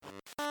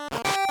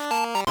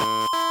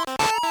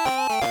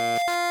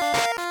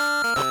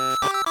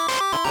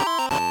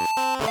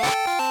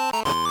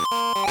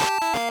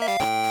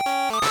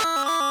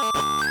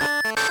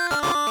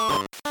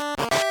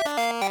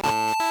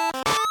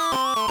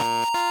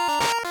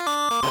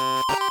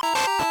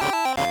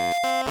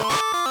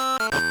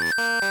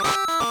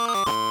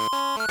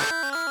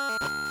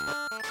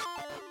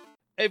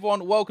Hey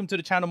everyone, welcome to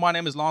the channel. My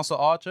name is Lancer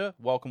Archer.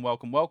 Welcome.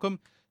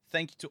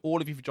 Thank you to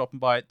all of you for dropping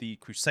by the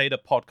Crusader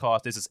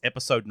podcast. This is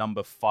episode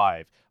number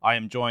 5. I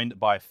am joined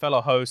by fellow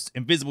host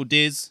Invisible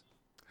Dizz.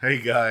 Hey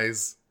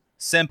guys.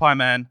 Senpai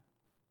Man.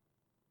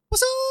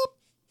 What's up?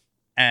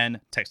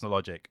 And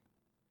Technologic.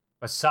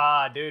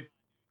 Asa, dude.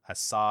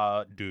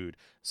 Asa, dude.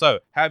 So,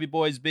 how have you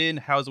boys been?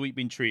 How's the week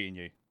been treating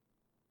you?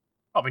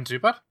 Not been too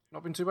bad.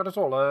 Not been too bad at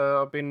all.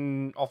 I've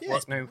been off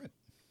work now.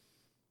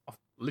 I've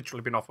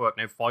literally been off work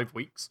now 5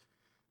 weeks.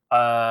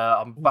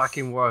 I'm back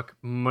in work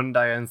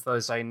Monday and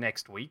Thursday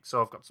next week,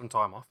 so I've got some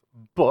time off.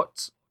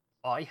 But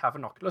I have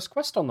an Oculus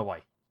Quest on the way.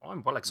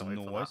 I'm well excited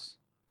for that.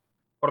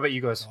 What about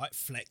you guys? All right,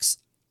 flex.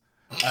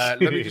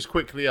 Let me just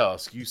quickly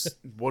ask you.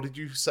 What did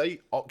you say?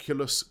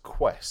 Oculus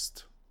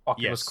Quest.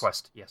 Oculus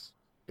Quest. Yes.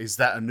 Is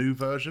that a new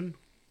version?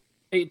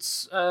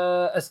 It's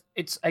a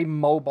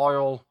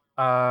mobile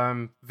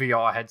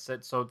VR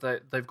headset. So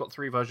they've got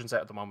 3 versions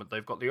out at the moment.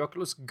 They've got the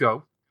Oculus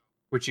Go,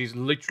 which is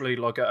literally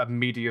like a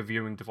media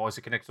viewing device.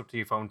 It connects up to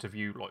your phone to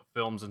view like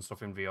films and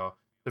stuff in VR.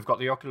 They've got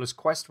the Oculus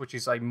Quest, which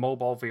is a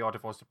mobile VR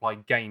device to play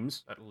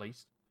games, at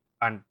least,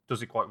 and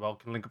does it quite well.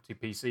 Can link up to your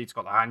PC. It's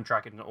got the hand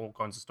tracking and all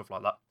kinds of stuff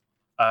like that.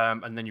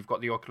 And then you've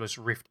got the Oculus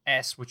Rift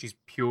S, which is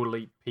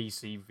purely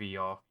PC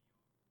VR.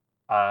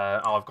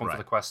 I've gone for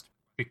the Quest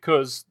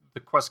because the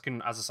Quest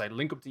can, as I say,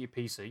 link up to your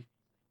PC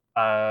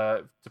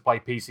to play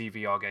PC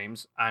VR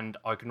games, and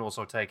I can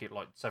also take it,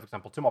 like, say for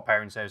example, to my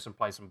parents' house and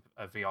play some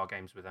VR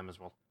games with them as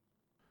well.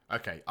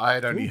 Okay, I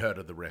had only heard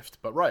of the Rift,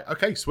 but right,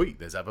 okay, sweet.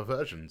 There's other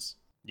versions.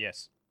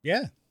 Yes.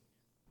 Yeah.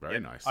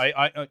 Very nice.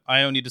 I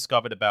only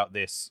discovered about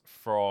this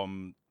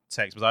from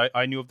text, but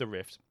I knew of the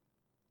Rift.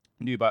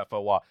 Knew about it for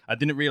a while. I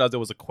didn't realize there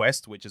was a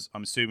Quest, which is,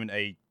 I'm assuming,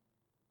 a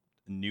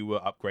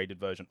newer, upgraded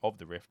version of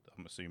the Rift.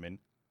 I'm assuming.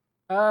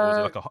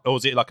 Or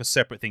was it like a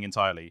separate thing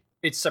entirely?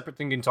 It's a separate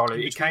thing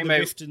entirely. It came the out.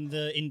 Rift and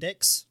the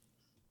Index.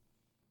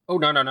 Oh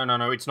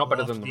no! It's not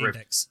better than the Rift.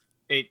 Index.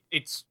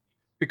 It's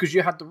because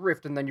you had the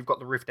Rift, and then you've got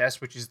the Rift S,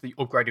 which is the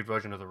upgraded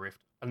version of the Rift,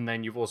 and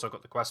then you've also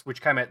got the Quest,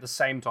 which came out at the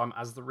same time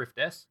as the Rift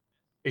S.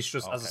 It's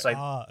just, as I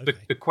say,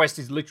 the Quest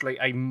is literally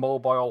a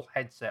mobile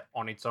headset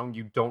on its own.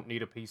 You don't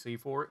need a PC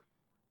for it.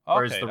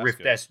 Whereas the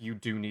Rift S, you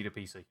do need a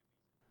PC.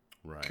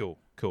 Right. Cool.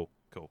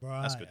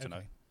 Right, That's good to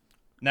know.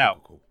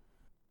 Now,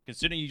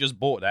 considering you just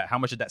bought that, how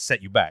much did that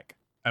set you back?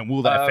 And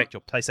will that affect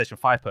your PlayStation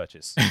 5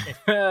 purchase?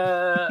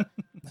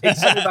 It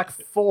set me back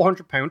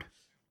 £400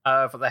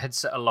 for the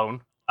headset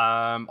alone.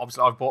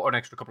 Obviously, I've bought an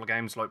extra couple of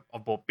games. Like,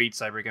 I've bought Beat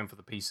Saber again for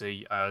the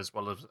PC, as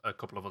well as a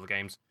couple of other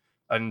games.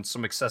 And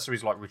some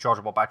accessories like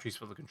rechargeable batteries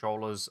for the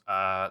controllers,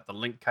 the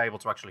link cable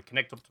to actually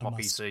connect up to my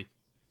PC.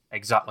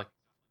 Exactly.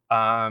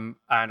 And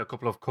a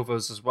couple of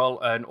covers as well.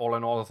 And all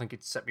in all, I think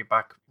it set me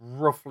back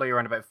roughly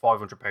around about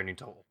 £500 in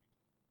total.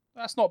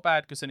 That's not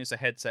bad, because then it's a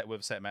headset with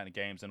a set amount of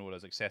games and all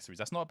those accessories.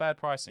 That's not bad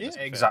pricing. Yeah,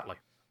 exactly.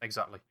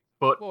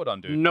 But well done,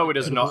 dude. No, it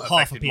has not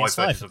affected my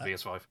purchase of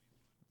PS5.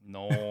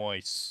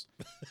 Nice.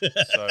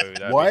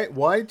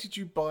 Why did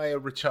you buy a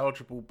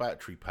rechargeable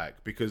battery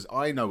pack? Because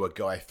I know a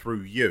guy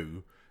through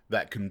you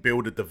that can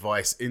build a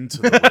device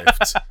into the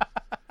Rift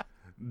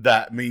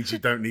that means you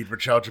don't need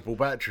rechargeable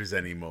batteries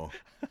anymore.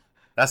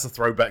 That's a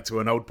throwback to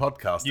an old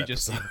podcast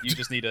episode. You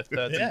just need a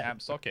 13 amp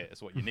socket.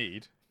 That's what you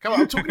need. Come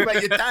on, I'm talking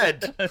about your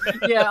dad.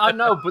 Yeah, I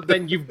know, but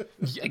then you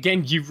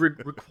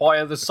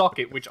require the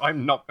socket, which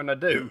I'm not going to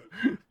do.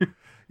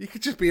 You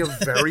could just be a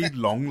very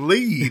long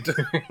lead.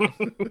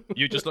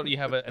 You just look like you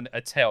have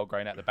a tail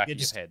growing out the back of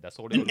your head. That's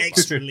all it An looks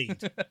extra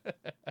like. lead.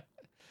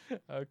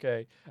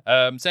 Okay.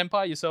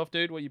 Senpai, yourself,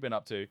 dude, what you been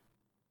up to?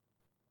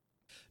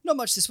 Not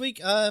much this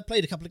week.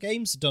 Played a couple of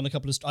games. Done a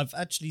couple of. I've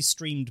actually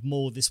streamed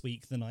more this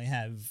week than I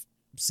have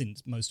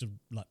since most of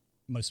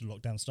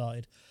lockdown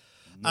started.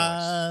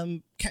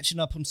 Nice. Catching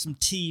up on some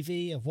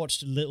TV. I've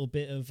watched a little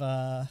bit of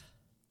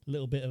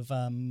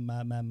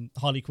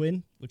Harley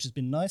Quinn, which has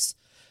been nice.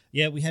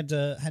 Yeah, we had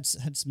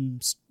some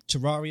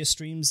Terraria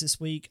streams this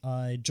week.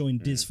 I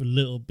joined Dizz for a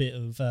little bit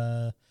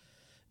of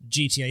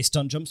GTA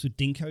stunt jumps with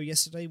Dinko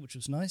yesterday, which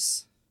was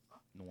nice.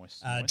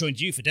 Nice.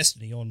 Joined you for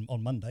Destiny on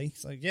Monday.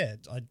 So yeah,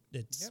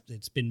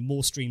 it's been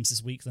more streams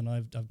this week than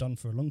I've done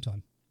for a long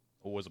time.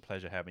 Always a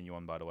pleasure having you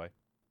on, by the way.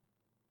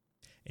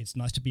 It's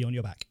nice to be on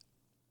your back.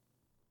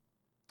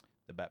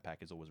 The backpack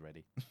is always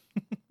ready.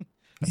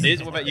 Liz,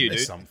 what about you, dude?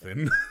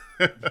 Something.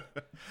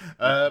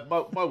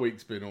 My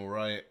week's been all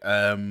right.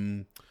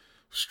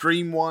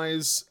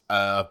 Stream-wise,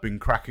 I've been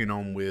cracking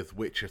on with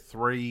Witcher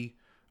 3,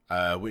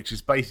 which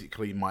is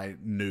basically my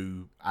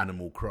new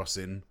Animal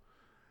Crossing.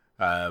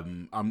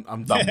 I'm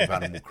done with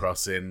Animal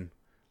Crossing.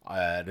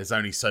 There's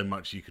only so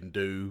much you can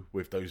do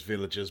with those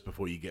villagers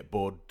before you get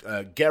bored.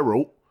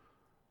 Geralt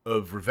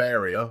of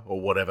Riveria,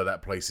 or whatever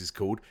that place is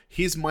called,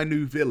 he's my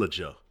new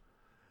villager.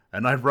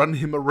 And I run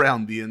him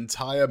around the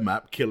entire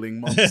map killing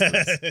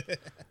monsters.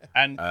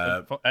 And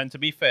to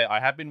be fair, I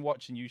have been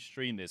watching you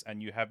stream this,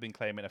 and you have been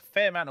claiming a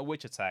fair amount of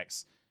witch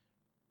attacks,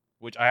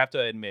 which I have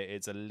to admit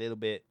is a little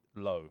bit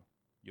low.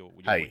 Your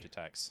witch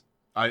attacks.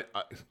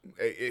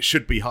 It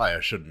should be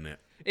higher, shouldn't it?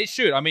 It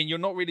should. I mean, you're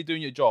not really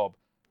doing your job.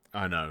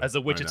 I know. As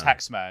a Witcher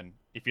taxman,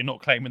 if you're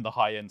not claiming the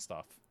high end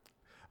stuff.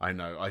 I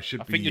know. I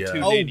should be. think you're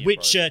too Oh, lenient,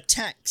 Witcher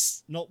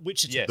tax, not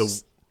Witcher tax.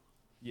 Yes.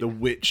 The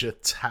Witcher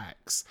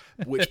tax,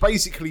 which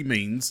basically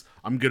means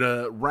I'm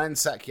gonna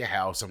ransack your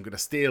house, I'm gonna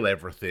steal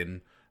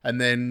everything,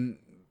 and then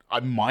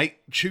I might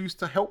choose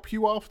to help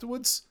you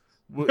afterwards.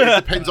 Well,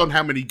 it depends on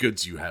how many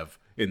goods you have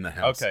in the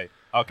house.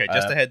 Okay.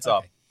 Just a heads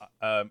up.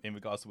 okay. In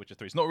regards to Witcher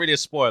 3, it's not really a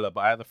spoiler,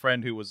 but I had a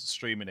friend who was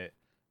streaming it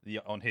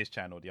on his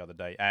channel the other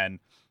day, and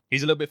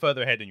he's a little bit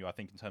further ahead than you, I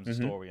think, in terms of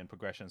story and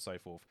progression and so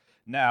forth.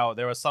 Now,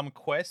 there are some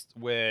quests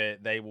where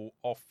they will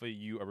offer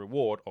you a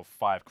reward of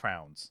 5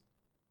 crowns.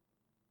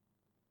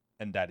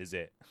 And that is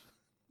it.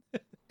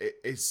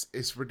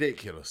 It's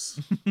ridiculous.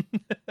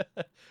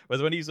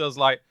 Whereas when he was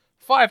like,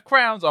 5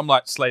 crowns, I'm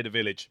like, slay the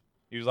village.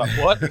 He was like,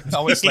 what? I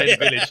want to slay the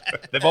village.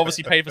 They've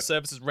obviously paid for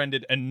services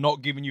rendered and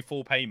not giving you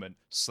full payment.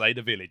 Slay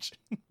the village.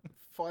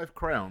 5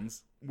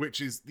 crowns,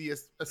 which is the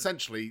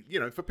essentially,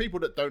 for people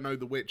that don't know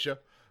The Witcher,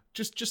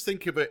 just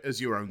think of it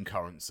as your own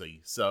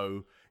currency.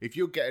 So if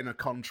you're getting a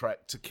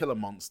contract to kill a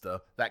monster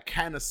that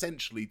can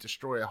essentially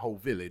destroy a whole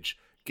village,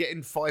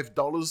 getting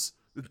 $5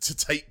 to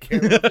take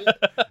care of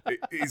it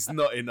is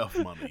not enough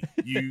money.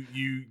 You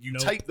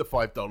Nope. take the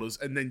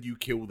 $5 and then you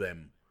kill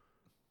them.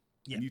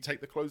 Yeah. And you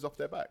take the clothes off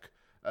their back.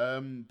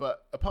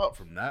 But apart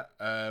from that,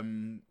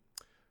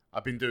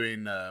 I've been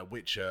doing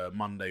Witcher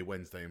Monday,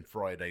 Wednesday, and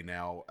Friday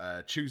now.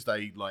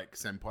 Tuesday, like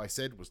Senpai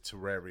said, was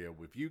Terraria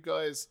with you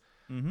guys.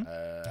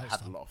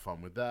 Had a lot of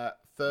fun with that.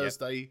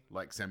 Thursday,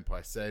 like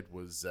Senpai said,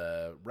 was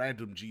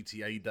random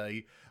GTA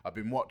day. I've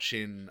been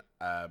watching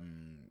a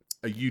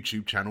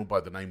YouTube channel by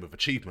the name of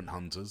Achievement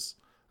Hunters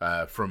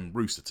from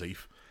Rooster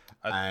Teeth.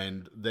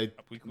 And they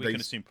can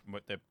assume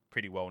they're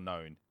pretty well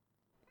known.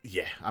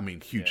 Yeah, I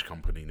mean, huge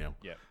company now.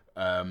 Yeah.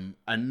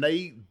 And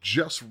they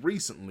just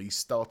recently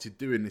started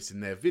doing this in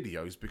their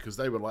videos because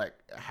they were like,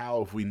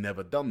 how have we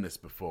never done this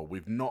before?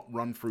 We've not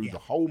run through the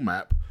whole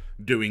map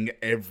doing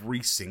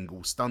every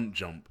single stunt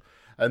jump.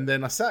 And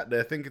then I sat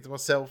there thinking to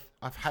myself,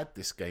 I've had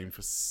this game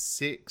for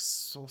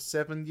 6 or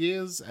 7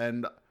 years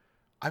and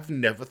I've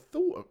never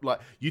thought of, like,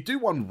 you do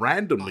one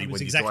randomly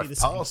when you drive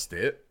past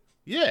it.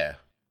 Yeah.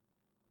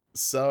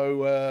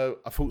 So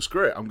I thought,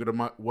 screw it, I'm going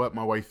to work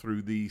my way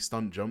through the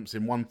stunt jumps.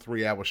 In one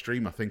 3-hour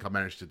stream, I think I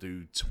managed to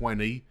do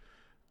 20.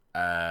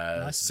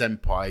 Nice.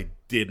 Senpai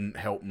didn't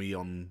help me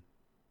on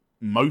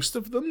most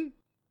of them.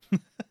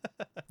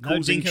 No,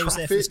 Dinko was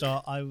there for the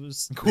start. I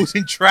was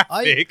causing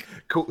traffic.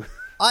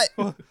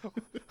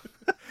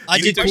 I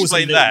did cause a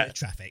little bit of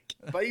traffic.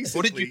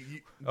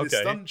 Basically, the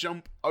stunt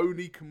jump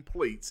only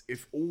completes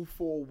if all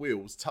 4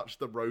 wheels touch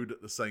the road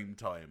at the same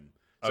time.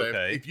 So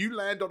if you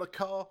land on a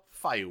car,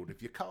 failed.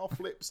 If your car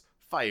flips,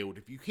 failed.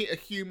 If you hit a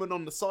human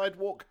on the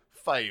sidewalk,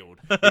 failed.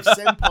 If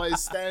Senpai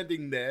is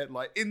standing there,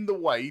 like in the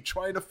way,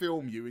 trying to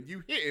film you, and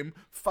you hit him,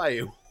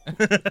 fail.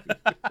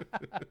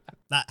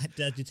 That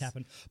did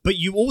happen. But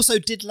you also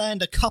did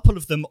land a couple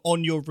of them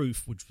on your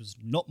roof, which was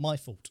not my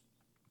fault.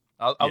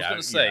 I was going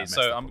to say,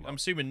 so I'm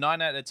assuming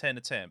 9 out of 10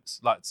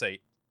 attempts, like say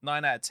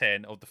 9 out of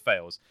 10 of the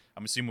fails,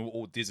 I'm assuming were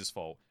all Dizz's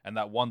fault. And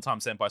that one time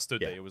Senpai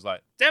stood there, it was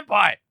like,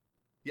 Senpai!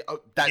 Yeah,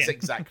 that's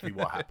exactly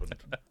what happened.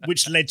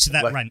 Which led to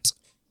that rant.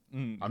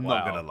 I'm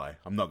not gonna lie,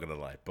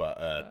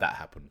 but that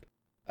happened.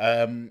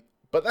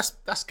 But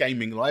that's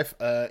gaming life.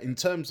 In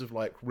terms of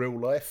like real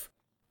life,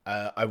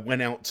 I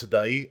went out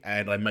today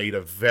and I made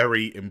a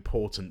very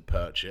important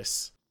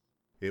purchase.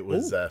 It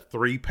was a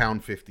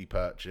 £3.50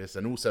 purchase,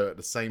 and also at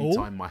the same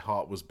time, my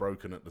heart was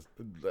broken at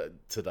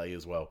today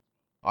as well.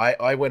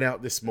 I went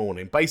out this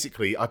morning.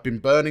 Basically, I've been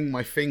burning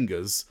my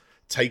fingers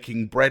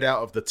taking bread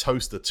out of the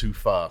toaster too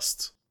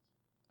fast.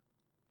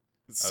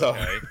 So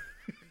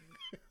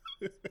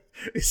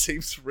it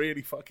seems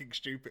really fucking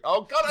stupid.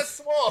 Oh God, I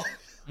swore!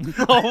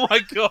 Oh my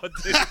God,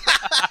 dude.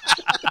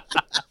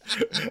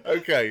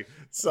 Okay,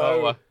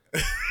 so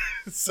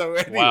so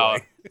anyway, wow.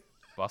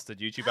 Busted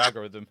YouTube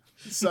algorithm.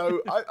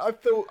 So I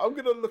thought I'm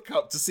going to look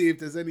up to see if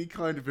there's any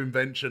kind of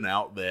invention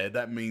out there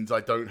that means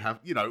I don't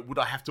have, would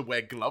I have to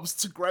wear gloves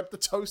to grab the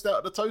toast out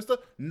of the toaster?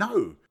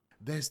 No,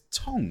 there's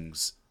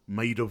tongs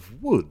made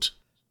of wood,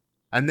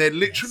 and they're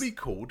literally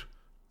called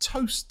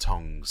toast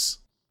tongs.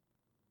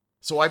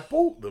 So I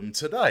bought them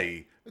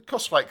today. It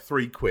cost like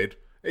 £3.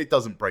 It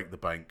doesn't break the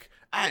bank,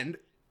 and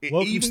it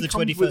welcome even to the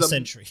comes 21st with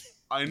century.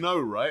 I know,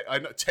 right? I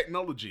know,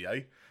 technology,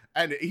 eh?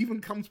 And it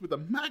even comes with a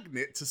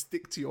magnet to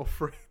stick to your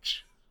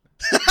fridge.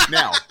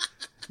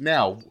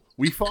 Now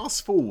we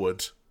fast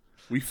forward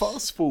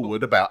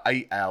about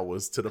 8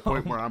 hours to the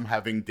point where I'm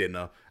having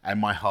dinner and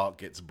my heart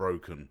gets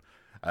broken.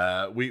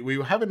 We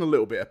were having a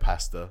little bit of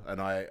pasta,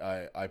 and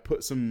I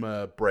put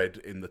some bread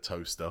in the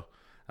toaster.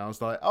 And I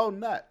was like, "Oh,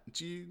 Nat,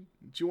 do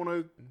you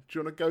want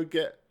to go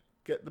get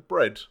the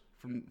bread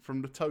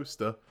from the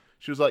toaster?"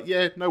 She was like,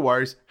 "Yeah, no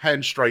worries."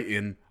 Hand straight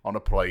in on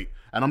a plate,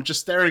 and I'm just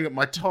staring at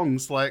my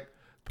tongs like,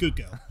 good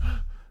girl.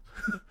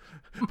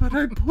 But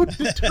I put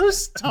the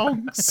toast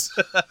tongs.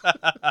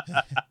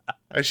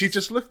 And she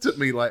just looked at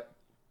me like,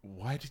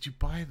 "Why did you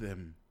buy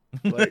them?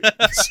 Like,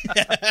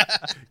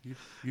 you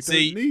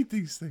don't need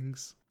these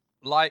things."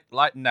 like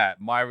Nat,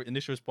 my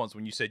initial response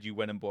when you said you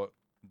went and bought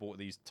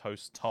these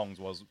toast tongs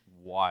was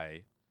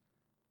why?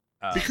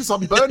 Because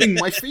I'm burning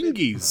my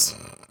fingies.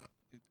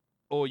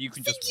 Or you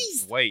can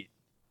just wait.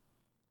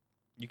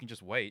 You can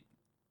just wait.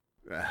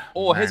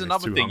 Or here's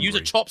another thing: use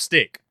a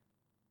chopstick.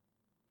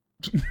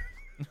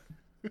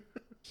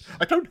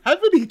 I don't have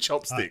any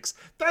chopsticks.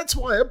 That's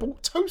why I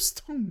bought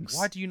toast tongs.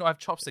 Why do you not have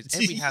chopsticks?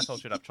 Every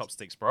household should have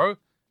chopsticks, bro.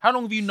 How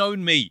long have you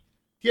known me?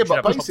 Yeah,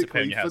 but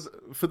basically,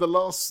 for the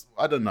last,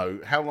 I don't know,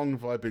 how long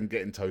have I been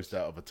getting toast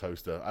out of a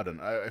toaster? I don't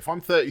know. If I'm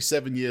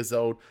 37 years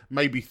old,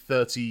 maybe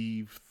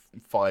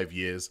 35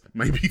 years,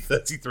 maybe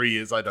 33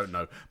 years, I don't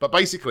know. But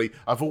basically,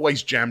 I've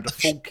always jammed a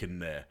fork in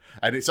there.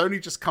 And it's only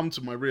just come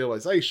to my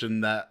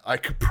realization that I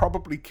could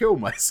probably kill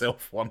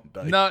myself one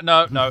day. No.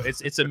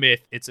 It's a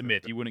myth. It's a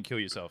myth. You wouldn't kill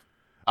yourself.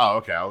 Oh,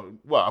 okay.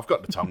 Well, I've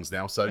got the tongs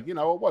now, so, I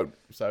won't.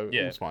 So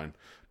it's fine.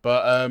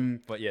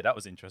 But yeah, that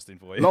was interesting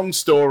for you. Long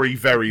story,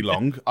 very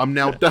long. I'm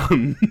now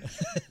done.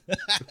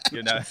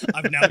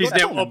 I've now He's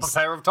got now up a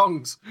pair of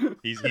tongs.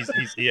 He's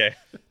yeah.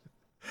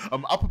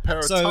 I'm up a pair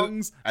of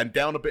tongues and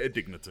down a bit of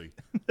dignity.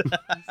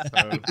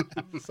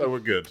 So we're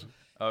good.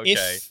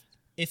 Okay.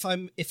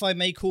 If I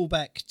may call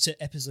back to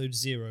episode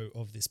 0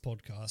 of this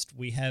podcast,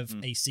 we have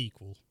a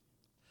sequel.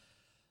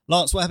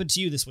 Lance, what happened to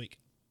you this week?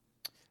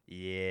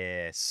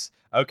 Yes.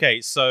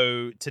 Okay,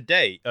 so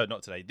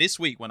this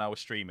week when I was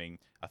streaming,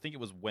 I think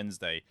it was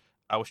Wednesday,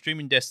 I was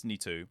streaming Destiny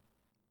 2,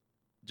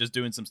 just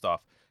doing some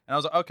stuff. And I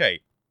was like, okay,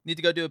 need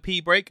to go do a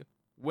pee break.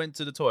 Went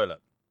to the toilet.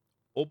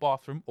 Or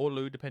bathroom, or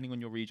loo, depending on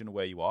your region or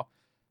where you are.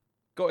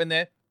 Got in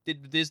there,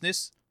 did the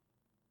business.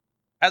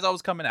 As I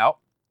was coming out,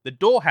 the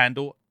door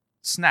handle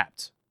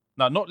snapped.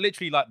 No, not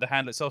literally like the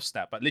handle itself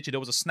snapped, but literally there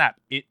was a snap,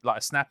 like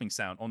a snapping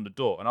sound on the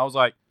door. And I was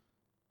like,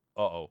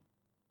 uh-oh,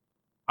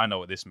 I know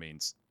what this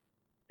means.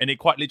 And it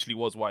quite literally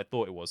was what I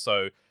thought it was.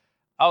 So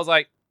I was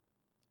like,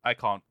 I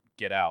can't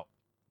get out.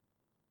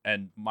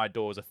 And my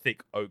door is a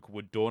thick oak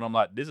wood door. And I'm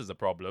like, this is a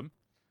problem.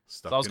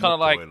 So I was kind of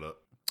like,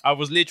 I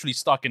was literally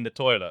stuck in the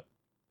toilet.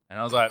 And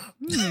I was like,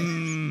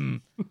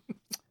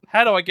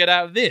 how do I get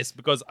out of this?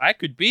 Because I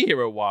could be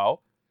here a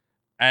while.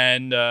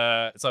 And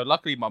so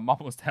luckily my mum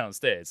was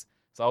downstairs.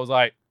 So I was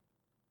like,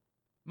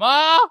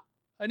 Ma,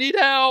 I need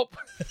help.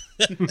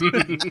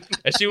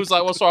 And she was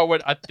like, well,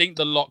 sorry, I think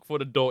the lock for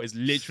the door is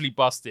literally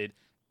busted.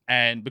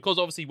 And because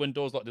obviously when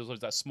doors lock, there's always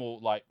that small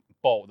like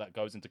bolt that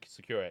goes in to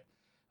secure it.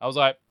 I was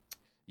like,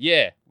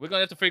 yeah, you're going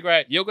to have to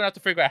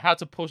figure out how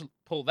to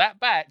pull that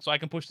back so I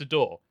can push the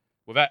door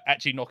without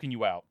actually knocking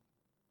you out.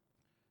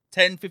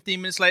 10,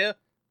 15 minutes later,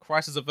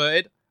 crisis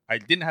averted. I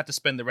didn't have to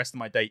spend the rest of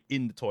my day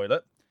in the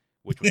toilet,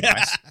 which was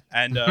nice.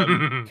 And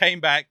came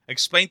back,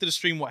 explained to the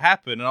stream what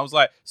happened. And I was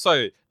like,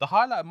 so the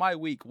highlight of my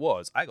week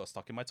was I got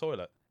stuck in my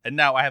toilet. And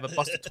now I have a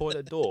busted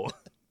toilet door.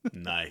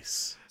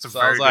 Nice. It's a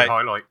very good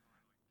highlight.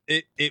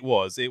 It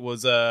was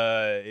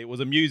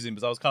amusing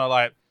because I was kind of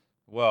like,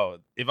 well,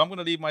 if I'm going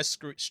to leave my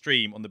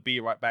stream on the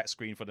Be Right Back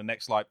screen for the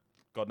next, like,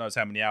 God knows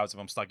how many hours if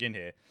I'm stuck in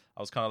here,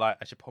 I was kind of like,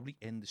 I should probably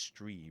end the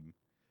stream.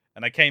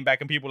 And I came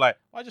back and people were like,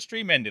 why'd your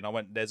stream end? And I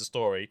went, there's a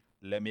story.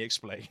 Let me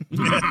explain.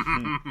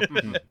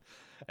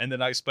 And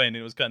then I explained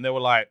it. And they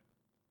were like,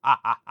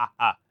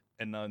 ah.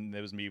 And then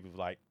there was me with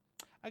like,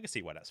 I can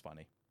see why that's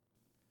funny.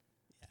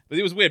 Yeah. But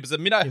it was weird because the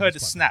minute I heard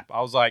it snap,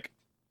 I was like,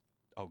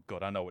 oh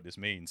God, I know what this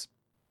means.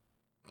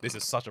 This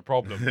is such a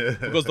problem.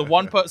 Because the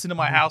one person in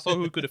my household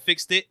who could have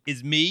fixed it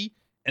is me.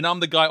 And I'm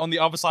the guy on the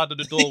other side of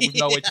the door with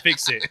no way to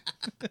fix it.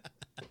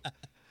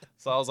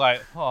 So I was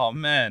like, oh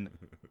man.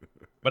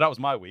 But that was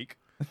my week.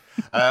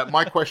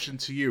 My question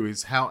to you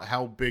is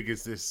how big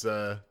is this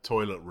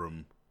toilet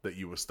room that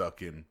you were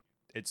stuck in?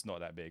 It's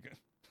not that big.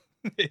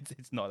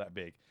 It's not that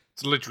big.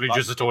 It's literally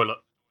just a toilet.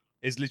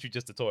 It's literally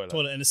just a toilet.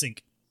 Toilet and a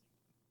sink.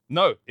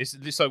 No,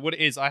 so what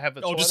it is, I have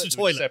a toilet. Just a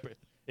toilet. Separate.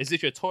 It's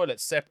literally a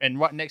toilet separate, and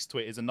right next to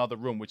it is another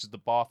room, which is the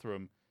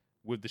bathroom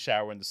with the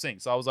shower and the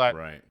sink. So I was like,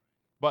 right.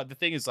 But the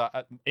thing is,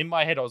 in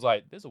my head, I was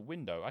like, there's a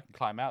window. I can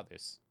climb out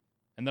this.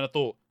 And then I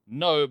thought,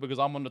 no, because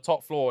I'm on the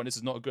top floor, and this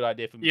is not a good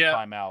idea for me to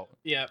climb out.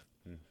 Yeah.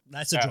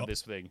 That's a drop.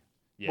 This thing.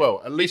 Yeah.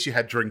 Well, at least you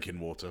had drinking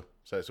water,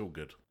 so it's all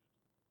good.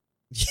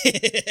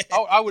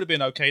 I would have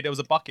been okay. There was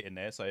a bucket in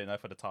there, so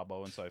for the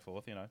tubbo and so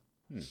forth, I'd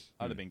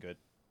have been good.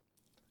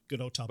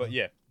 Good old tubbo. But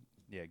yeah,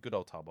 good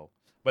old tubbo.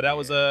 But that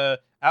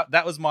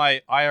was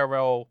my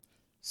IRL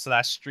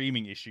 /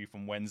 streaming issue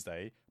from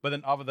Wednesday. But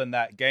then other than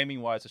that,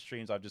 gaming wise, the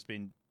streams I've just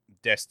been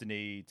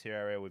Destiny,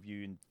 Terraria with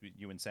you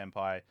and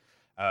Senpai,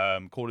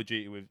 Call of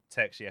Duty with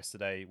Tex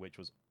yesterday, which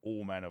was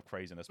all manner of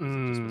craziness.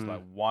 It just was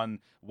like one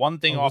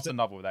thing after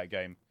another with that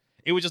game.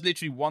 It was just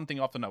literally one thing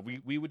after another.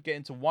 We would get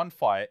into one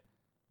fight,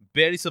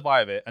 barely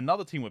survive it.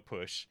 Another team would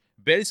push,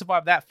 barely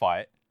survive that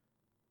fight.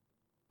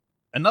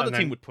 Another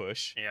team would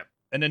push,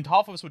 and then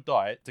half of us would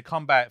die to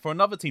come back for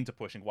another team to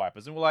push and wipe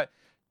us. And we're like,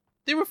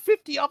 there were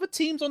 50 other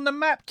teams on the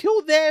map.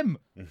 Kill them.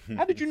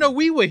 How did you know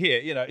we were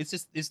here?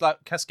 It's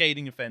like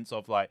cascading events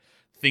of like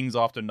things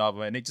after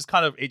another, and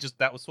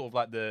that was sort of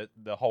like the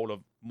whole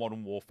of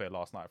Modern Warfare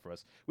last night for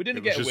us. We didn't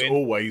It was get a just win.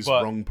 always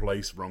but wrong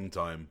place, wrong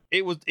time.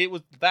 It was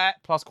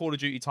that plus Call of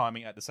Duty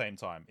timing at the same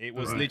time. It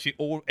was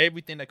literally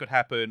everything that could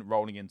happen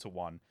rolling into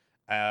one.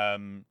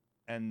 And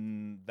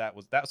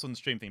that's on the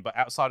stream thing. But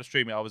outside of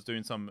streaming, I was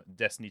doing some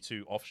Destiny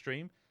 2 off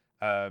stream,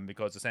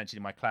 because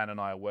essentially my clan and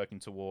I are working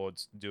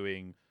towards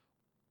doing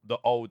the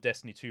old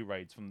Destiny 2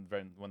 raids from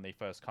when they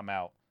first come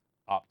out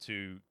up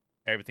to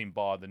everything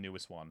bar the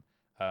newest one.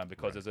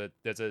 Because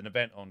there's an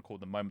event on called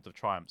the Moment of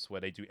Triumphs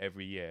where they do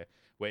every year,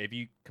 where if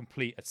you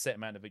complete a set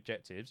amount of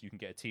objectives, you can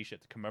get a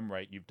T-shirt to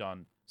commemorate you've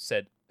done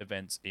said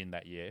events in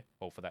that year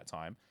or for that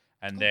time.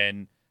 And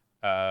then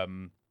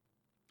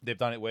they've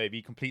done it where if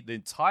you complete the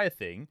entire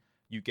thing,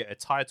 you get a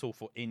title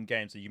for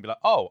in-game. So you can be like,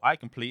 oh, I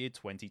completed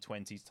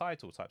 2020's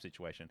title type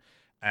situation.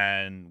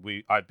 And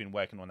I've been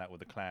working on that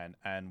with the clan.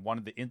 And one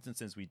of the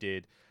instances we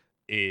did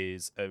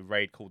is a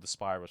raid called the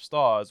Spire of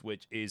Stars,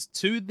 which is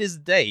to this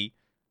day,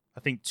 I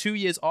think 2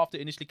 years after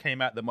it initially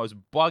came out, the most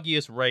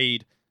buggiest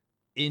raid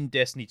in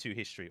Destiny 2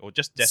 history, or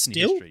just Destiny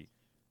history.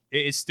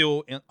 It is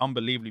still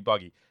unbelievably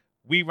buggy.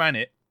 We ran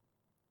it,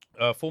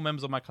 4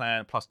 members of my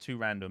clan plus 2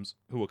 randoms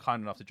who were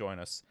kind enough to join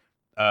us,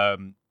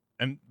 and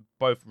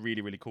both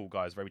really, really cool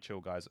guys, very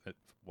chill guys.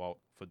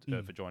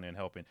 For joining and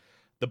helping.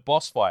 The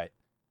boss fight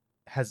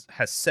has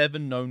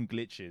 7 known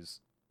glitches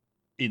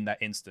in that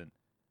instant.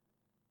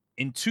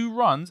 In 2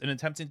 runs, in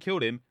attempting to kill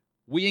him,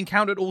 we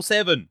encountered all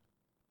 7.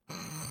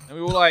 And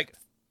we were like,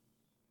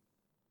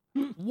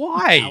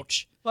 why?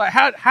 Ouch. Like,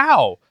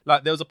 how?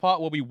 Like, there was a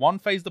part where we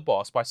one-phased the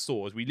boss by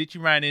swords. We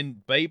literally ran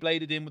in,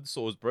 Beybladed in with the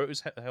swords, brought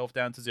his health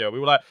down to 0. We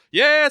were like,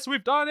 yes,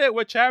 we've done it.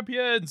 We're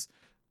champions.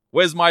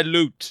 Where's my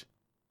loot?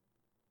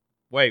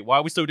 Wait, why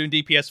are we still doing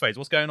DPS phase?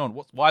 What's going on?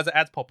 Why is the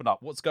ads popping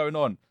up? What's going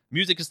on?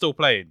 Music is still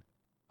playing.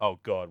 Oh,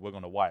 God, we're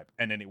going to wipe.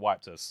 And then it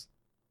wiped us.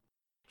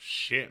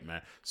 Shit,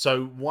 man.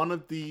 So one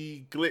of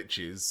the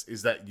glitches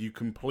is that you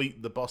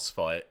complete the boss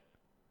fight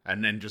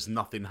and then just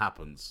nothing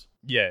happens.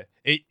 Yeah,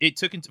 it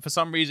took for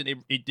some reason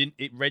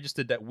it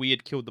registered that we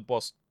had killed the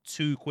boss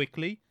too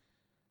quickly,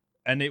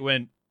 and it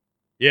went,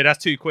 yeah,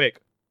 that's too quick.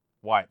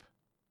 Wipe.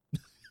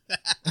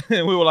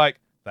 And we were like,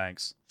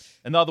 thanks.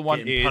 Another one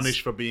Getting is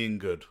punished for being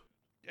good.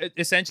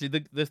 Essentially,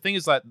 the thing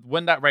is like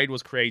when that raid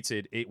was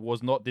created, it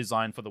was not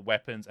designed for the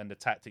weapons and the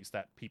tactics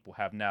that people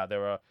have now.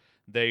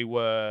 They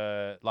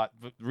were like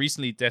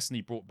recently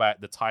Destiny brought back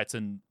the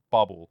Titan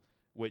bubble,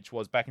 which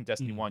was back in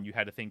Destiny 1. You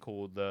had a thing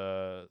called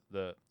the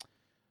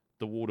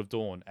Ward of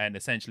Dawn, and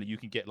essentially you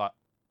can get like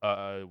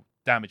a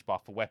damage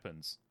buff for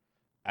weapons.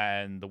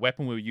 And the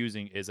weapon we were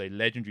using is a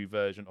legendary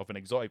version of an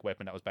exotic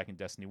weapon that was back in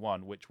Destiny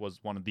 1, which was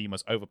one of the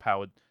most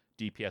overpowered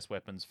DPS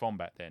weapons from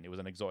back then. It was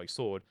an exotic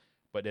sword,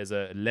 but there's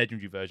a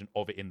legendary version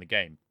of it in the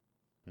game.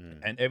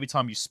 And every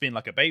time you spin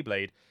like a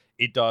Beyblade,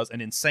 it does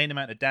an insane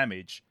amount of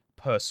damage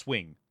per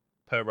swing,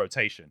 per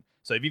rotation.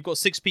 So if you've got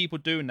 6 people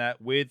doing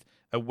that with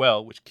a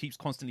well, which keeps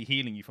constantly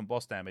healing you from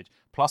boss damage,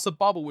 plus a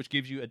bubble, which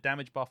gives you a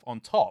damage buff on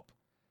top,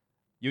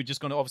 you're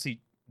just going to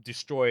obviously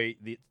destroy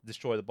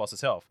the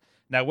boss's health.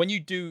 Now, when you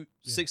do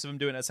 6 of them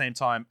doing it at the same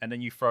time, and then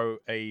you throw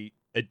a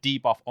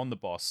debuff on the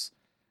boss,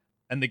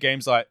 and the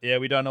game's like, yeah,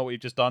 we don't know what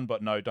you've just done,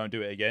 but no, don't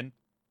do it again.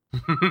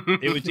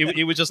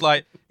 It was just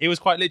like, it was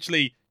quite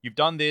literally, you've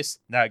done this,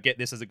 now get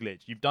this as a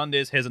glitch. You've done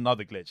this, here's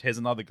another glitch, here's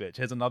another glitch,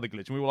 here's another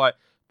glitch. And we were like,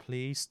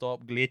 please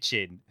stop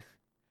glitching.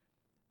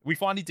 We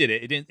finally did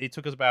it. It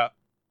took us about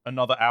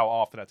another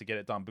hour after that to get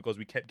it done because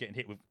we kept getting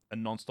hit with a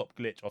non-stop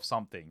glitch of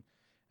something.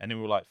 And then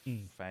we were like,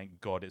 thank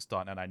God it's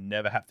done. And I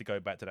never have to go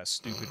back to that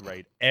stupid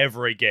raid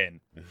ever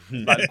again.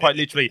 Like, quite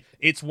literally,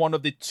 it's one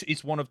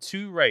of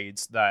 2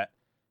 raids that,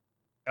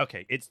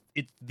 okay, it's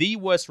the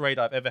worst raid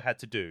I've ever had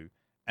to do.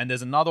 And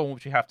there's another one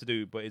which you have to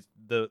do, but it's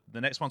the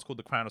next one's called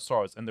the Crown of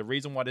Sorrows. And the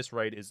reason why this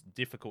raid is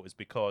difficult is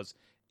because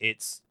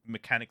it's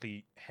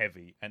mechanically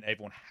heavy and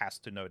everyone has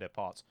to know their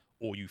parts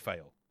or you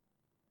fail.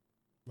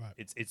 Right.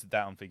 It's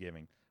that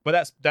unforgiving.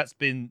 But that's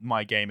been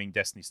my gaming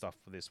Destiny stuff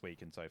for this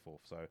week and so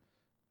forth. So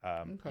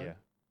Okay. yeah.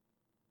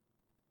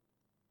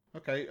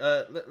 Okay,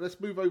 let's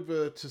move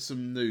over to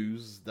some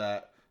news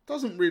that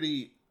doesn't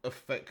really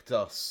affect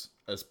us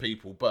as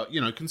people, but, you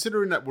know,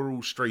 considering that we're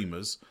all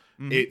streamers,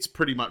 it's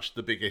pretty much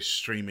the biggest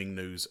streaming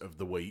news of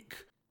the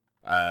week.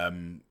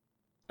 And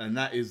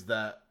that is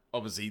that,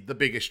 obviously, the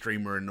biggest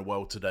streamer in the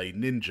world today,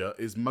 Ninja,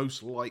 is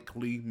most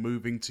likely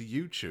moving to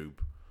YouTube.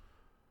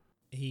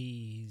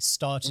 He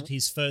started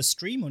his first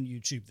stream on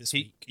YouTube this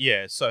week.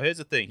 Yeah, so here's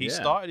the thing. He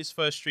started his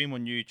first stream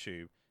on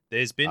YouTube.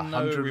 There's been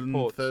no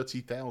report.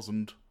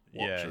 130,000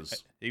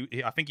 watchers.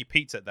 Yeah, I think he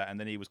peaked at that, and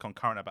then he was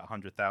concurrent at about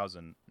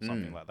 100,000,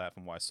 something like that,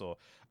 from what I saw.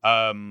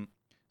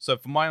 So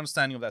from my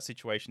understanding of that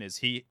situation is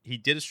he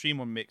did a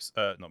stream on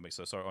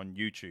on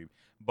YouTube,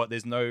 but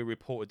there's no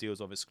reported deals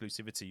of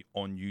exclusivity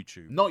on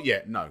YouTube. Not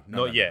yet, no.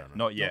 Not yet.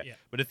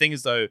 But the thing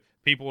is, though,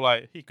 people are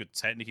like, he could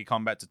technically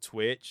come back to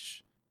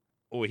Twitch,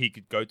 or he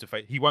could go to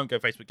he won't go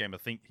Facebook Game. I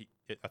think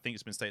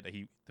it's been stated that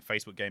the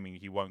Facebook gaming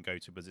he won't go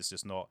to because it's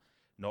just not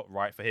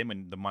right for him,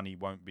 and the money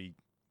won't be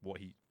what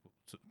he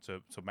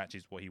to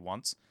matches what he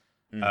wants.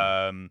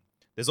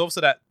 There's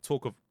also that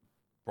talk of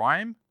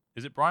Brime?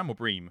 Is it Brime or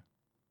Bream?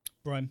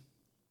 Brime.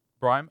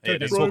 Brime? Yeah,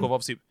 there's Brime. talk of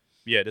obviously.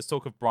 Yeah, there's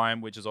talk of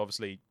Brime, which is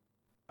obviously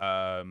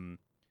the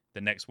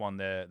next one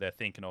they're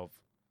thinking of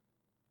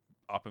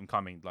up and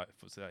coming, like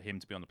for him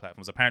to be on the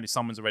platforms. Apparently,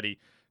 someone's already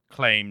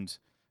claimed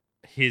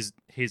his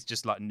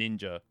just like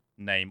ninja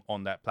name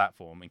on that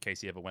platform in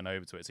case he ever went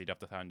over to it, so he'd have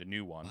to find a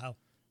new one.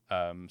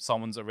 Wow.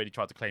 Someone's already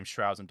tried to claim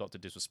Shrouds and Dr.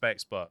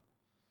 Disrespects, but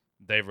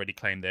they've already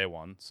claimed their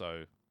one.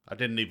 So I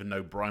didn't even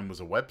know Brime was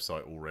a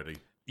website already.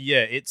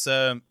 yeah, it's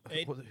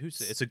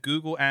who's it? It's a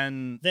Google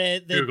and They're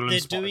Google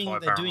and doing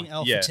Spotify, they're doing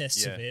apparently. alpha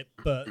tests of it,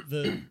 but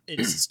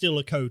it's still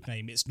a code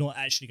name. It's not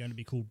actually going to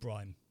be called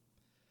Brime.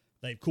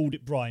 They've called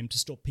it Brime to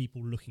stop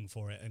people looking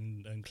for it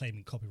and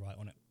claiming copyright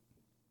on it.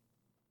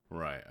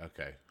 Right.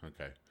 Okay.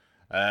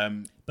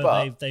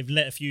 But they've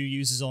let a few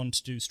users on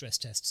to do stress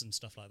tests and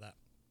stuff like that.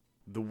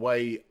 The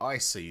way I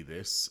see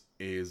this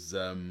is,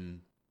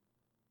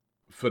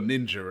 for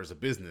Ninja as a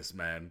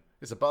businessman,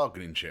 it's a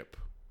bargaining chip.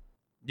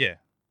 yeah.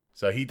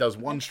 So he does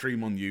one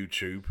stream on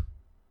YouTube,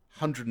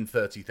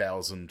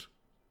 130,000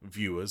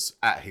 viewers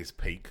at his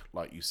peak,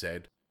 like you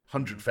said,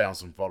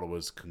 100,000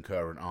 followers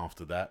concurrent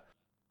after that.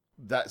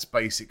 That's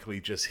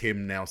basically just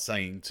him now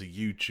saying to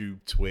YouTube,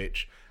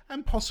 Twitch,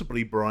 and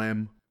possibly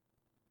Brime,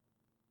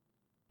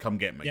 come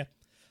get me.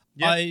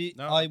 Yeah.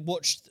 No. I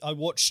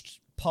watched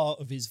part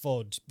of his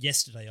VOD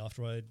yesterday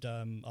after I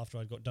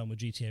got done with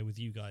GTA with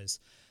you guys,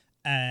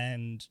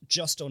 and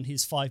just on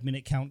his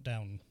 5-minute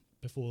countdown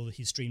before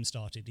his stream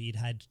started, he'd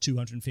had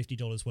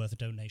 $250 worth of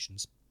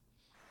donations.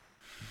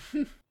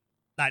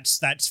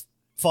 That's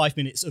 5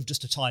 minutes of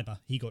just a timer.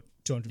 He got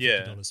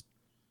 $250.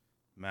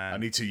 Man. I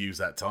need to use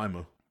that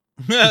timer.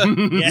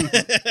 Yeah.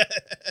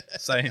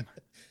 Same.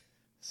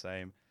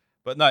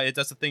 But no,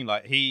 that's the thing.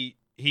 Like he,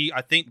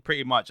 I think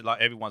pretty much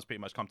like everyone's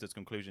pretty much come to this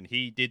conclusion.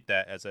 He did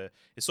that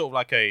it's sort of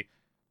like a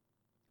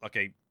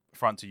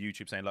front to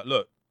YouTube saying like,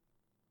 look,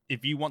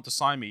 if you want to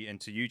sign me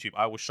into YouTube,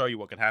 I will show you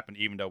what can happen,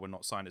 even though we're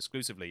not signed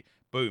exclusively.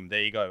 Boom,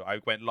 there you go.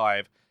 I went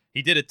live.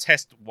 He did a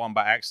test one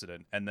by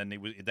accident, and then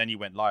he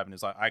went live, and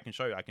it's like, I can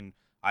show you.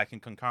 I can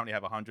concurrently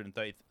have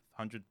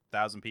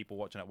 100,000 people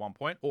watching at one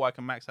point, or I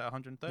can max out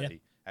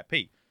 130 at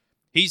peak.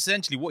 He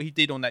essentially, what he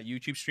did on that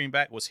YouTube stream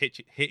back was hit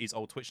his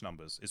old Twitch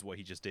numbers, is what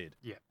he just did.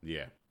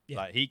 Yeah.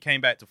 Like he came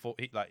back to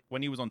like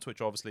when he was on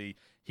Twitch, obviously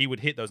he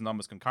would hit those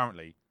numbers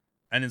concurrently,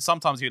 and then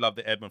sometimes he'd have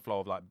the ebb and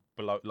flow of like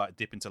below, like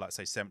dip into like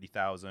say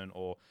 70,000,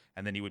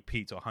 and then he would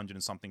peak to 100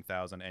 and something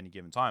thousand at any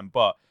given time.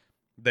 But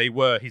they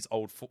were his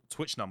old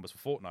Twitch numbers for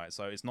Fortnite,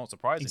 so it's not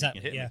surprising he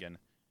can hit them again.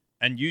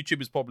 And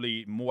YouTube is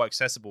probably more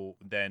accessible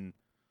than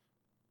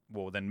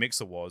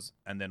Mixer was,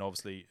 and then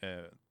obviously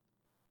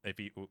if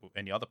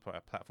any other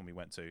platform he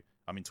went to.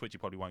 I mean, Twitch he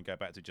probably won't go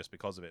back to just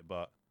because of it,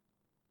 but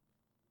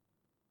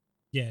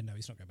Yeah, no,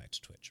 he's not going back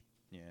to Twitch.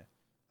 yeah.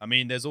 I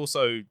mean, there's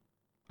also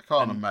I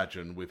can't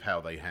imagine with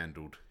how they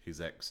handled his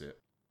exit.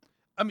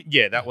 I mean,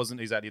 yeah, that wasn't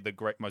exactly the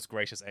most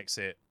gracious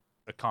exit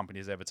a company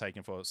has ever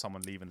taken for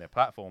someone leaving their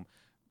platform.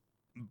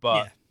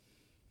 But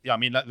yeah, I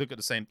mean, like, look at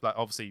the same. Like,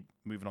 obviously,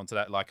 moving on to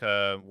that, like,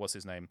 what's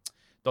his name,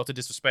 Dr.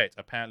 Disrespect.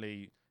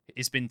 Apparently,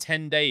 it's been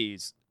 10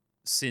 days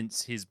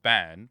since his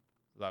ban.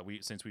 Like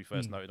since we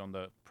first noted on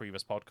the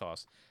previous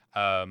podcast,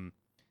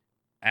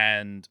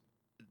 and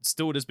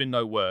still there's been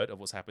no word of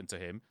what's happened to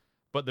him.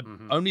 But the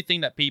only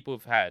thing that people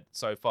have had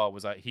so far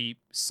was that he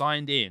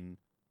signed in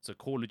to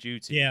Call of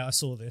Duty. Yeah, I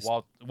saw this.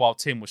 While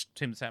Tim was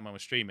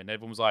streaming,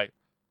 everyone was like,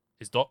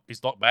 "Is Doc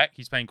back?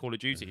 He's playing Call of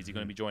Duty. Is he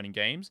going to be joining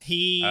games?"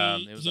 He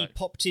like,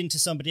 popped into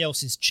somebody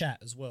else's chat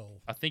as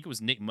well. I think it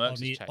was Nick Merck's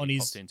chat on he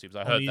his, popped into because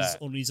I heard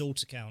that on his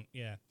alt account.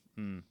 Yeah,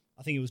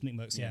 I think it was Nick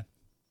Merck's.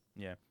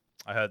 Yeah,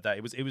 I heard that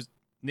it was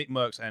Nick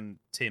Merck's and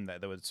Tim that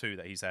there were the two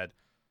that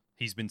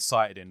he's been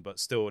cited in, but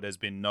still there's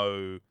been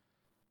no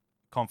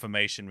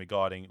confirmation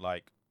regarding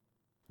like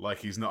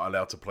he's not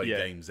allowed to play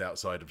games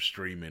outside of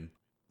streaming.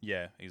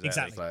 Yeah,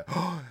 exactly. It's like,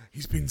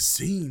 he's been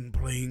seen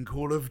playing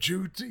Call of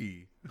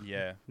Duty.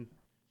 Yeah,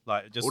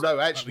 like just. Although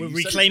actually, we're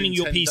reclaiming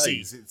your PC.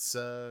 Days,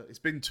 it's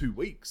been 2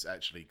 weeks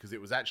actually because it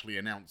was actually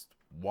announced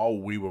while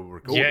we were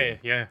recording.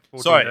 Yeah.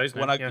 14 Sorry, days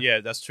now,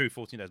 that's true.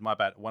 14 days. My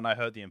bad. When I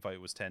heard the info, it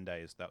was 10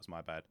 days. That was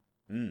my bad.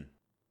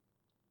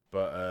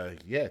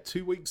 But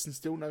 2 weeks and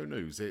still no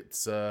news.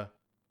 It's it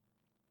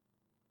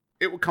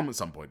will come at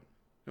some point.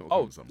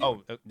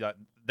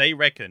 They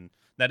reckon.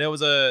 Now there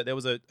was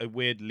a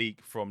weird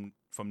leak from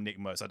Nick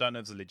Merckx. I don't know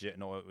if it's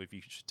legit or if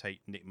you should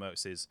take Nick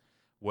Merckx's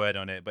word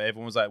on it. But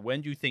everyone was like,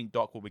 "When do you think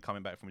Doc will be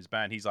coming back from his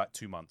ban?" He's like,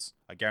 2 months.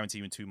 I guarantee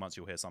you in 2 months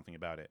you'll hear something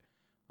about it.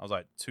 I was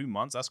like, 2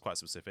 months? That's quite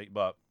specific,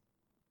 but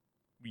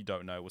we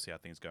don't know. We'll see how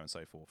things go and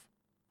so forth.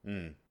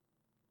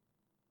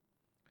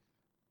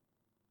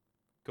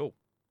 Cool.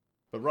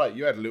 But right,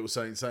 you had a little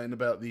saying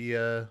about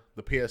the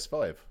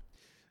PS5.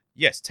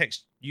 Yes,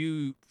 Tex,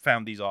 you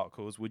found these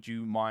articles. Would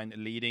you mind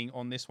leading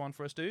on this one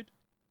for us, dude?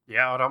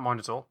 Yeah, I don't mind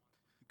at all.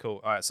 Cool.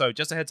 All right. So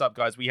just a heads up,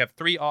 guys. We have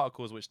 3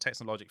 articles which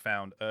Technologic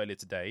found earlier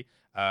today.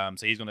 So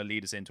he's going to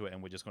lead us into it,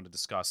 and we're just going to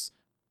discuss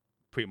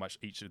pretty much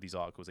each of these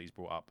articles that he's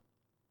brought up.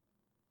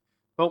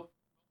 Well,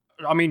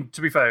 I mean,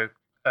 to be fair,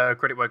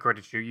 credit where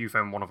credit's due. You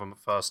found one of them at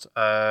first.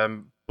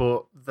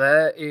 But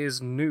there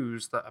is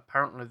news that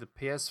apparently the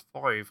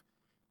PS5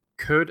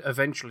 could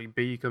eventually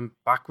be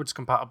backwards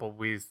compatible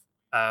with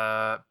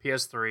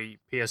PS3,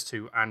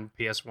 PS2, and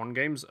PS1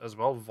 games as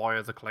well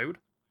via the cloud.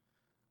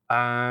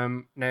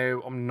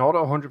 Now, I'm not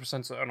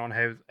 100% certain on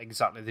how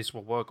exactly this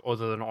will work,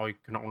 other than I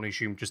can only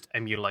assume just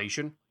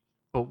emulation.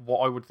 But what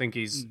I would think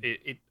is,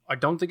 I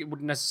don't think it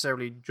would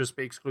necessarily just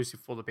be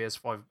exclusive for the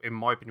PS5. In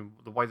my opinion,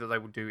 the way that they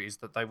would do it is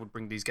that they would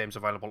bring these games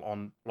available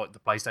on like the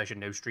PlayStation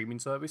Now streaming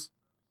service.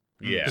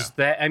 Yeah. Because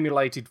they're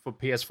emulated for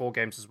PS4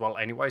 games as well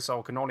anyway, so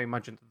I can only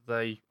imagine that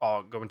they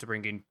are going to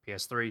bring in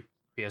PS3,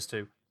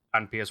 PS2,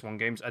 and PS1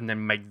 games, and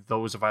then make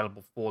those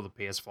available for the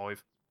PS5.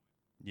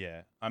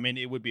 Yeah, I mean,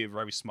 it would be a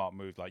very smart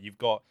move. Like, you've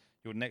got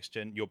your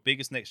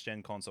biggest next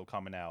gen console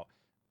coming out,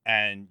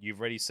 and you've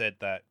already said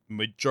that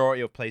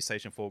majority of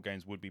PlayStation 4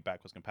 games would be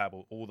backwards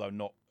compatible, although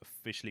not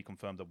officially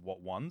confirmed of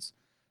what ones.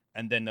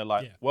 And then they're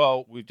like,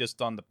 well, we've just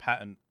done the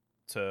patent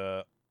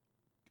to,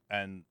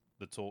 and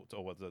the talk,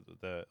 or what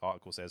the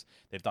article says,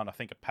 they've done, I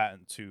think, a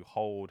patent to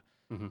hold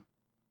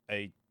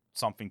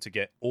something to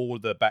get all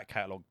the back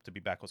catalog to be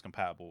backwards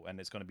compatible, and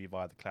it's going to be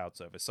via the cloud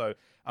service. So,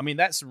 I mean,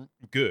 that's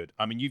good.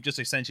 I mean, you've just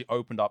essentially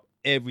opened up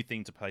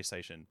everything to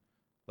PlayStation.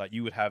 Like,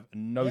 you would have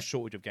no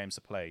shortage of games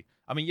to play.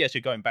 I mean, yes,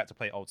 you're going back to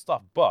play old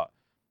stuff, but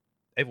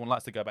everyone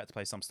likes to go back to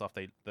play some stuff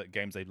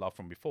games they loved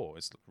from before.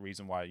 It's the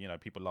reason why,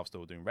 people love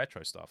still doing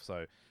retro stuff.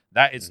 So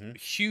that is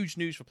huge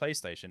news for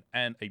PlayStation,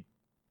 and a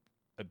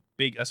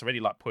big, that's already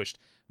like pushed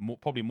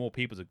probably more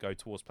people to go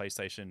towards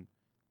PlayStation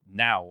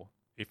now,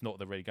 if not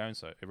they're already going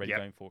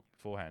going for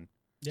beforehand.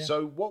 Yeah.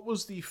 So what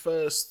was the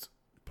first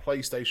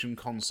PlayStation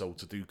console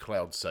to do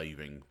cloud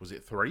saving? Was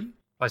it 3?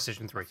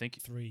 PlayStation 3. I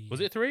think 3.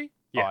 Was it 3?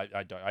 Yeah. Oh,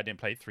 I didn't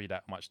play 3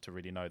 that much to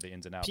really know the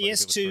ins and outs.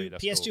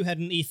 PS2 had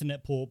an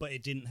Ethernet port, but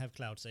it didn't have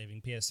cloud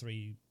saving.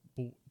 PS3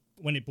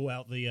 when it brought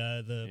out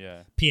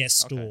the PS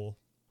Store.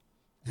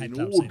 In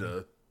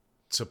order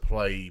to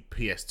play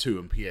PS2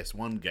 and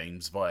PS1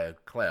 games via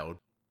cloud,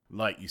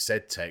 like you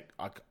said, Tech,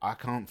 I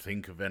can't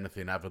think of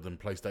anything other than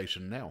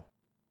PlayStation Now.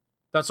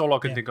 That's all I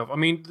can think of. I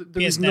mean,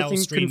 there's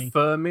nothing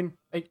confirming.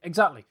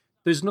 Exactly.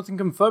 There's nothing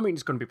confirming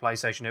it's going to be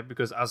PlayStation Now,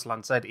 because, as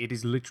Lance said, it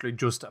is literally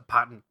just a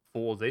patent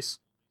for this.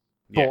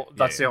 But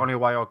that's the only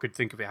way I could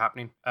think of it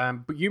happening.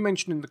 But you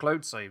mentioned in the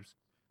cloud saves,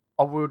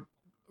 I would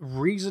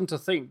reason to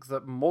think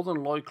that more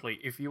than likely,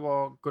 if you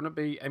are going to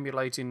be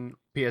emulating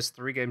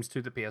PS3 games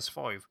to the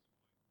PS5,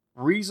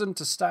 reason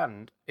to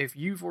stand, if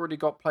you've already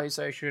got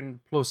PlayStation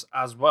Plus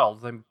as well,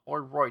 then by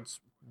rights,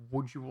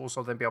 would you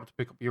also then be able to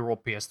pick up your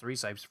old PS3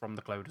 saves from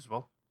the cloud as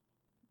well?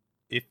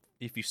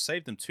 If you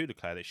save them to the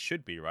cloud, it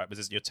should be, right?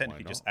 Because you're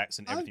technically just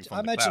accessing everything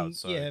from the the cloud.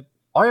 So. Yeah.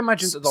 I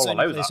imagine that they'll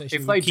allow that.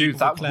 If they do,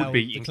 that would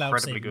be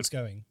incredibly good.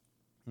 Going.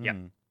 Yeah.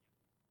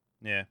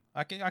 Yeah.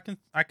 I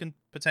can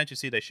potentially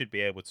see they should be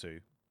able to.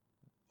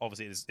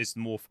 Obviously, it's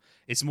more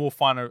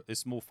finer.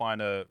 What's the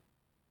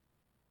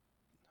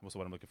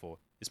word I'm looking for?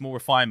 It's more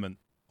refinement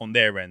on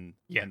their end.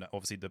 Yeah. And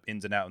obviously the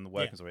ins and outs and the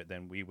workings of it,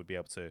 then we would be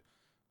able to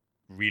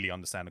really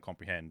understand and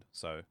comprehend.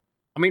 So.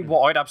 I mean,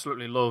 what I'd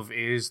absolutely love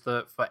is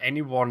that for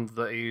anyone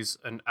that is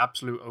an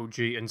absolute OG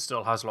and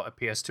still has like a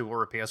PS2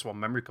 or a PS1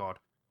 memory card,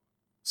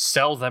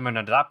 sell them an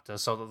adapter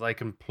so that they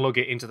can plug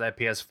it into their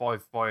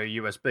PS5 via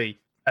USB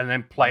and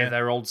then play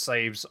their old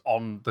saves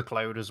on the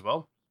cloud as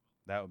well.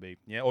 That would be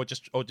or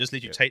just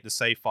literally take the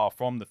save file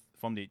from the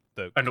and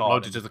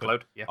upload it to the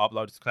cloud. Yeah,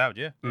 upload it to the cloud.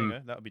 Yeah, there you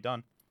go. That would be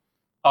done.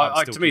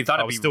 To me,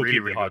 that'd be really,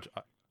 really good.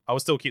 I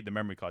would still keep the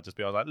memory card. Just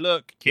be like,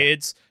 look,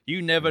 kids,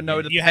 you never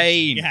know the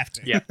pain. You have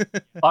to. Yeah,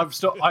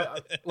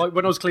 like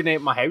when I was cleaning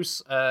out my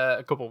house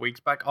a couple of weeks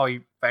back,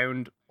 I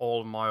found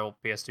all my old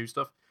PS2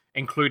 stuff,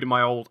 including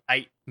my old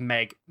 8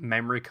 meg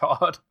memory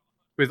card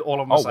with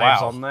all of my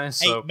saves on there.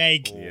 So, 8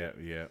 meg.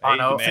 Yeah. I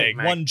know. 8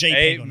 meg. 1 JPEG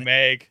 8 on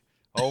meg.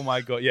 Oh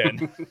my god, yeah.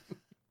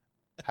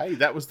 Hey,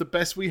 that was the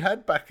best we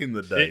had back in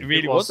the day. It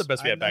really was the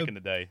best we had back in the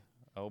day.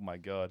 Oh my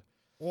god.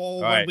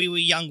 Oh, when we were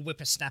young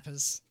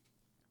whippersnappers.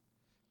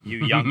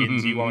 You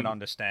youngins, you won't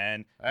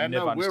understand.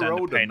 We're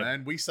older,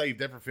 man. We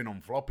saved everything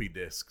on floppy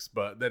disks,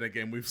 but then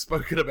again, we've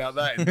spoken about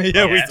that.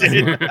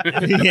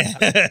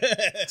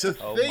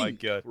 Oh my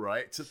god!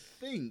 Right, to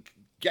think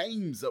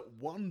games at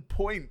one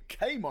point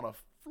came on a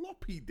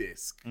floppy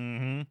disk.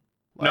 Mm-hmm.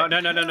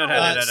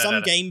 No.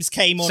 Some games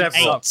came on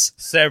Several. 8.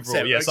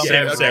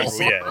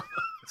 Several.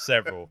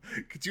 Several.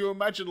 Could you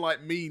imagine,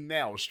 like, me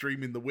now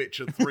streaming The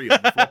Witcher 3 on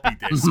floppy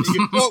disks?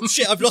 Oh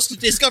shit! I've lost a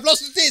disc.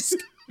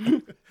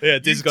 Yeah,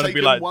 this is gonna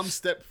be like one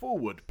step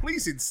forward.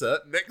 Please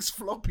insert next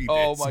floppy disk.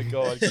 Oh my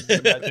god!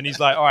 And he's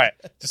like, all right,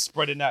 just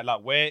spreading that.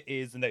 Like, where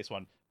is the next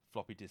one?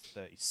 Floppy disk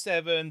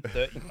 37,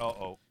 30.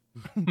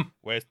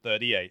 Where's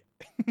 38?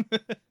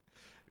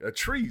 A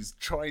tree's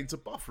trying to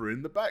buffer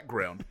in the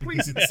background.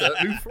 Please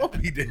insert new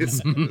floppy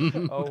disk.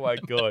 Oh my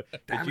god!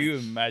 Could you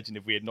imagine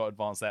if we had not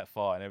advanced that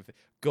far and everything?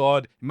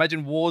 God,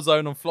 imagine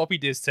Warzone on floppy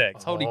disk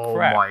text. Holy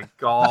crap! Oh my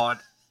god!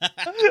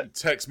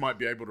 Tex might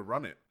be able to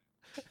run it.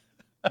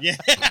 Yeah.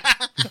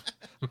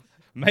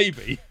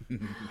 Maybe.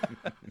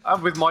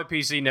 With my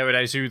PC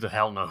nowadays, who the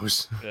hell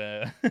knows?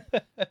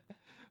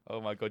 Oh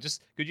my god!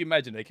 Just could you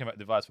imagine they came out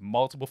with a device with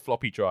multiple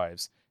floppy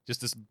drives,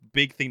 just this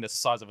big thing that's the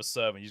size of a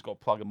server, and you just got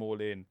to plug them all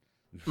in,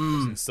 just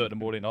insert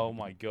them all in. Oh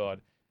my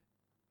god!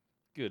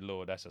 Good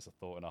lord, that's just a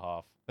thought and a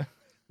half.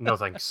 No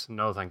thanks.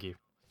 No thank you.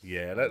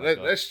 Yeah, my God.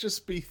 let's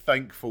just be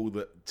thankful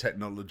that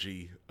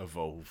technology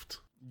evolved.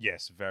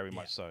 Yes, very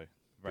much so.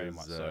 Very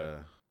much so.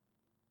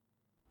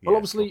 Well,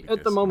 obviously,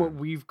 at the moment,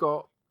 we've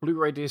got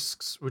Blu-ray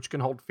discs, which can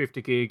hold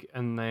 50 gig,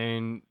 and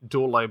then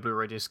dual-layer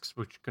Blu-ray discs,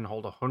 which can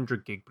hold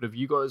 100 gig. But have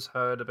you guys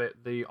heard about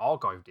the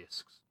archive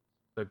discs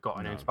that got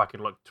announced back in,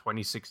 like,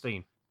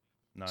 2016?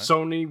 No.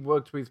 Sony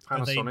worked with Are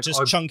Panasonic. they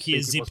just chunky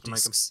as zip to make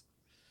 'em. discs?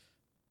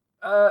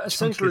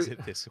 Essentially,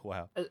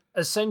 Wow.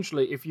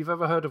 essentially, if you've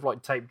ever heard of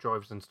like tape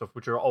drives and stuff,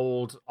 which are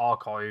old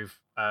archive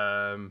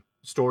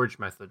storage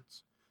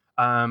methods,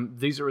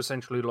 these are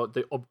essentially like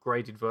the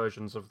upgraded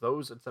versions of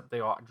those, except they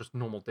are just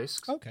normal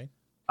discs. Okay.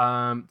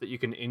 That you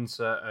can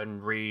insert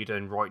and read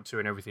and write to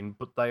and everything,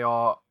 but they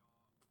are,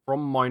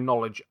 from my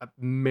knowledge, a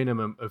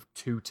minimum of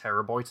 2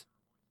 terabyte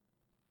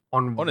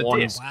on a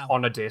disc? Wow.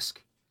 On a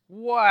disc.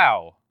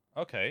 Wow.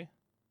 Okay.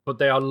 But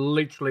they are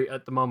literally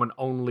at the moment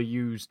only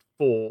used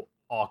for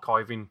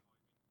archiving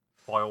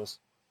files.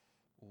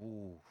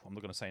 Ooh, I'm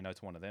not gonna say no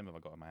to one of them if I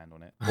got a hand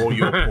on it. Or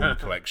your porn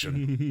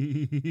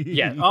collection.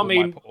 Yeah, I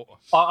mean,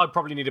 I'd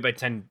probably need about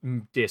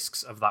 10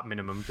 discs of that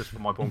minimum just for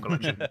my porn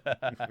collection.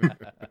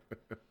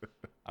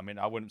 I mean,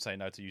 I wouldn't say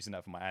no to using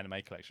that for my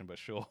anime collection, but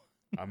sure.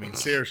 I mean,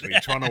 seriously,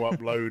 trying to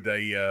upload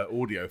a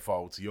audio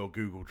file to your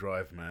Google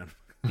Drive, man.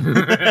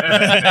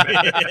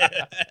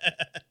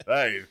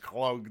 That is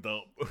clogged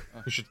up.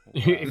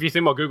 If you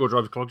think my Google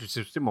Drive is clogged, you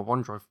should think my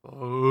OneDrive.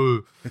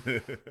 Oh.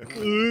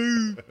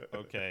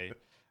 Okay.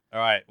 All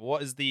right.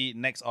 What is the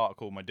next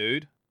article, my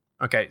dude?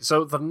 Okay,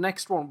 so the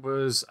next one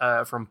was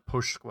from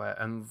Push Square,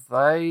 and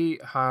they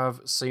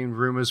have seen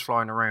rumors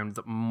flying around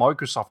that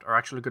Microsoft are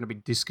actually going to be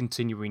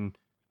discontinuing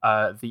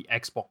the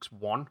Xbox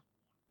One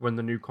when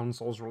the new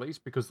console's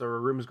released, because there are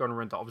rumors going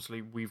around that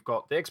obviously we've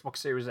got the Xbox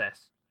Series the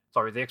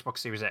Xbox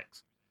Series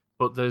X,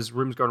 but there's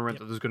rumors going around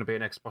that there's going to be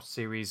an Xbox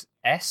Series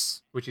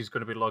S, which is going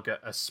to be like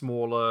a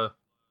smaller,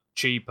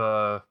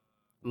 cheaper,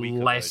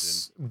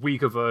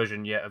 weaker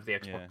version of the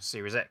Xbox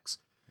Series X.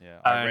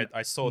 Yeah,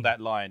 I saw that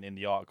line in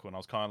the article, and I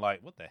was kind of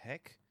like, "What the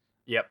heck?"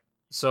 Yep.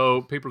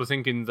 So people are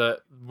thinking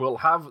that we'll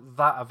have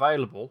that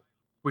available,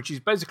 which is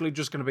basically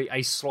just going to be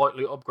a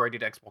slightly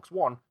upgraded Xbox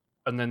One,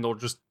 and then they'll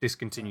just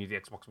discontinue the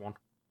Xbox One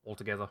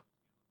altogether.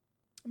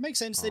 It makes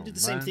sense. They did the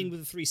same thing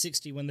with the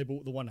 360 when they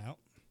brought the one out.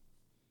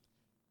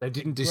 They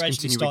didn't Gradually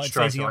discontinue it started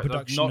straight phasing out away.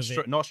 production of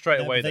it. Not straight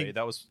Yeah, away. but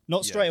That was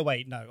Not straight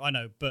away, no, I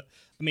know. But,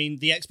 I mean,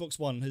 the Xbox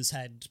One has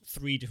had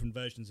 3 different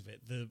versions of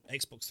it. The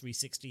Xbox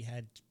 360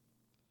 had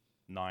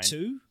 9.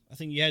 2. I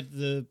think you had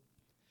the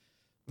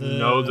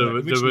No, there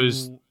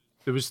original,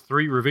 was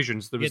 3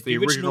 revisions. There was yeah, the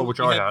original, which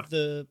you I had.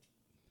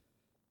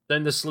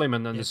 Then the Slim,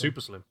 and then the Yeah,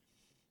 Super Slim.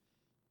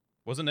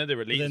 Wasn't there the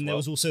Elite? there as well?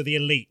 was also the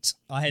Elite.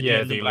 I had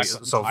Yeah, the Elite.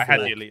 Elite. So I had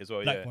four. the Elite as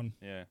well. Black Yeah, one.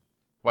 yeah,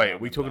 Wait, are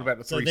we talking about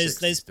the So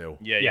 360 there's- still?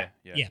 yeah.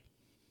 Yeah.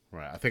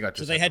 Right, I think I just.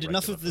 So they had the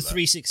enough regular of the for that.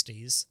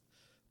 360s,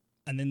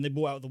 and then they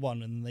brought out the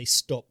one, and then they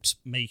stopped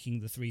making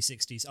the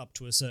 360s up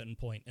to a certain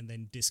point, and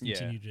then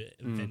discontinued it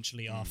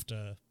eventually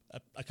after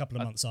a couple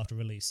of months after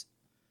release.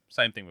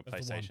 Same thing with Of the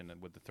PlayStation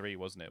and with the 3,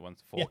 wasn't it? Once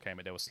the 4 Yeah. came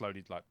in, they were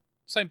slowly like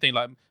same thing.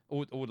 Like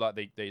all like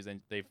they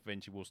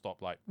eventually will stop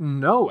like.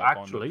 No, work on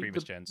the actually,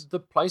 previous gens. the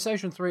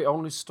PlayStation 3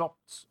 only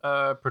stopped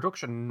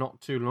production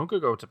not too long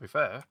ago, to be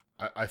fair.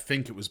 I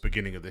think it was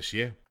beginning of this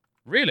year.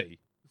 Really?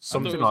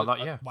 Something it like was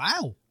that, yeah.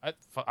 Wow.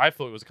 I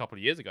thought it was a couple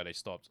of years ago they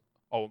stopped.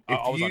 Oh, I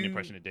was under the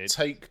impression it did.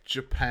 Take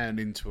Japan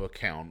into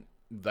account,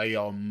 they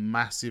are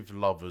massive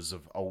lovers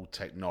of old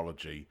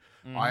technology.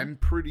 I'm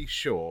pretty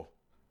sure,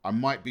 I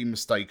might be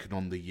mistaken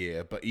on the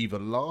year, but either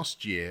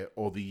last year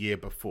or the year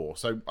before.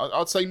 So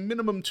I'd say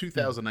minimum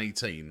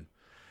 2018,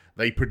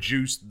 they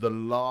produced the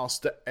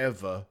last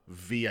ever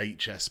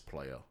VHS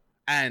player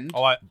and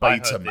I heard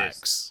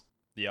Betamax.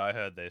 Yeah, I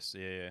heard this.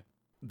 Yeah.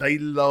 They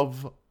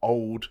love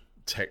old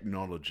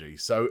technology,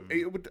 so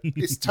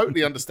it's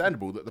totally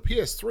understandable that the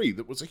PS3,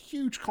 that was a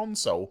huge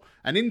console,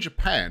 and in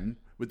Japan,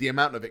 with the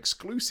amount of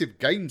exclusive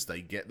games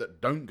they get that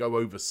don't go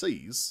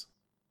overseas,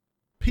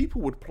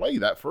 people would play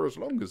that for as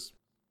long as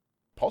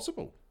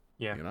possible.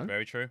 Yeah. You know?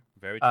 Very true.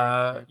 Very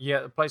true.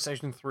 Yeah, the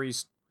PlayStation 3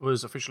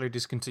 was officially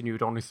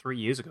discontinued only 3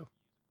 years ago.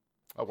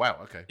 Oh wow,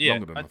 okay, Yeah,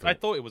 longer than I thought. I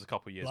thought it was a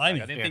couple of years Blimey.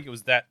 back. I didn't think it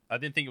was that. I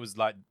didn't think it was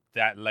like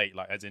that late.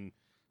 Like as in,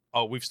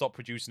 oh, we've stopped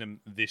producing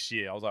them this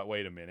year. I was like,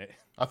 wait a minute.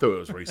 I thought it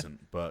was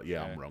recent, but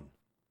yeah, Yeah. I'm wrong.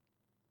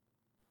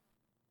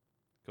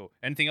 Cool.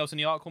 Anything else in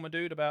the article, my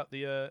dude, about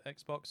the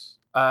Xbox?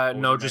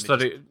 No, was it just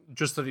mainly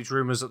that it's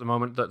rumors at the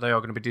moment that they are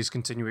going to be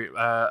discontinuing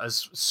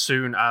as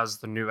soon as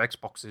the new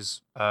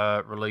Xboxes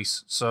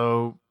release.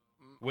 So,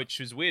 Which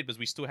is weird because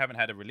we still haven't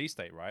had a release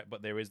date, right?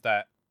 But there is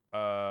that.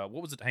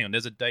 What was it? Hang on.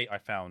 There's a date I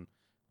found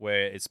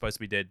where it's supposed to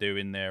be they're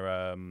doing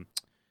their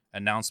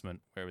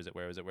announcement. Where is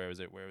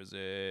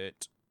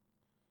it?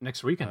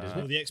 next weekend, isn't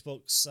Or it? the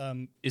Xbox.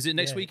 Is it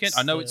next yeah, weekend? it's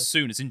I know the it's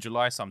soon. It's in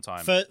July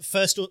sometime.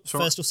 first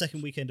or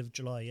second weekend of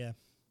July. Yeah.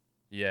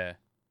 Yeah.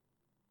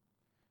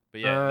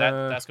 But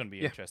yeah, that's going to be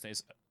yeah. interesting.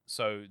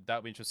 So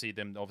that'll be interesting to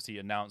see them obviously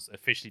announce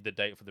officially the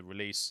date for the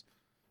release.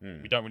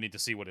 We don't really need to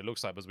see what it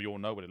looks like because we all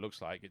know what it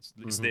looks like. It's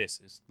this.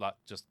 It's like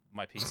just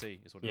my PC.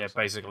 Is what it looks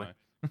basically. Like,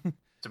 you know?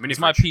 It's a mini It's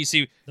my fridge.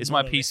 PC. It's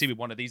my monolith. PC with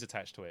one of these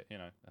attached to it. You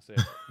know, that's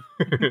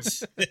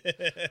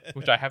it.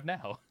 Which I have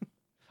now.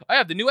 I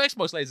have the new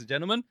Xbox, ladies and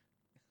gentlemen.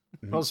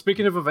 Well,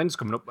 speaking of events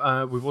coming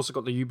up, we've also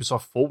got the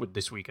Ubisoft Forward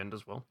this weekend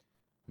as well.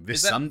 This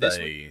Is that this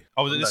Sunday.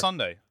 Oh, was it this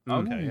Sunday?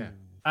 Okay, yeah.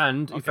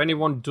 And if Okay.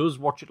 anyone does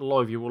watch it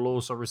live, you will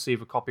also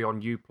receive a copy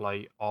on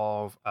Uplay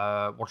of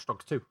Watch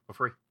Dogs 2 for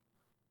free.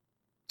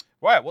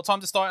 Right, what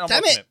time's it starting? I'm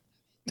Damn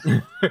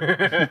watching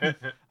it!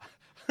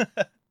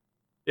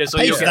 Yeah, so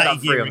I paid you'll for get that that a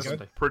free year on ago.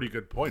 Sunday. Pretty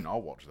good point.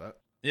 I'll watch that.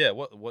 Yeah,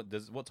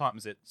 what time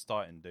is it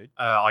starting, dude?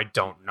 I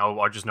don't know.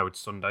 I just know it's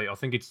Sunday. I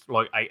think it's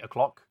like 8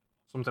 o'clock,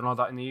 something like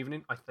that in the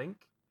evening, I think.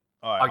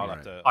 All right, I'll I-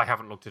 have to. I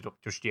haven't looked it up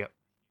just yet.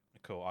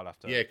 Cool, I'll have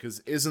to. Yeah,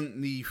 because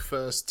isn't the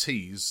first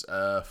tease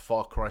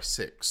Far Cry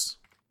 6?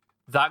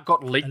 That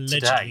got leaked Allegedly,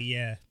 today.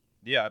 yeah.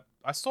 Yeah,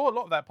 I saw a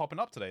lot of that popping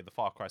up today. The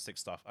Far Cry 6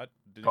 stuff. I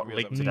didn't Got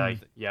realize leaked that was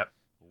today. Yep.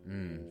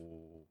 Ooh.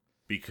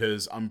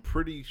 Because I'm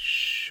pretty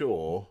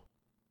sure,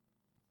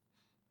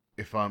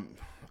 if I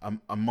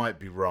might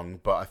be wrong,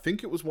 but I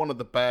think it was one of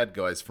the bad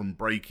guys from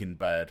Breaking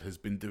Bad has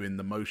been doing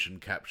the motion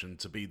caption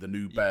to be the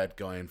new bad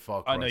guy in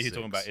Far Cry I know who 6. you're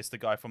talking about. It's the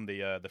guy from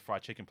the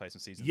fried chicken place in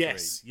season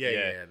Yes, 3.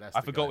 yeah, that's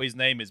I the forgot guy. what his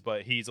name is,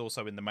 but he's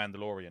also in the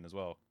Mandalorian as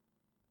well.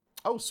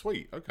 Oh,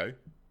 sweet. Okay.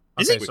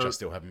 Is Okay, it? Which so I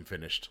still haven't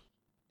finished.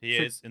 He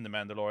So- is in the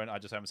Mandalorian. I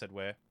just haven't said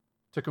where.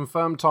 to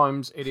confirm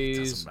times, it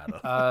is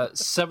Doesn't matter.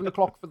 7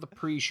 o'clock for the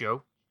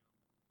pre-show,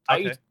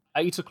 Okay.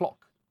 8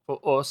 o'clock for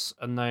us,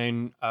 and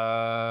then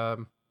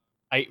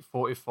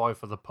 8:45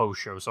 for the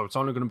post-show. So it's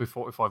only going to be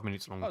 45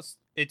 minutes long.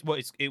 It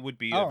would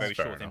be Oh, a very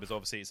fair short thing, enough. because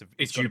obviously it's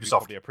It's gonna be Ubisoft.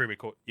 probably a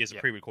pre-record. It's a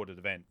Yeah. pre-recorded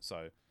event,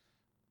 so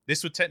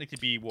this would technically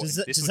be what. Does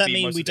this that would be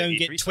mean most we of the don't E3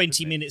 get stuff, 20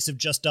 isn't it? minutes of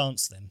Just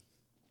Dance then?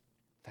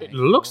 It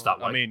looks that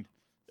way. I mean,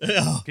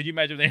 Oh, could you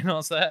imagine if they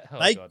announced that? Oh,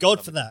 Thank I God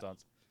love for it, that.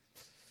 Dance.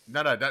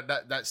 No,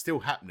 that's still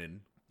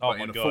happening. Oh but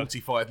my in a God.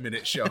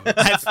 45-minute show.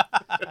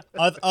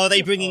 are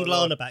they bringing Oh,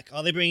 Lord. Lana back?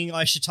 Are they bringing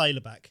Aisha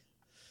Taylor back?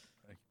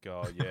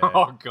 God, yeah.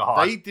 Oh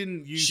god. They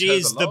didn't use She her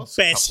is the last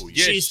best. couple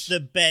years. She's the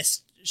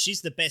best.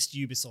 She's the best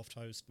Ubisoft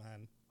host,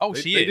 man. Oh,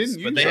 They- she they is,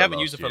 didn't but use they her haven't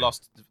last used her for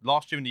year.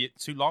 last year and the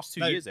last 2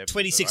 No, years. they haven't used her,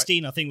 right?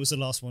 2016, I think, was the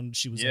last one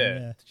she was Yeah,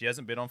 on. Yeah. she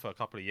hasn't been on for a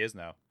couple of years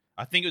now.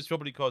 I think it was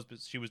probably because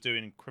she was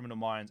doing Criminal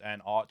Minds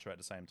and Archer at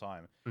the same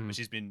time. But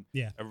she's been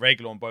Yeah. a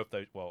regular on both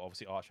those. Well,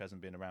 obviously Archer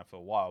hasn't been around for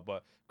a while,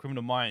 but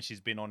Criminal Minds,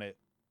 she's been on it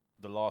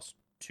the last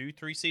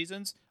 2-3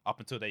 seasons up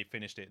until they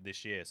finished it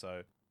this year.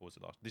 So, or was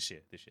it this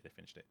year? This year they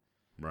finished it.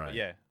 Right. But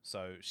yeah,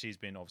 so she's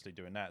been obviously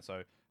doing that.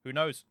 So who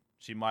knows?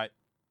 She might.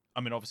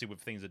 I mean, obviously with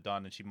things are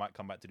done, and she might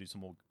come back to do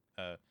some more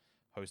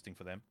hosting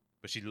for them.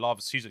 But she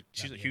loves. She's a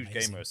That'd be huge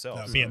amazing. gamer herself.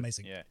 That'd be so,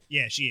 amazing. Yeah,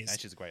 Yeah, she is. and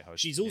she's a great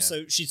host. She's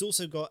yeah.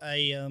 also got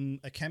a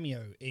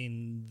cameo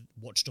in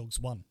Watch Dogs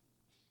 1.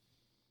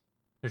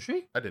 Is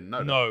she? I didn't know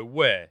that. No,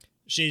 where?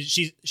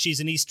 She's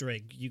an Easter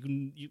egg.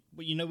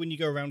 You know when you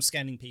go around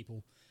scanning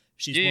people,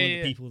 she's one of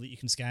Yeah. the people that you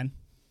can scan.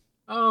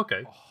 Oh,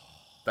 okay.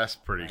 That's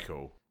pretty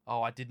cool.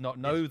 Oh, I did not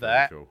know pretty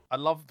that. cool. I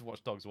loved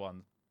Watch Dogs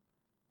 1.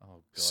 Oh,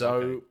 God.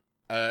 So,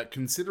 okay.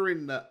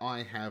 considering that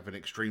I have an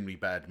extremely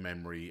bad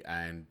memory,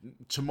 and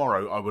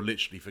tomorrow I will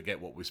literally forget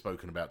what we've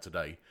spoken about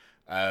today,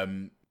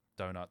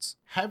 Donuts.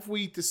 have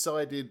we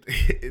decided?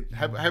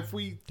 have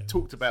we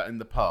talked about in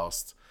the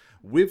past,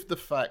 with the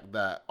fact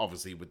that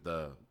obviously with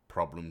the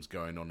problems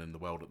going on in the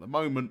world at the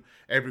moment,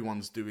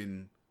 everyone's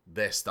doing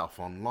their stuff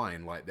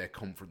online, like their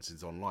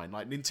conferences online.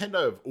 Like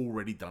Nintendo have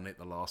already done it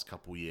the last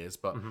couple years,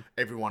 but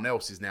everyone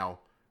else is now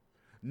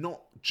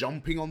not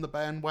jumping on the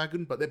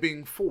bandwagon, but they're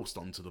being forced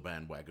onto the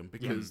bandwagon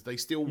because they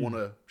still want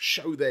to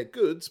show their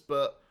goods,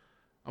 but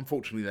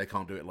unfortunately they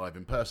can't do it live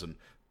in person.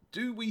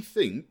 Do we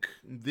think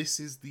this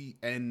is the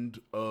end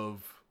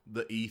of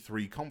the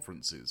E3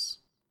 conferences?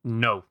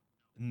 No.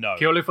 No.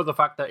 Purely for the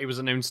fact that it was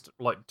announced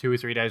like 2 or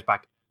 3 days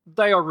back.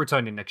 They are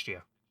returning next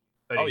year.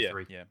 at Oh, yeah.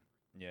 E3. Yeah.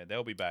 Yeah,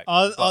 they'll be back.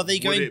 Are But they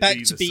would going it back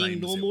be to the same being as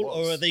it normal, or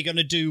was? are they going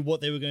to do what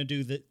they were going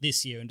to do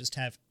this year and just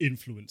have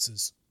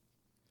influencers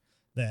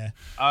there?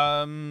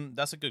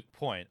 That's a good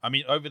point. I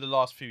mean, over the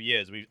last few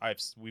years,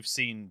 we've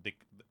seen the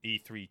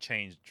E3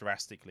 change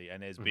drastically,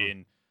 and there's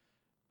been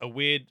a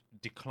weird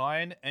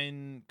decline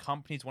in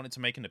companies wanting to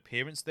make an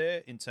appearance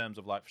there in terms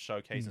of like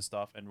showcase and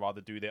stuff, and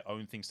rather do their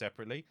own thing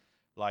separately.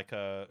 Like,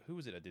 who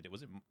was it that did it?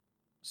 Was it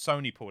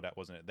Sony pulled out?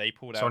 Wasn't it? They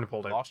pulled out Sony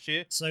pulled out. last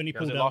year. Sony Was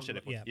pulled it out. last year? They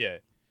pulled- yeah.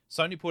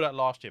 Sony pulled out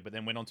last year, but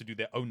then went on to do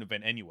their own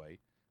event anyway.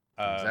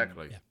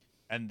 Exactly. yeah.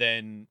 And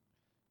then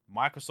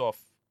Microsoft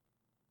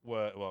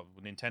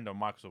Nintendo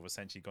and Microsoft were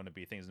essentially going to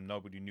be things, and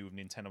nobody knew if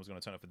Nintendo was going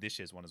to turn up for this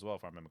year's one as well,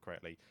 if I remember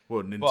correctly.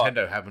 Well,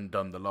 Nintendo haven't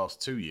done the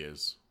last 2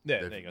 years.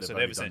 Yeah, they've, there you go. They've So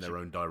only they've done their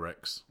essentially- own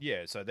directs.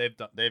 Yeah, so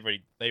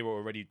they were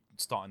already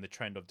starting the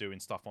trend of doing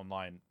stuff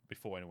online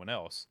before anyone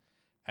else.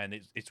 and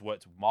it's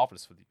worked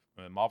marvelous for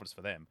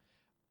them.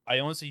 I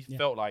honestly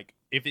felt like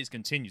if this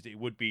continues, it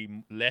would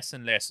be less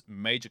and less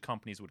major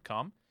companies would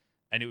come,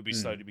 and it would be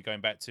slowly be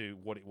going back to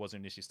what it was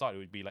initially started. It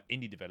would be like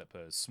indie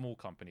developers, small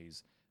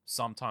companies,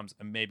 sometimes,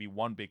 and maybe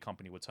one big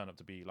company would turn up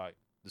to be like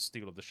the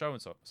steal of the show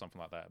and something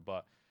like that.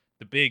 But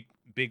the big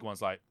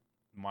ones like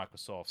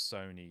Microsoft,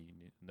 Sony,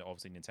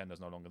 obviously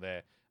Nintendo's no longer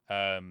there,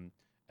 and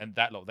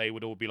that lot, they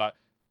would all be like,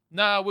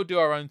 nah, we'll do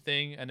our own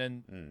thing. And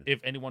then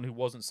if anyone who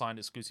wasn't signed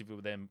exclusively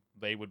with them,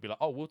 they would be like,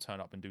 oh, we'll turn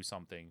up and do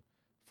something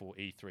for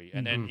E3.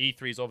 And then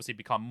E3 has obviously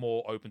become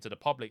more open to the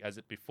public, as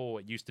it before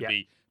it used to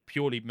be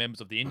purely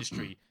members of the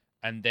industry,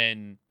 and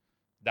then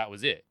that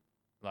was it.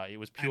 Like, it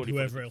was purely and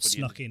whoever else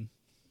snuck in.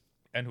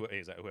 And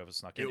whoever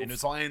snuck in. It will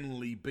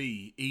finally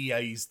be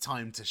EA's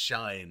time to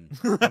shine.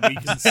 And we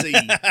can see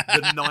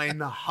the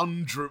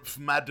 900th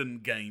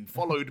Madden game,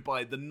 followed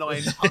by the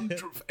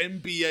 900th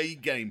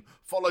NBA game,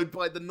 followed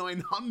by the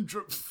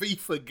 900th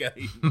FIFA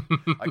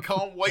game. I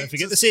can't wait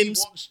to see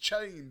what's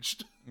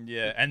changed.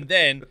 Yeah, and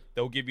then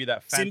they'll give you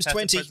that Sims fantastic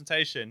 20.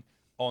 presentation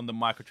on the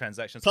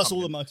microtransactions. Plus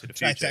all the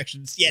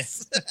microtransactions.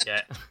 Yes.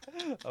 Yeah.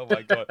 Oh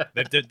my god.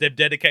 They've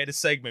dedicated a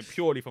segment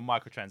purely for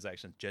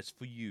microtransactions, just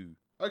for you.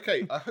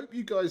 Okay, I hope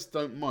you guys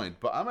don't mind,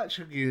 but I'm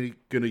actually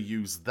going to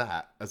use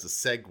that as a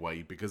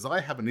segue because I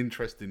have an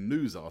interesting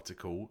news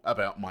article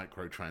about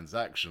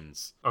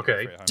microtransactions.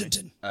 Okay.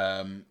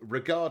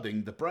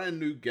 Regarding the brand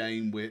new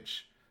game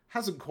which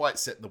hasn't quite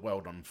set the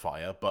world on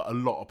fire, but a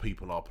lot of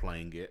people are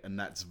playing it, and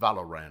that's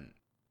Valorant.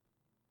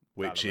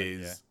 Which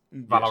is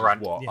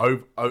Valorant. What? Yeah.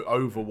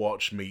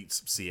 Overwatch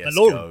meets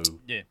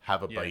CSGO.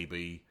 Have a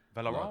baby.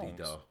 Valorant.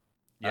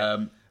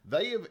 Yeah.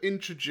 They have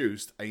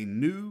introduced a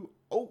new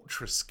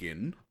Ultra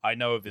skin. I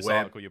know of this where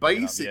article you're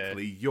bringing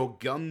basically your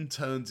gun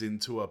turns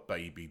into a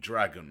baby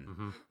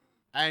dragon.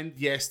 And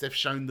yes, they've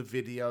shown the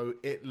video.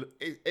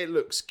 It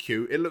looks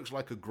cute. It looks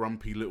like a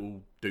grumpy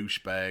little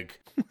douchebag.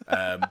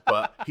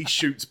 But he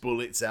shoots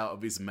bullets out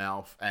of his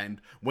mouth.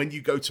 And when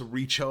you go to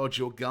recharge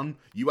your gun,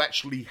 you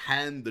actually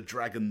hand the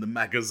dragon the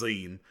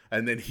magazine.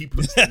 And then he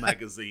puts the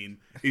magazine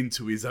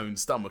into his own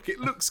stomach.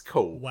 It looks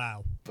cool.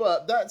 Wow.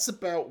 But that's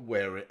about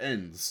where it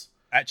ends.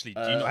 Actually,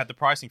 do you not have the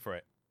pricing for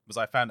it? Because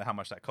I found out how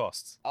much that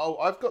costs. Oh,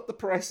 I've got the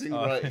pricing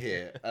right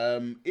here.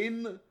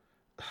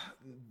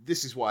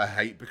 This is what I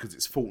hate because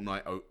it's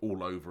Fortnite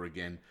all over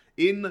again.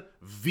 In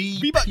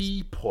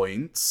VP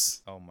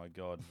points. Oh my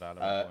god,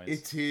 Valorant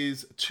points. It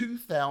is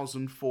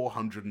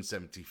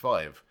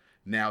 2,475.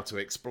 Now, to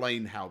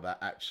explain how that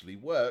actually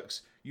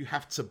works, you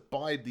have to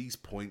buy these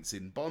points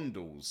in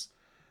bundles.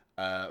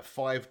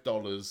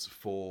 $5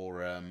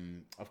 for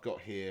I've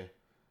got here.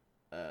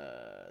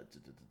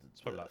 It's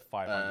probably like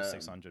 500,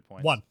 600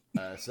 points. One.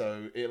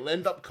 So it'll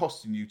end up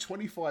costing you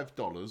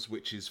 $25,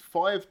 which is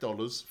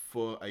 $5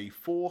 for a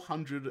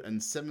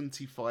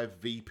 475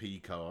 VP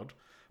card,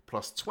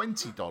 plus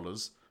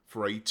 $20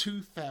 for a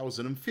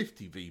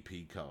 2,050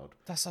 VP card.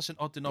 That's such an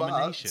odd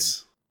denomination.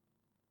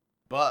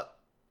 But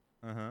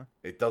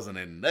it doesn't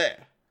end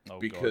there. Oh,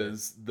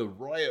 because the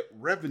Riot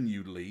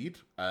revenue lead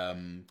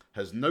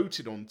has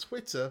noted on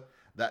Twitter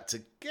that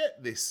to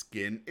get this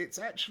skin, it's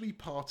actually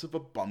part of a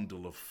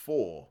bundle of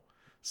 4.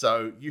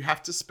 So you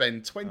have to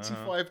spend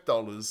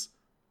 $25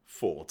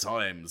 4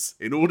 times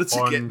in order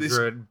to get this.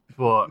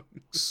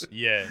 $100.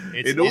 Yeah,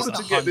 in order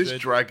to get this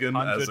dragon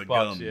as a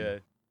gun. Yeah.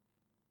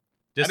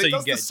 Just and so it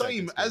does the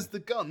same as the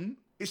gun.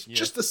 It's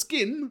just a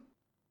skin,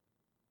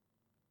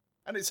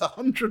 and it's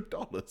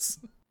 $100.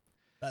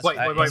 Wait.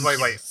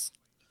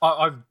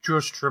 I've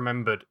just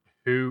remembered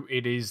who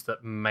it is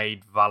that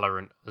made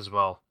Valorant as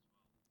well.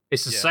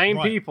 It's the same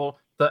people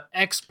that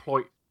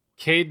exploit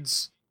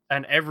kids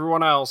and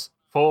everyone else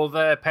for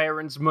their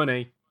parents'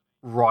 money.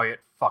 Riot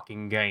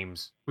fucking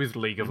Games with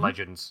League of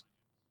Legends.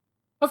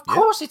 Of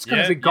course it's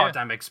going to be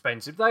goddamn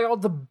expensive. They are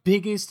the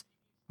biggest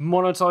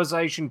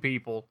monetization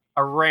people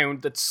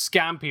around that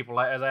scam people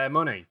out of their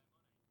money.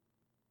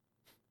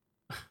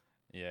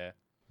 Yeah.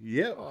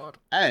 Yeah.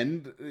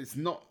 And it's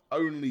not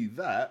only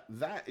that,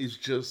 that is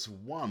just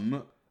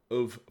one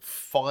of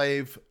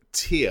 5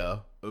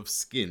 tier of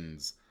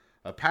skins.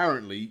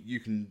 Apparently, you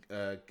can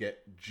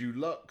get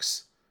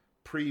Deluxe,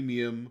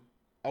 Premium,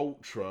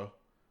 Ultra,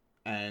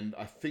 and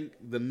I think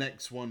the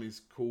next one is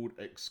called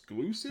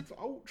Exclusive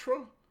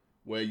Ultra,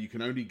 where you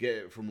can only get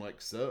it from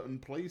like certain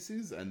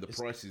places, and the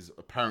price is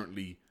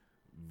apparently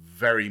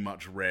very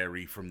much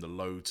vary from the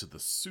low to the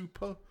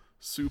super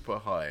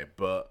high.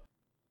 But,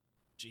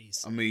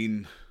 jeez, I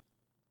mean...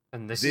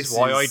 And this is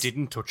why I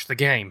didn't touch the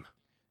game.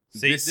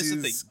 See, this is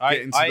the thing.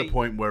 Getting to the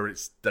point where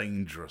it's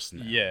dangerous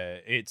now. Yeah,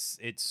 it's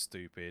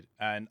stupid.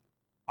 And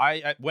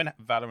when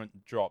Valorant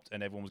dropped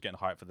and everyone was getting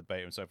hyped for the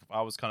beta and so forth,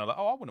 I was kind of like,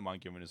 I wouldn't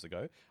mind giving this a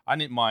go. I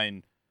didn't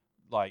mind,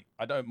 I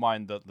don't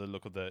mind the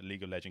look of the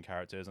League of Legends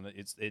characters, and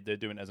they're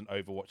doing it as an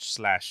Overwatch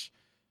 /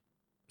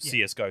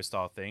 CS:GO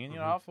style thing.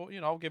 And I thought,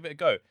 I'll give it a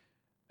go.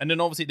 And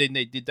then obviously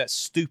they did that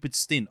stupid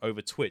stint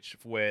over Twitch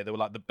where they were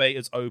like, the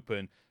beta's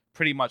open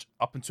pretty much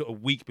up until a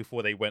week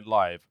before they went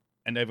live,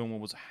 and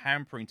everyone was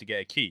hampering to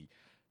get a key.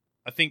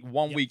 I think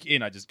 1 week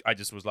in, I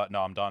just was like,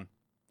 no, I'm done.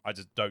 I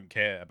just don't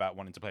care about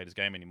wanting to play this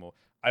game anymore.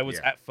 I was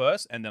Yeah. at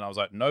first, and then I was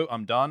like, no,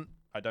 I'm done.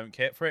 I don't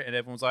care for it. And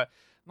everyone's like,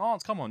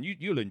 Lance, come on,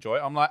 you'll enjoy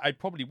it. I'm like, I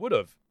probably would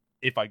have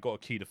if I got a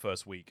key the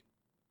first week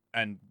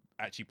and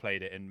actually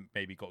played it and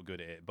maybe got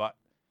good at it. But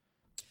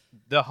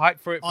the hype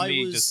for it for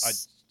me, I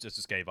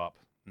just gave up.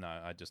 No,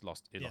 I just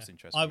lost interest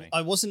for me.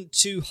 I wasn't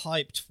too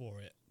hyped for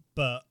it,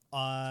 but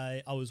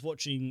I was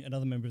watching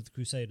another member of the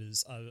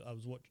Crusaders. I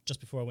was just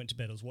before I went to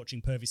bed. I was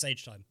watching Pervy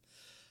Sage Time,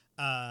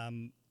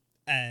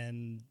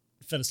 and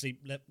fell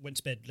asleep. Went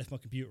to bed, left my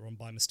computer on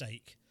by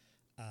mistake,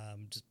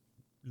 just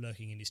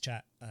lurking in his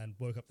chat, and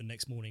woke up the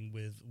next morning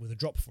with a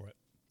drop for it.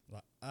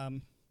 Like,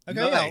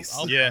 okay, Nice.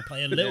 I'll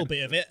play a little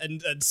bit of it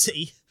and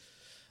see.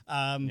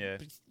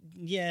 But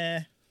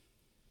yeah.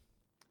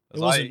 It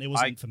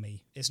wasn't for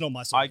me. It's not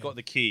my sort of got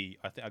the key.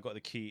 I think I got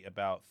the key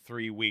about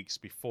 3 weeks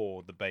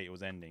before the beta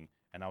was ending,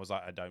 and I was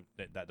like,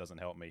 that doesn't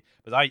help me.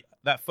 But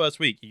that first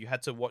week, you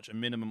had to watch a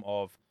minimum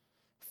of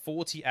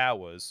 40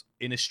 hours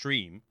in a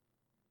stream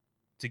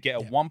to get a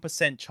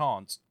 1%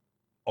 chance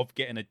of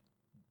getting a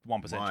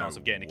 1% chance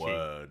of getting a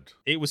key.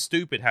 It was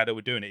stupid how they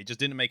were doing it. It just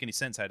didn't make any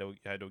sense how they were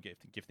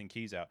gifting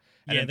keys out.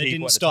 And then they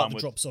didn't start the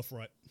drops off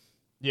right.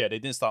 Yeah, they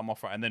didn't start them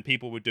off right. And then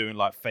people were doing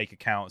like fake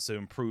accounts to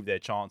improve their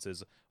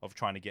chances of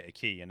trying to get a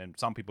key. And then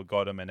some people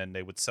got them, and then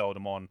they would sell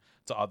them on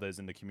to others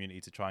in the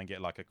community to try and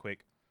get like a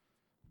quick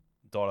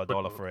dollar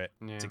for it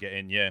to get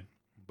in. Yeah,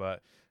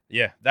 but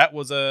yeah, that's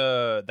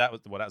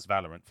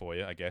Valorant for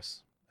you, I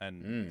guess.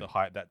 And the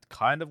hype that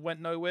kind of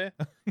went nowhere.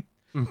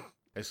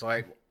 It's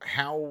like,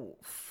 how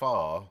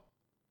far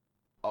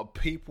are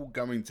people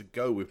going to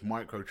go with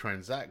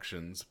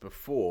microtransactions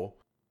before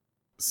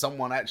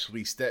someone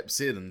actually steps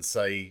in and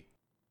say,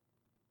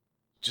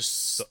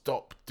 just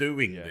stop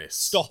doing this?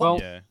 Stop. Well,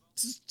 Yeah.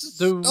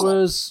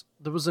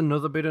 There was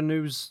another bit of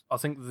news, I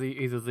think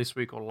either this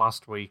week or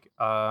last week,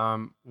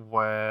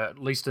 where, at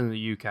least in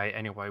the UK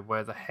anyway,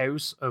 where the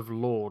House of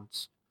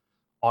Lords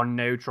are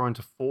now trying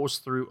to force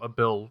through a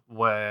bill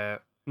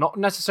where, not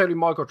necessarily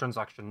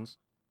microtransactions,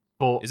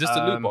 but Is this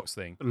the loot box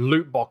thing?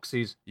 Loot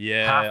boxes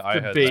Yeah, I have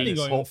to heard be It's been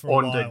going on for a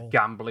under while.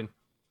 gambling.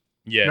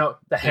 Yeah. No,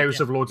 the House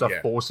of Lords are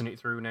Yeah. forcing it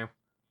through now.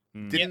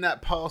 Didn't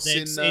that pass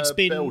It's in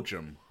been-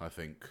 Belgium, I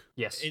think?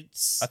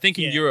 Yes. I think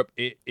in Europe,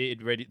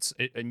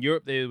 in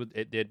Europe there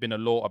had been a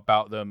law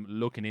about them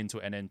looking into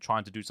it and then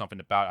trying to do something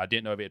about it. I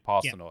didn't know if it had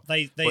passed or not. They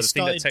Well, the thing that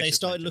started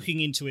Texas mentioned-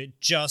 looking into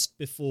it just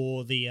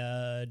before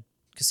the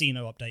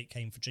casino update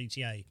came for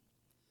GTA.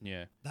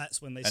 Yeah.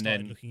 That's when they And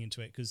started then- looking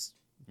into it because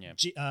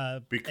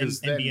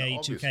Because then, NBA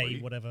 2K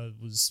obviously- whatever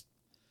was.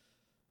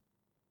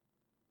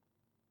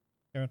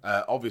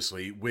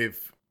 Obviously,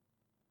 with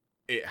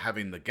it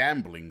having the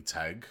gambling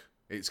tag,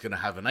 it's going to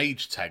have an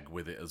age tag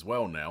with it as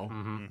well now,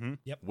 Mm-hmm.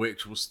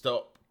 which will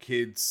stop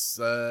kids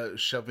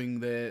shoving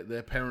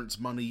their parents'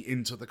 money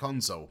into the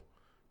console,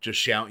 just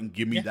shouting,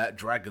 "Give me that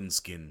dragon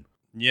skin!"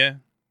 Yeah.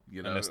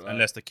 You know,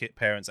 Unless the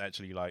parents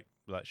actually like,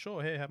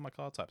 sure, here, have my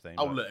card type thing.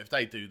 oh But look, if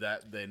they do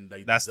that, then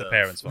that's the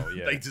parents' fault.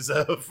 Yeah. they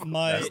deserve.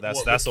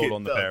 that's what all kid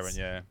on the does. parent.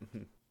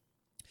 Yeah.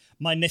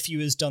 My nephew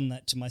has done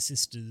that to my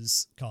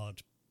sister's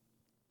card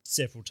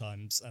several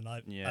times, and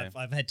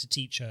I've had to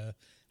teach her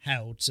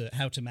how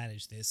to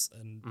manage this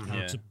and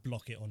how to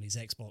block it on his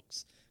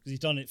Xbox, because he's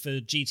done it for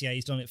GTA,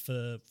 he's done it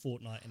for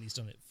Fortnite, and he's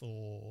done it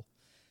for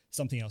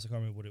something else. I can't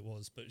remember what it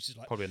was, but it's just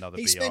like Probably another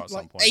he VR spent at some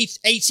like point.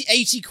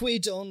 80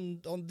 quid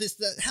on this.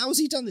 How has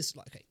he done this?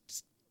 Like, okay,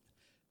 just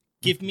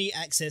give me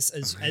access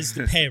as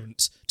the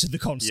parent to the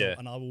console,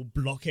 and I will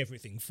block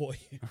everything for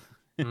you.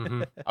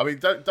 I mean,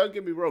 don't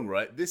get me wrong,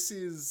 right? This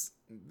is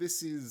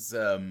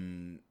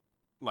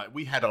like,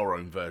 we had our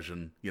own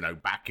version,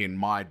 back in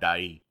my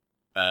day.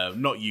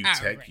 Not you,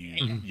 Tech,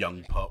 you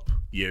young pup,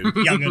 you.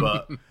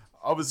 But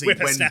obviously, when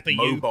Whippersnapper, you.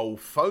 mobile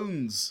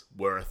phones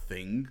were a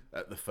thing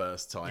at the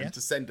first time,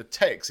 to send a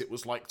text, it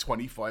was like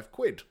 25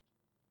 quid.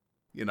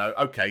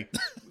 Okay.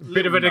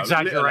 Bit of an little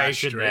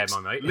exaggeration there,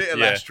 asterisk, my mate.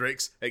 Little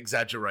asterisk,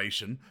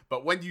 exaggeration.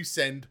 But when you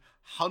send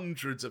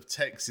hundreds of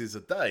texts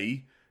a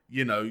day,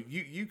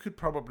 you could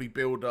probably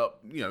build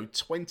up,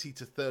 20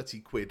 to 30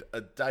 quid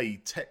a day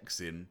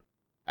texting.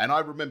 And I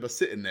remember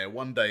sitting there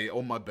one day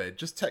on my bed,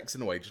 just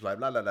texting away, just like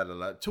la la la la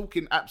la,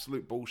 talking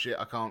absolute bullshit.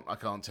 I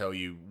can't tell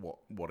you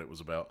what it was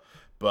about,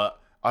 but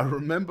I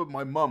remember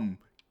my mum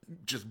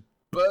just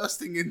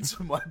bursting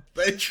into my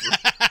bedroom,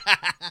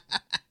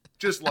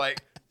 just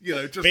like,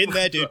 just Been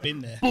there, dude. Been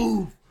there.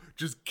 Boom,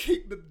 just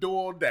kicked the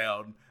door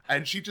down,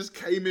 and she just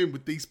came in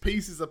with these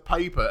pieces of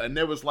paper, and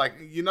there was like,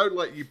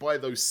 like you buy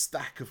those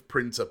stack of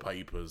printer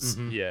papers,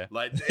 Yeah.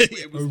 like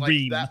it was A like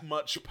ream. that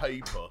much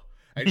paper.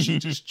 And she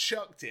just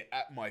chucked it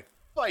at my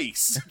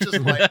face. Just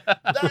like,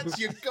 that's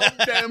your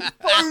goddamn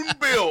phone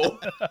bill.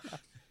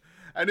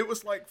 And it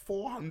was like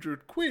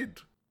 400 quid.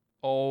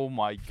 Oh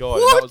my god.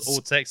 What? That was all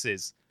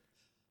Texas.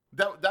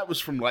 That was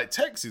from like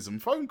texts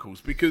and phone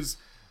calls, because,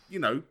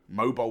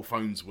 mobile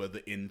phones were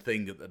the in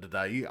thing at the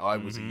day. I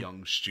was a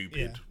young,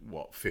 stupid,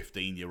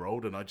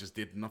 15-year-old, and I just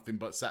did nothing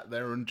but sat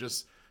there and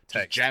just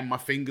just jam my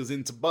fingers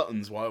into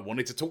buttons while I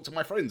wanted to talk to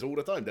my friends all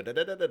the time.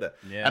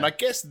 Yeah. And I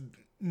guess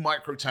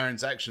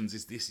microtransactions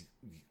is this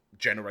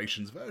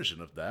generation's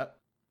version of that.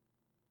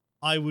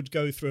 I would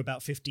go through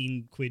about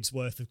 15 quid's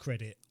worth of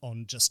credit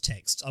on just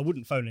text. I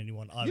wouldn't phone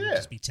anyone. I would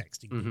just be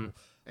texting people.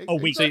 A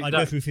week. Exactly. I'd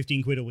go through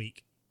 15 quid a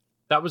week.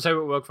 That was how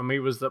it worked for me,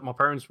 was that my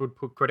parents would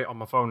put credit on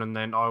my phone and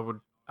then I would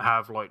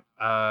have like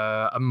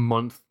a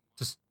month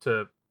just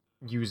to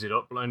use it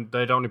up. And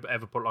they'd only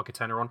ever put like a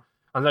tenner on.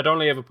 And they'd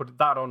only ever put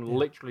that on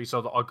literally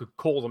so that I could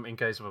call them in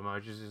case of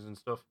emergencies and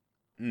stuff.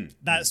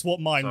 That's what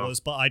mine was,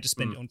 but I just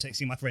spent it on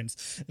texting my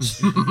friends.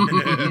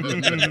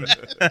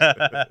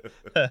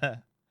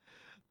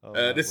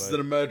 This is an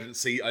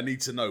emergency. I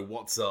need to know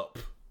what's up.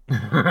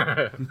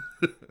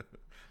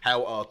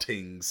 How are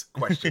tings?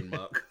 Question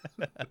mark.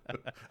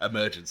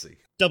 Emergency.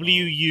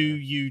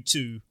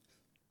 WUU2.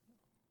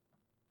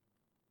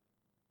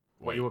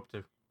 What are you up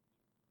to?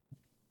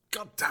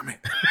 God damn it.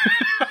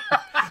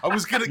 I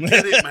was going to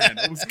get it, man.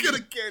 I was going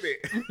to get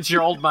it. It's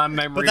your old man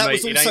memory, But that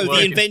mate. was also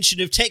the invention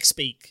of text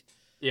speak.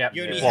 Yeah,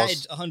 You only it had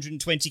was.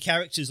 120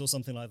 characters or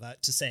something like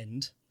that to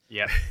send.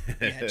 Yeah.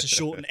 You had to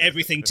shorten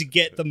everything to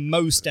get the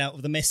most out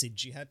of the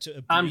message. You had to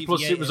abbreviate. And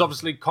plus, it was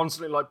obviously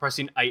constantly like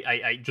pressing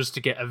 888 just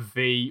to get a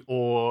V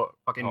or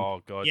fucking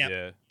Oh god,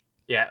 Yeah.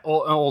 yeah,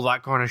 all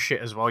that kind of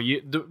shit as well.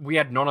 We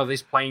had none of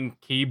this playing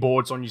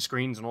keyboards on your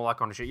screens and all that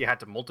kind of shit. You had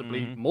to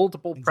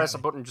multiple press a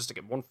button just to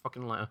get one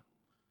fucking letter.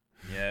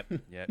 Yeah.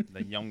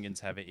 The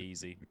youngins have it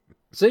easy.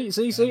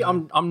 See.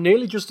 I'm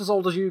nearly just as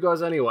old as you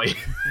guys anyway.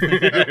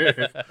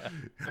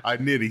 I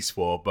nearly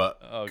swore, but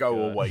Oh, go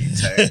God. away,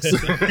 Tex.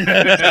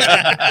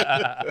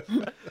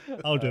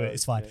 I'll do it.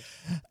 It's fine.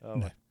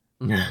 Oh,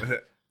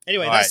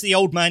 Anyway, All that's right. the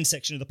old man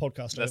section of the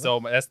podcast. That's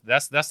over.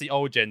 that's the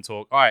old gen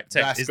talk. All right,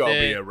 Tex, That's is got to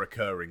there be a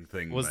recurring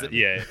thing, man.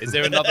 is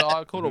there another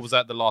article or was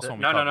that the last one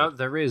we No, covered?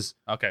 there is.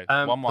 Okay,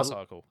 one more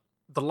article.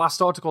 The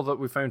last article that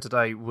we found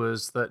today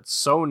was that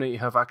Sony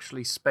have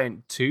actually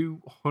spent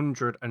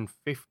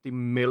 $250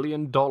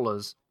 million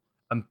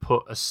and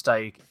put a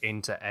stake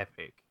into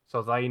Epic.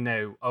 So they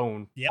now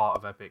own part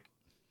of Epic.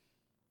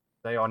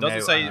 They are It doesn't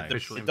now say an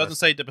official it doesn't investor.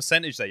 say the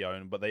percentage they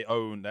own, but they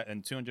own that,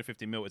 and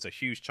 250 mil is a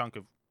huge chunk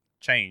of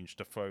change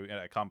to throw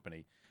at a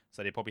company.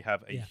 So they probably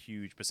have a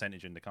huge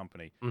percentage in the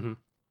company. Mm-hmm.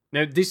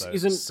 Now this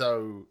isn't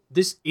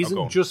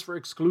go on. just for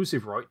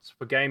exclusive rights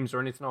for games or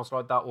anything else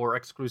like that, or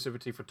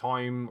exclusivity for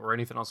time or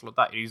anything else like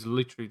that. It is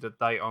literally that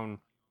they own,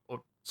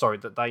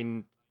 that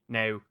they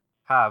now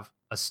have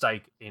a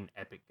stake in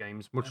Epic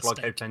Games, much like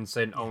how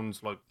Tencent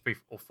owns like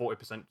 50 or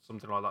 40%,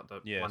 something like that.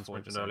 That Lance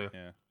mentioned 40%, earlier.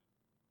 Yeah.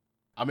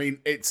 I mean,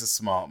 it's a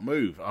smart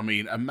move. I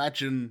mean,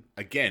 imagine,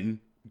 again,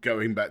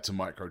 going back to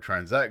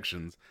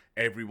microtransactions,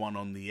 everyone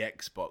on the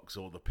Xbox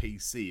or the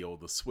PC or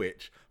the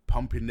Switch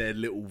pumping their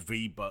little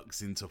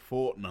V-Bucks into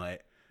Fortnite,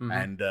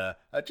 and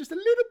just a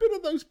little bit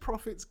of those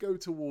profits go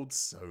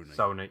towards Sony.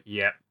 Sony,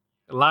 yeah.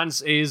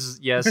 Lance is,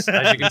 yes,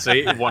 as you can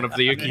see, one of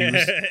the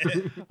accused.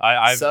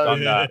 I've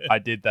done that. I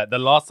did that. The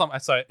last time,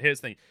 so here's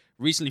the thing.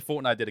 Recently,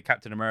 Fortnite did a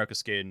Captain America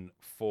skin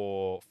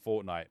for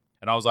Fortnite.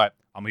 And I was like,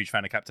 I'm a huge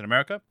fan of Captain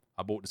America.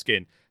 I bought the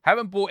skin.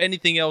 Haven't bought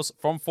anything else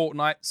from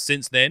Fortnite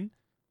since then.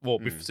 Well,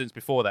 since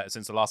before that,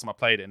 since the last time I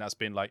played it. And that's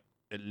been like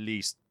at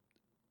least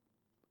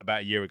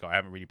about a year ago. I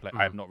haven't really played.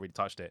 I have not really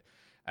touched it.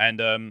 And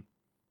and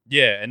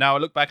now I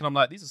look back and I'm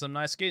like, these are some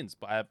nice skins.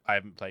 But I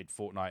haven't played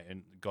Fortnite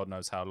in God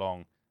knows how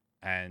long.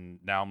 And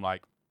now I'm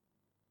like,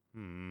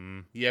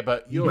 Yeah,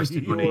 but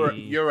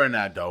you're an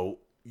adult.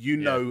 You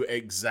know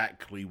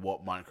exactly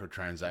what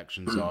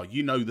microtransactions are.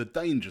 You know the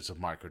dangers of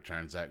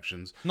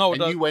microtransactions. No,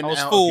 and you went I was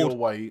out fooled. of your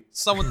way.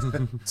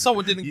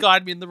 Someone didn't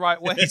guide me in the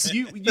right way.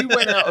 You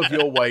went out of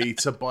your way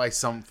to buy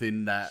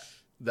something that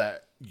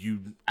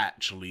you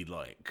actually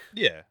like.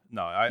 Yeah,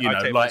 no, I You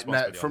know, take like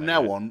responsibility from on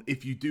now that, yeah. on,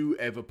 if you do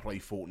ever play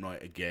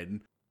Fortnite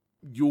again,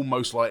 you'll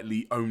most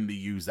likely only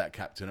use that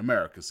Captain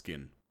America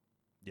skin.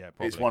 Yeah,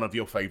 probably. It's one of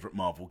your favorite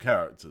Marvel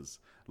characters.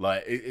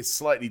 Like, it's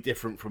slightly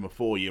different from a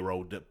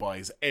 4-year-old that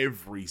buys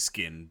every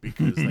skin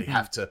because they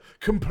have to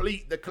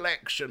complete the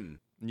collection.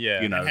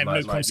 Yeah, You know, have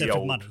like no concept the of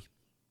old- money.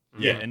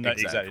 yeah, and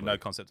exactly exactly. no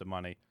concept of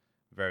money.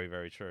 Very,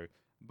 very true.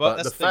 But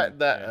that's the fact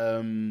that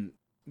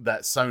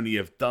that Sony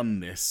have done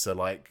this, so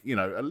like, you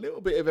know, a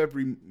little bit of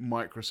every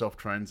Microsoft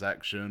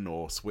transaction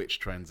or Switch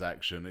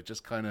transaction, it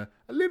just kind of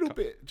a little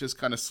bit just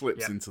kind of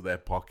slips into their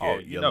pocket. oh,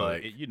 You're know,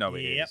 like, it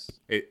is.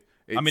 it's,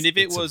 I mean, if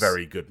it it's was- a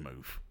very good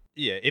move.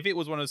 Yeah, if it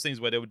was one of those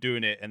things where they were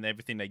doing it and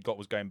everything they got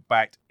was going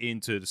back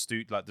into the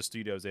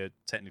studios they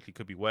technically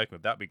could be working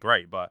with, that'd be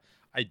great. But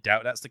I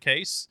doubt that's the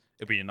case.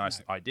 It'd be a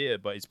nice idea,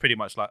 but it's pretty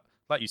much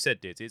like you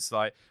said, Dizz. It's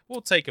like we'll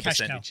take a Cash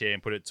percentage cow. here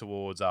and put it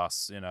towards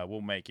us. You know,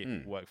 we'll make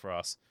it work for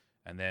us,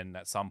 and then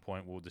at some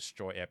point we'll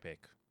destroy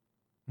Epic.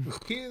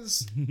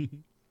 Here's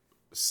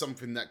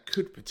something that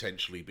could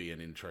potentially be an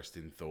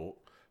interesting thought.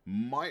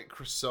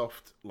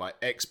 Microsoft, like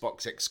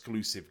Xbox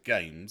exclusive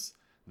games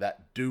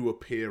that do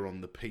appear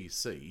on the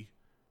PC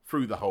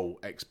through the whole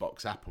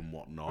Xbox app and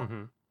whatnot.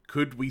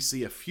 Could we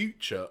see a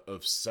future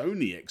of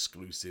Sony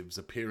exclusives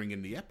appearing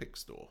in the Epic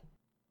Store?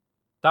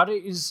 That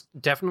is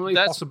definitely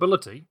a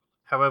possibility.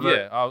 However,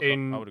 yeah, I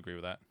would agree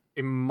with that.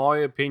 In my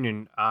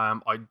opinion,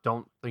 I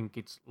don't think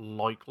it's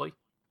likely.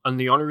 And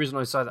the only reason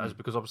I say that is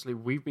because obviously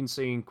we've been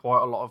seeing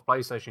quite a lot of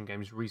PlayStation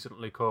games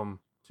recently come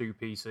to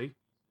PC.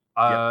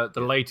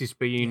 The latest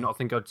being, I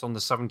think it's on the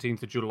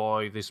 17th of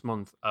July this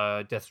month,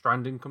 Death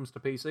Stranding comes to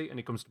PC, and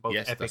it comes to both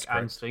Epic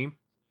and Steam.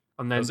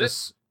 And then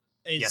this...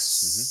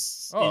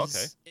 Yes. Oh,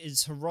 okay.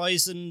 Is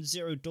Horizon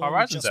Zero Dawn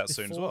Horizon's just out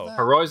soon as before well. that?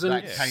 Horizon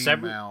That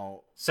came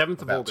out 7th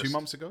of about August. 2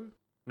 months ago?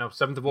 No,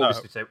 7th of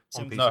August it's out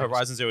on PC. No,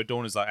 Horizon Zero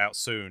Dawn is like out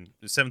soon.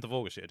 The 7th of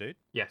August, yeah, dude.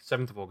 Yeah,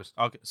 7th of August.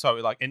 Okay, so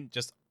like in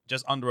just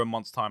under a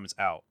month's time, it's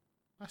out.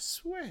 I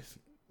swear.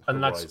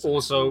 And that's Horizon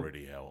also is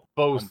already out.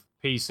 both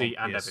PC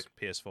on and Epic.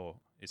 PS4.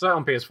 It's out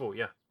on PS4,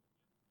 yeah.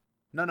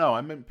 No,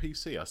 I meant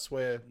PC. I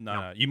swear.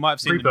 No. You might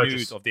have seen the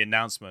news of the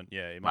announcement.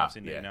 Yeah, you might have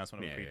seen the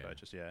announcement of the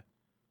pre-purchase. Yeah.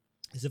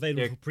 It's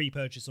available for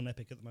pre-purchase on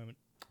Epic at the moment.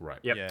 Right.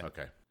 Yep. Yeah.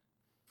 Okay.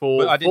 For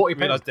but I didn't £40.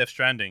 realize Death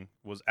Stranding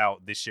was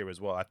out this year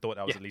as well. I thought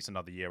that was at least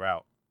another year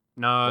out.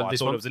 No, I this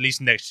thought one it was at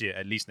least next year.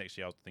 At least next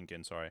year, I was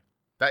thinking. Sorry.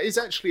 That is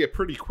actually a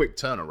pretty quick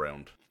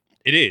turnaround.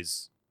 It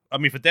is. I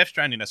mean, for Death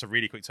Stranding, that's a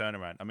really quick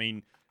turnaround. I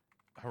mean,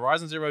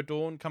 Horizon Zero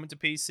Dawn coming to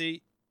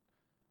PC,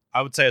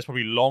 I would say it's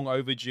probably long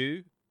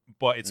overdue,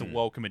 but it's a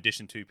welcome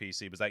addition to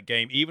PC. Because that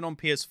game, even on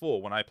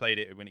PS4, when I played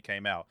it when it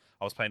came out,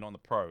 I was playing it on the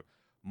Pro.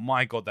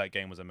 My God, that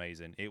game was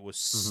amazing. It was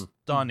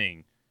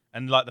stunning.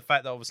 And like the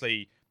fact that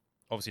obviously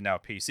now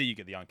PC, you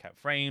get the uncapped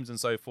frames and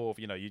so forth.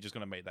 You know, you're just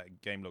going to make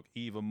that game look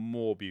even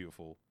more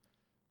beautiful.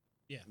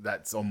 Yeah.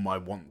 That's on my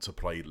want to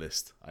play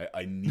list.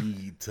 I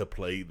need to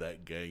play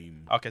that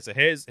game. Okay, so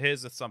here's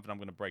something I'm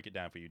going to break it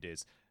down for you,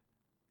 Dizz.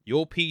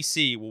 Your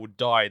PC will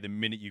die the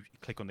minute you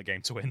click on the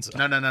game to enter.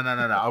 No.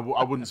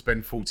 I wouldn't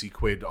spend 40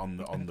 quid on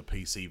the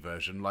PC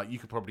version. Like, you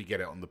could probably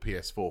get it on the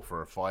PS4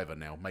 for a $5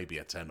 now, maybe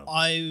a $10.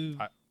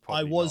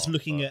 I was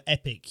looking at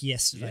Epic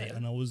yesterday,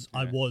 and I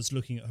was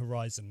looking at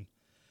Horizon,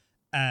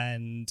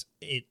 and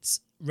its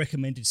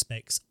recommended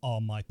specs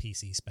are my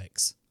PC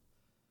specs.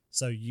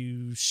 So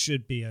you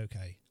should be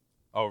okay.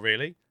 Oh,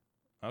 really?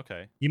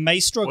 Okay. You may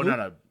struggle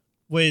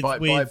with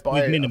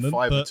minimum, a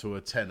 $5 but... to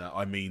a $10,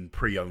 I mean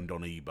pre-owned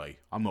on eBay.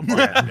 I'm not buying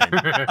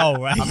the game. Oh,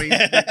 right. I mean,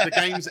 the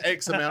game's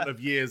X amount of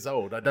years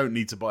old. I don't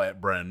need to buy it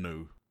brand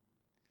new.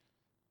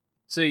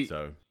 See,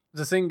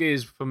 the thing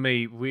is, for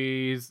me,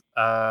 with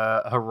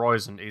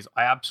Horizon, is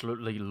I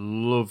absolutely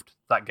loved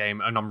that game,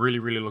 and I'm really,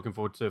 really looking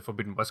forward to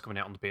Forbidden West coming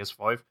out on the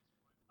PS5.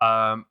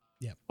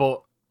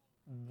 But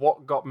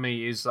what got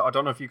me is that I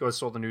don't know if you guys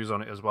saw the news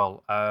on it as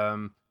well.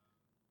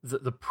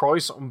 The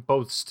price on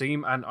both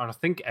Steam and I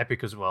think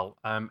Epic as well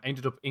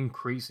ended up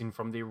increasing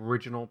from the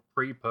original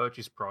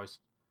pre-purchase price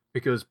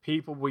because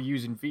people were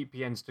using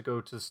VPNs to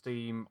go to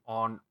Steam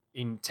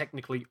in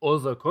technically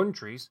other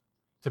countries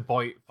to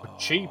buy it for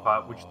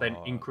cheaper, which then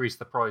increased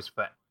the price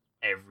for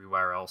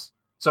everywhere else.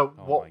 So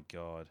my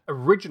God.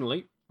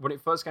 Originally, when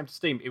it first came to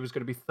Steam, it was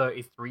going to be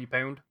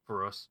 £33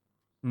 for us.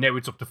 Now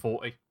it's up to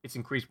 40. It's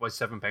increased by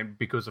 £7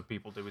 because of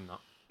people doing that.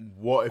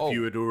 What if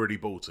you had already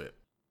bought it?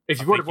 If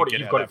you've already bought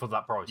it, you've got it for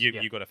that price.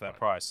 You got it for that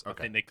price.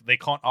 Okay. I think they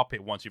can't up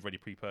it once you've already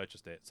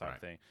pre-purchased it, sort of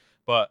thing.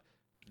 But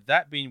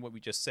that being what we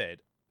just said,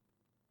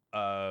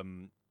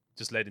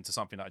 just led into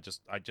something that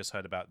I just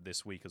heard about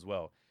this week as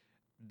well.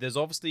 There's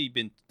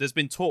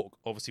been talk,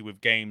 obviously,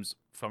 with games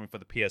coming for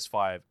the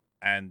PS5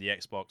 and the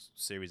Xbox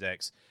Series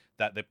X,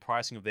 that the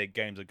pricing of their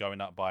games are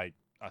going up by,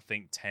 I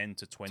think, $10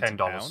 to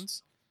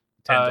 $20.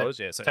 $10,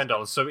 yeah. So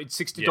 $10. So it's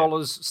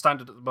 $60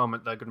 standard at the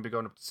moment. They're going to be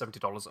going up to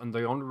 $70. And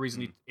the only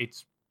reason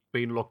it's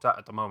being looked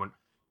at the moment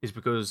is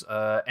because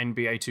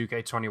NBA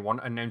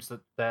 2K21 announced that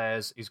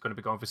theirs is going to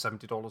be going for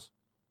 $70.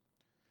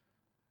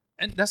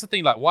 And that's the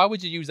thing, like, why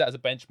would you use that as a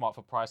benchmark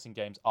for pricing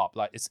games up?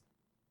 Like, it's...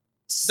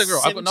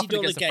 I've got nothing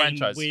against the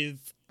franchise,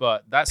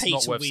 but that's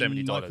not worth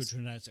 $70.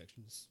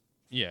 Microtransactions.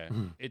 Yeah,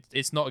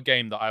 it's not a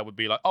game that I would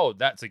be like, oh,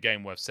 that's a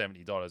game worth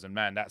 $70, and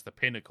man, that's the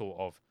pinnacle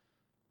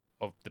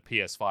of the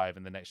PS5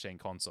 and the next gen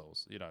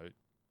consoles. You know.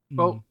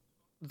 Well,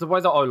 the way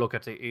that I look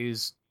at it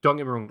is, don't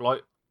get me wrong,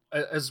 like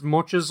as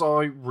much as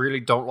I really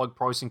don't like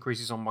price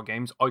increases on my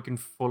games, I can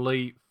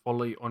fully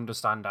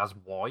understand as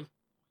why.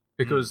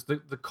 Because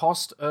the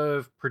cost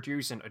of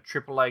producing a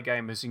AAA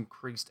game has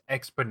increased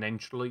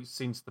exponentially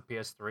since the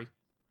PS3.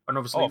 And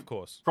obviously, of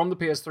course, from the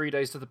PS3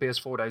 days to the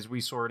PS4 days,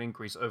 we saw an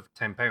increase of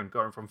 £10,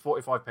 going from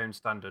 £45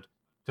 standard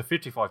to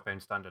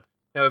 £55 standard.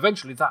 Now,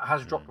 eventually, that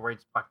has dropped the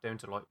rates back down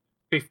to like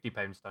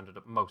 £50 standard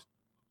at most.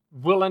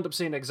 We'll end up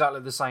seeing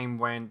exactly the same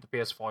when the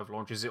PS5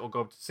 launches. It'll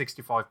go up to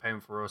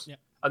 £65 for us,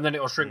 and then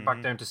it'll shrink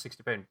back down to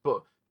 £60.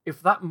 But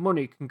if that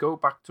money can go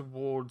back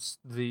towards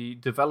the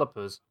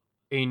developers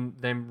in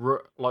them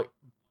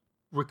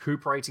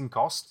recuperating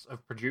costs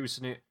of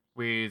producing it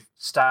with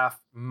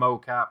staff,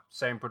 mocap,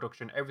 sound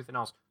production, everything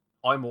else,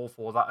 I'm all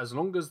for that. As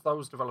long as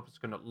those developers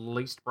can at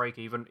least break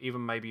even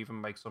maybe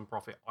even make some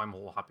profit, I'm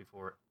all happy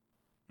for it.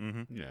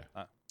 Mm-hmm. Yeah,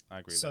 I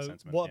agree with that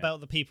sentiment. So what about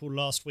the people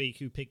last week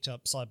who picked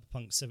up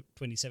Cyberpunk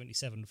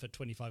 2077 for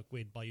 25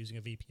 quid by using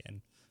a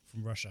VPN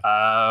from Russia?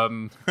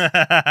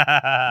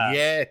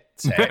 Yeah,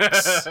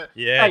 Tex.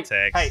 Yeah, hey,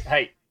 Tex.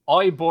 Hey,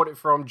 I bought it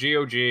from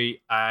GOG,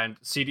 and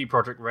CD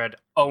Projekt Red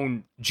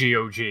own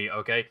GOG,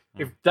 okay?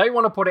 If they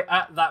want to put it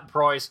at that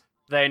price,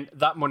 then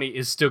that money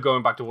is still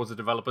going back towards the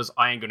developers.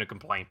 I ain't going to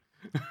complain.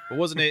 But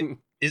wasn't it?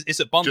 It's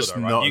a bundle, Just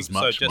though, right? not as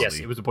much money. Yes,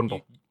 it was a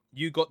bundle.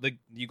 You got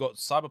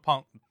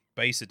Cyberpunk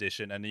base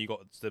edition, and then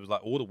there was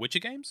like all the Witcher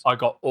games. I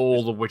got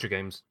all the Witcher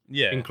games,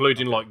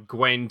 including like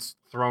Gwent,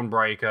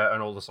 Thronebreaker,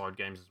 and all the side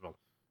games as well.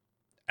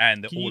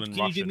 And they're all in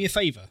Can Russian. you do me a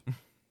favour?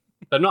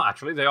 They're not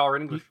actually; they are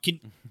in English.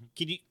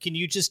 Can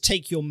you just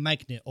take your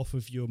magnet off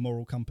of your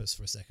moral compass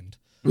for a second,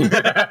 just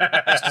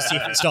to see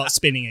if it starts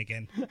spinning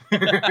again?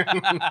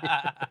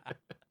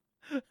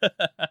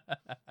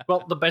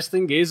 Well, the best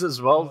thing is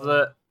as well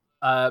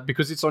that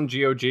because it's on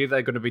GOG,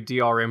 they're going to be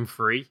DRM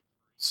free.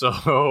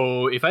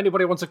 So if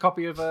anybody wants a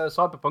copy of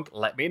Cyberpunk,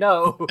 let me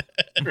know.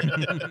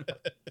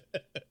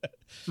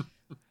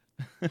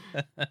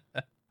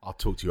 I'll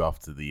talk to you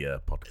after the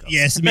podcast.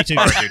 Yes, me too.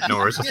 Sorry, dude,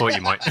 Norris, I thought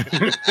you might.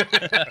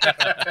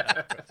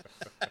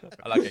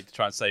 I like it to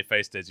try and save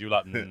face, Diz. You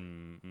like.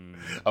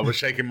 I was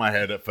shaking my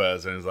head at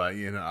first, and it's like,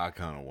 I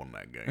kind of want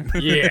that game.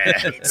 Yeah,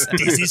 It's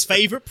Dizzy's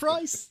favourite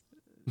price.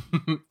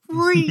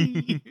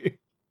 Free.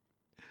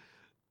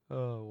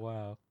 Oh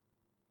wow.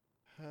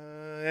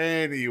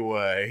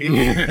 Anyway.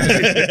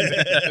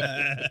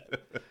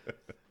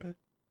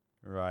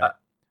 Right.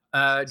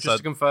 Just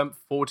to confirm,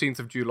 14th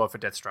of July for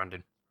Death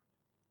Stranding.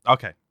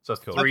 Okay. So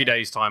Cool. 3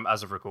 days time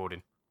as of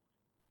recording.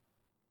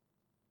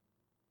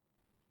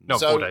 No,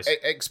 so 4 days.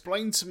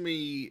 Explain to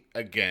me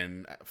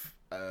again,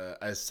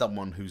 as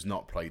someone who's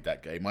not played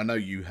that game. I know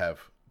you have,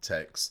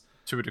 Tex.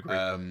 To a degree,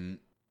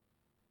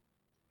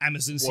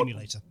 Amazon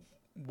Simulator.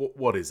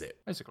 What is it?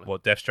 basically.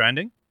 What, Death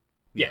Stranding?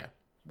 Yeah.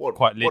 What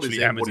Quite what is literally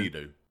it? Amazon. What do you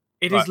do?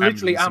 It Like is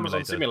literally Amazon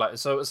Amazon Simulator. Simulator.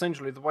 So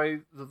essentially, the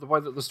way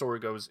that the story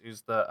goes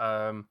is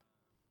that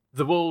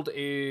the world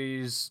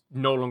is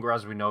no longer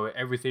as we know it.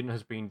 Everything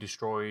has been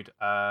destroyed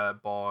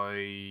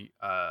by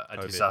a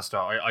COVID. disaster.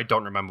 I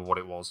don't remember what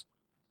it was.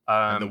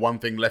 And the one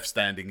thing left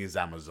standing is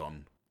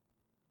Amazon.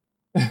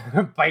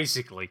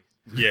 Basically,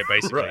 Yeah,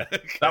 basically. Right.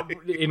 Okay.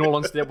 that, in all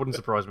honesty, that wouldn't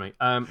surprise me.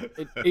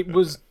 It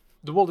was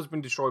the world has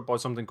been destroyed by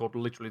something called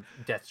literally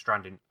Death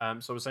Stranding.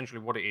 So essentially,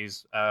 what it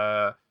is,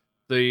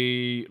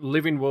 the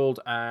living world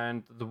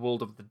and the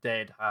world of the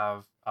dead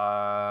have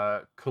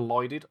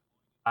collided,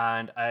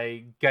 and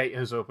a gate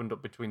has opened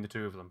up between the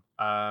two of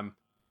them.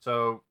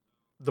 So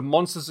the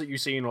monsters that you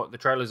see in like the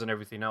trailers and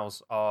everything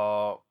else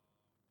are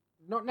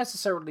not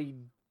necessarily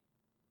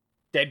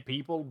dead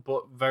people,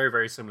 but very,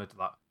 very similar to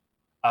that.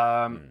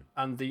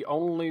 And the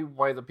only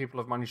way that people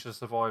have managed to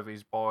survive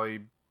is by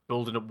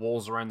building up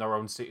walls around their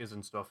own cities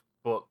and stuff.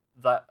 But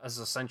that has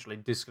essentially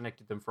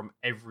disconnected them from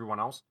everyone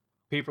else.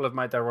 People have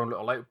made their own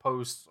little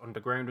outposts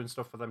underground and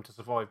stuff for them to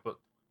survive. But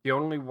the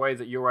only way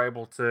that you're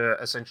able to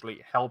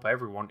essentially help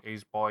everyone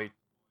is by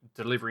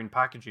delivering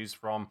packages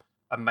from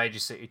a major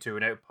city to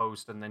an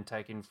outpost, and then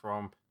taking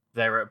from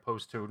their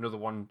outpost to another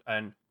one.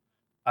 And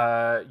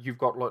you've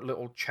got like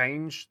little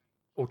chains,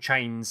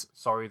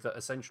 that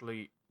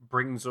essentially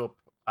brings up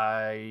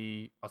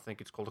I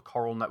think it's called a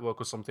coral network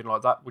or something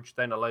like that, which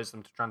then allows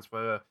them to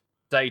transfer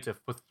data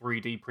for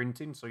 3D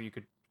printing, so you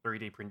could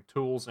 3D print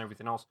tools and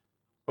everything else.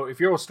 But if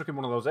you're stuck in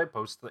one of those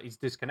outposts that is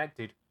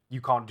disconnected, you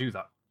can't do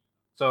that.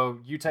 So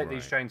you take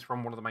these chains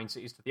from one of the main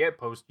cities to the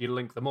outpost, you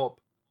link them up,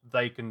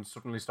 they can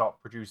suddenly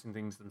start producing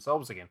things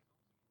themselves again.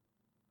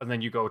 And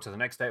then you go to the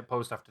next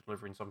outpost after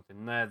delivering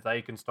something there,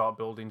 they can start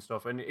building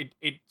stuff, and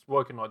it's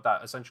working like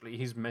that. Essentially,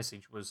 his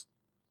message was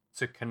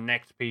to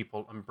connect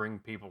people and bring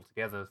people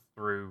together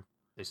through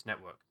this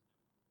network.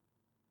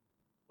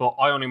 But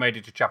I only made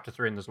it to chapter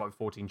 3, and there's like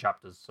 14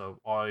 chapters, so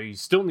I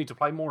still need to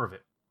play more of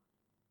it.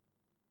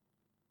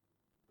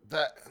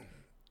 That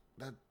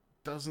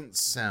doesn't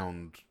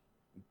sound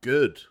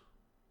good.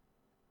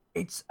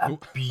 It's a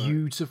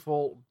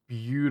beautiful,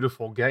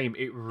 beautiful game.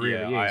 It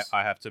really is.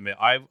 I have to admit,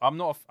 I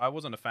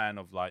wasn't a fan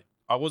of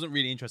I wasn't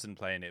really interested in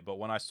playing it, but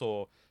when I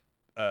saw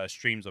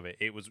streams of it,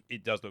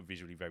 it does look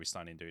visually very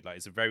stunning, dude. Like,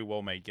 it's a very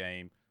well made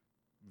game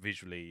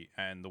visually,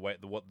 and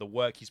the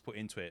work he's put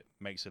into it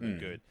makes it look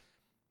good.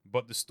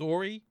 But the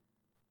story,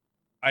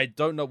 I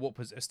don't know what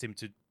possessed him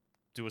to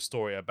do a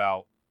story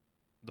about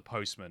the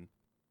postman.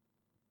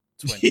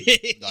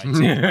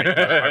 2019.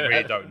 I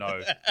really don't know.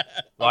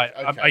 Like,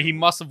 Okay. he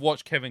must have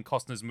watched Kevin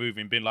Costner's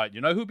movie and been like,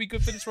 you know who'd be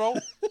good for this role?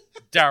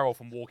 Daryl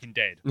from Walking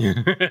Dead.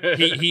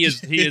 He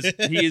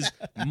is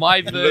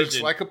my version.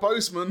 Looks like a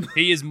postman.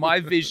 He is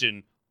my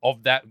vision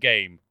of that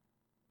game,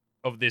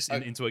 of this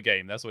into a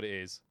game. That's what it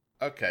is.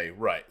 Okay,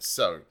 right.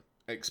 So,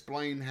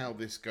 explain how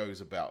this goes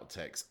about,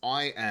 Tex.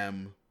 I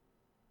am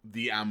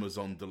the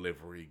Amazon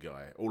delivery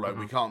guy. Although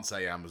we can't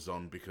say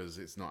Amazon because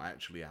it's not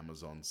actually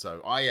Amazon.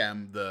 So, I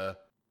am the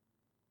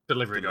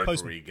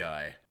Delivery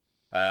guy.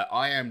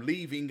 I am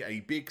leaving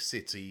a big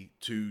city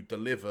to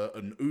deliver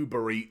an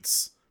Uber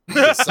Eats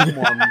because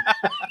someone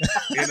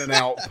in an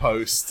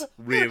outpost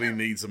really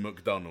needs a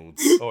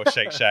McDonald's. Or a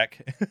Shake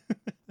Shack.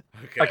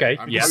 Okay,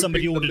 I'm yeah. hoping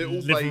Somebody the ordered little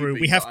Deliveroo.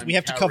 baby We have that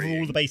to I'm cover all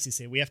carrying- the bases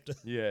here. We have to.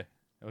 Yeah.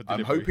 Or I'm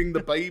delivery. hoping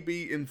the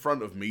baby in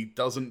front of me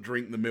doesn't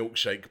drink the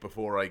milkshake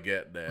before I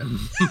get there.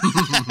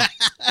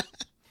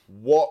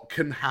 What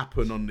can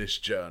happen on this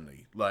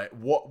journey? Like,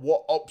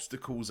 what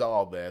obstacles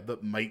are there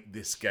that make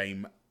this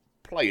game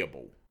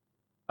playable?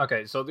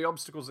 Okay, so the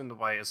obstacles in the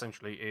way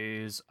essentially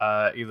is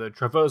either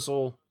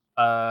traversal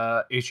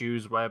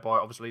issues, whereby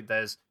obviously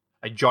there's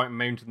a giant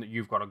mountain that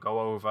you've got to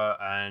go over,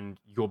 and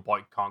your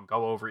bike can't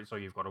go over it, so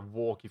you've got to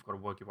walk. You've got to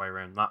work your way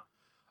around that.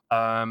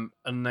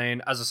 And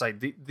then, as I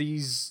say,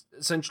 these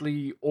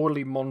essentially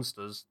oily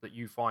monsters that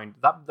you find,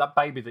 that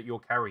baby that you're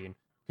carrying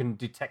can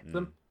detect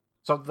them.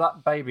 So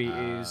that baby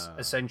is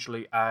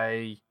essentially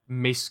a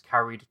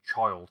miscarried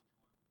child,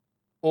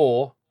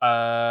 or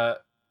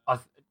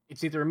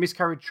it's either a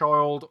miscarried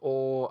child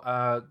or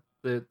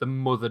the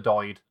mother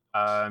died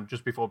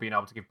just before being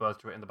able to give birth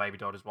to it, and the baby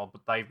died as well.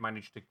 But they've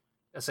managed to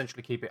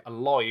essentially keep it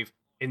alive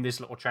in this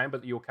little chamber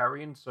that you're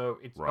carrying, so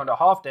it's kind of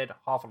half dead,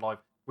 half alive,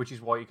 which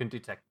is why you can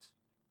detect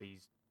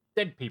these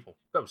dead people,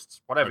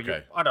 ghosts, whatever.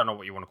 Okay. I don't know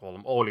what you want to call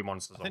them, oily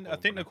monsters. I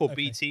think they're called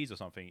BTs or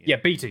something. Yeah,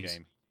 in the BTs.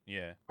 game.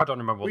 Yeah. I don't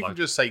remember what We can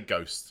just say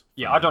ghost.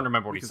 Yeah, I don't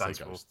remember what We he can say stands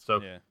for. ghost.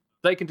 So Yeah.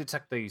 they can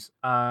detect these.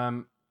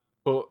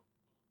 But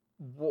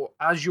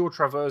as you're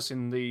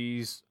traversing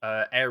these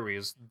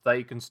areas,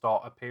 they can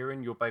start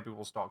appearing. Your baby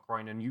will start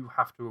crying, and you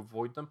have to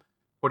avoid them.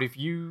 But if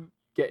you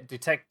get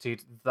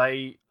detected,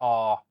 they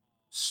are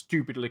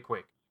stupidly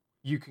quick.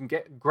 You can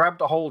get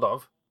grabbed a hold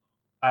of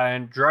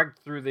and dragged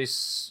through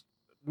this.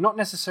 Not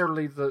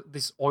necessarily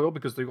this oil,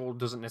 because the oil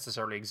doesn't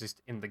necessarily exist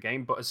in the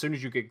game, but as soon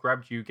as you get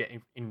grabbed, you get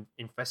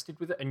infested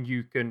with it, and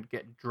you can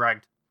get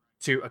dragged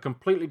to a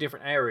completely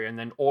different area, and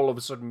then all of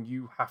a sudden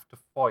you have to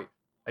fight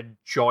a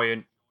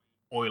giant,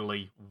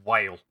 oily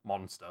whale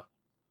monster.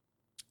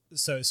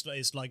 So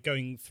it's like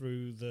going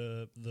through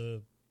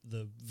the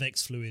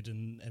Vex fluid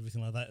and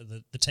everything like that,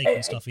 the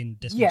taking stuff in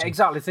Destiny. Yeah,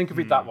 exactly. Think of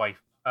it that way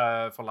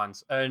for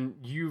Lance. And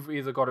you've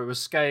either got to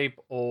escape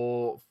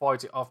or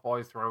fight it off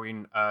by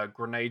throwing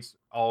grenades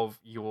of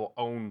your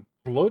own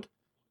blood,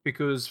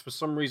 because for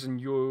some reason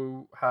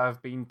you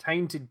have been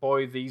tainted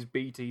by these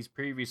BTs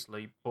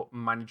previously, but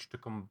managed to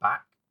come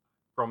back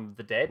from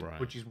the dead,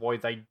 which is why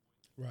they...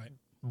 Right.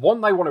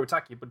 One, they want to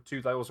attack you, but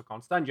two, they also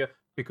can't stand you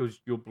because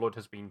your blood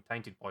has been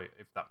tainted by it,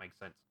 if that makes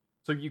sense.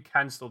 So you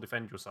can still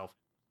defend yourself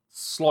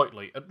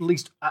slightly, at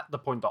least at the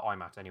point that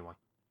I'm at, anyway.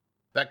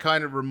 That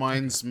kind of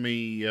reminds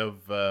me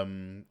of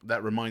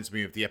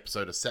the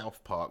episode of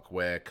South Park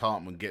where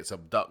Cartman gets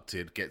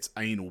abducted, gets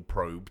anal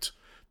probed,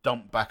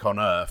 dumped back on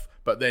Earth,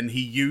 but then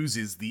he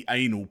uses the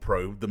anal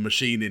probe, the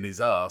machine in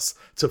his ass,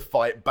 to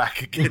fight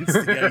back against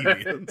the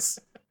aliens.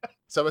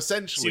 So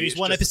essentially, Series it's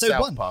 1, just episode a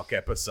South 1. Park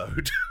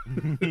episode.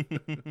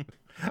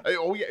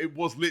 Oh yeah, it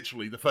was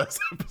literally the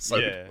first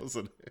episode,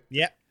 wasn't it?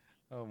 Yeah.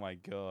 Oh my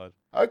god.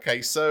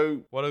 Okay,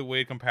 so What a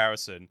weird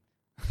comparison.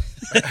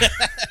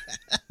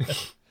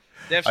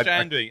 Death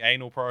Stranding,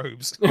 anal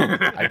probes.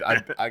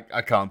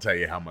 I can't tell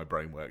you how my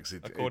brain works.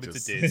 According to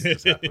It Dizz.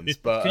 just happens.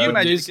 But Can you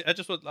imagine?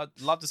 Dizz- I'd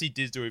love to see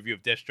Dizz do a review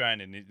of Death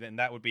Stranding, and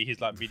that would be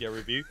his like video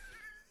review.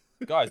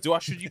 Guys,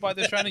 should you buy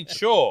Death Stranding?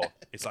 Sure.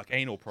 It's like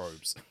anal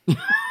probes.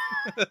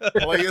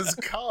 players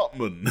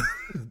Cartman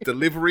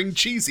delivering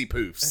cheesy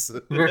poofs.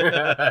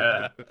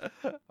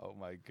 Oh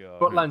my god.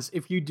 But Lance,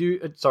 if you do...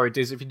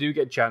 Diz, if you do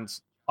get a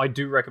chance, I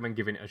do recommend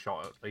giving it a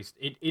shot at least.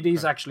 It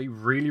is actually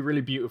really, really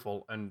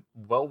beautiful and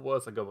well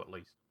worth a go at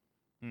least.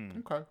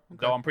 Okay.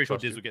 Though I'm pretty sure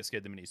Trust Dizz you. would get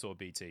scared the minute he saw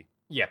BT.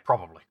 Yeah,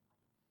 probably.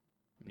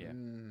 Yeah.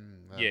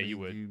 I Yeah, mean, you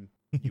would. You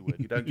You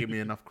would. don't give me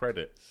enough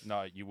credit.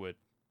 No, you would.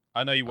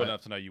 I know you would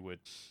enough to know you would.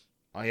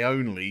 I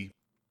only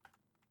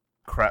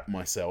crap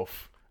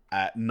myself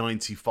at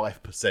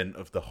 95%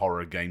 of the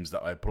horror games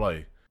that I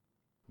play.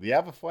 The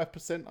other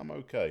 5%, I'm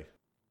okay.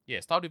 Yeah,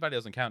 Stardew Valley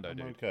doesn't count though, I'm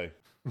dude. okay.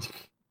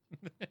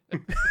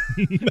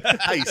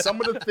 Hey,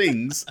 some of the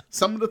things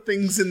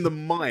in the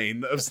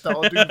mine of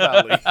Stardew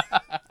Valley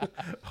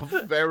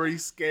are very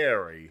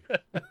scary.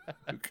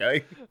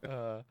 Okay.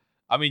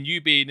 I mean, you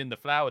being in the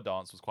flower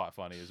dance was quite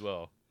funny as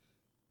well.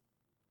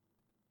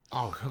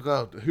 Oh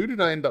god, who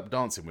did I end up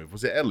dancing with?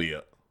 Was it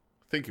Elliot?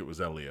 I think it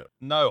was Elliot.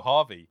 No,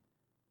 Harvey.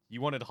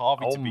 You wanted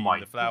Harvey Oh to be my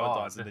in the flower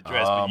God. dance in the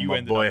dress, but you my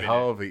ended boy up in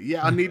Harvey.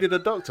 Yeah, I needed a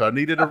doctor. I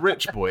needed a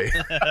rich boy.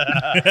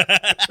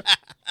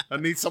 I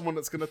need someone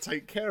that's going to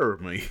take care of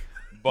me. it.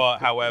 But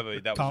however,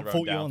 that Can't was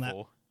fault your you own on that.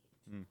 downfall.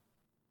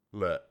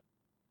 Look,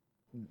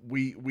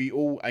 we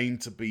all aim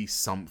to be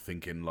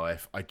something in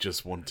life. I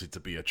just wanted to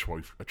be a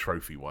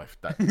trophy wife.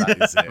 That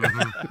is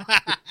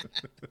it.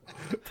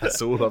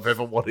 That's all I've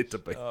ever wanted to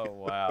be. Oh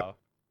wow.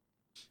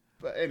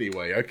 But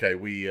anyway, okay,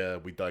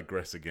 we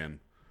digress again.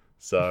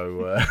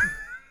 So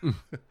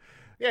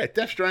yeah,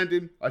 Death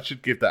Stranding. I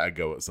should give that a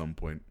go at some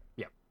point.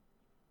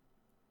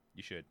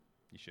 You should.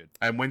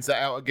 And when's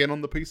that out again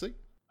on the PC?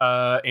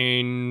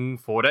 In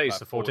 4 days, Like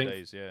the 4 14th.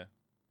 days, yeah.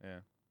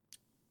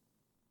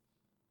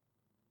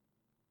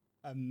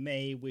 I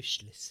may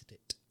wishlist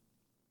it.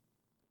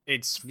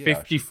 It's Yeah,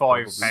 I should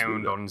probably do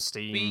 £55 that. on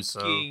Steam.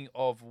 Speaking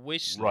of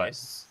wish Right.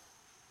 lists,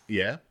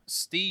 Yeah.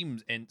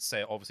 Steam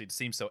obviously the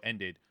Steam sale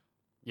ended.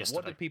 yesterday.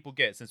 What did people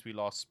get since we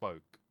last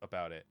spoke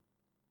about it?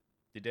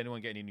 Did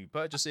anyone get any new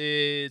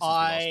purchases since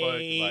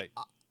we last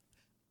spoke?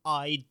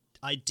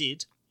 I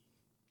did.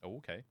 Oh,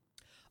 okay.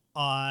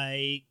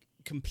 I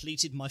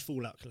completed my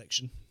Fallout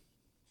collection.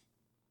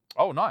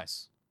 Oh,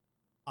 nice.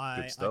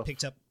 I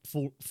picked up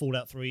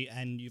Fallout 3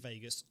 and New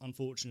Vegas.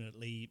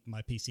 Unfortunately,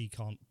 my PC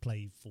can't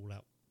play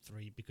Fallout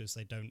 3 because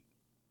they don't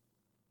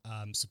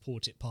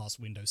support it past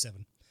Windows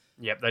 7.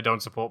 Yep, they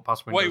don't support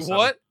past Windows 7. Wait,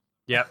 what?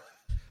 Yep.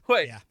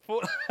 Wait. Yeah.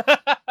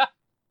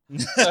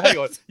 So hang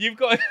on.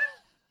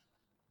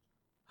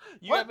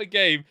 You have a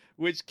game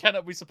which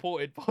cannot be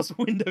supported past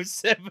Windows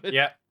 7.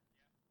 Yeah.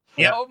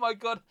 Yeah. Oh my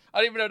god. I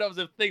didn't even know that was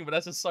a thing, but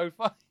that's just so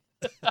funny.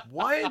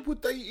 Why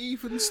would they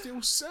even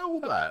still sell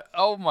that?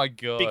 Oh my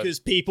god.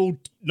 Because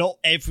not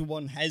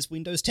everyone has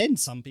Windows 10.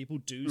 Some people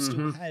do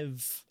still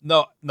have.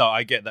 No,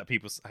 I get that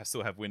people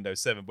still have Windows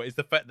 7, but it's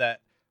the fact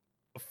that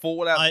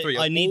Fallout 3.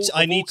 I need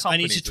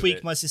to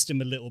tweak my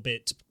system a little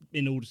bit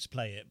in order to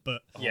play it,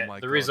 but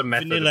there is a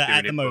method vanilla of doing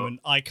at the moment.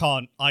 I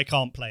can't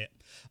play it.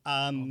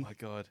 Oh my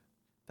god,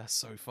 that's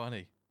so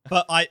funny.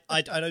 But I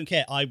don't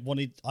care. I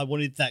wanted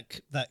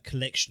that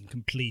collection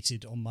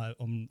completed on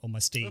my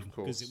Steam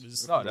because it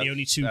was the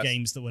only two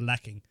games that were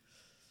lacking.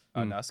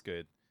 Oh, that's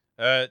good.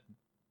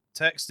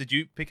 Tex, did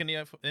you pick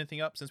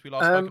anything up since we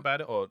last spoke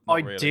about it, or not I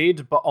really?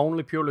 did, but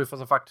only purely for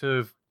the fact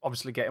of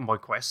obviously getting my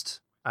quest.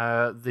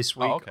 This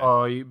week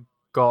I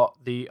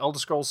got the Elder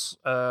Scrolls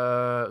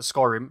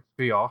Skyrim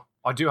VR.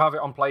 I do have it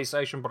on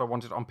PlayStation, but I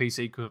want it on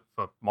PC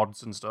for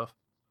mods and stuff.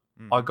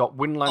 I got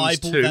Windlands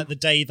 2. I bought that the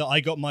day that I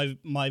got my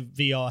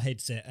VR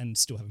headset and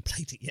still haven't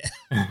played it yet.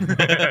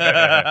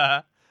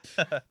 I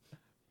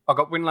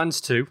got Windlands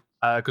 2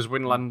 because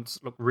Windlands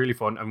looked really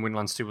fun and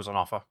Windlands 2 was on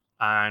offer.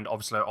 And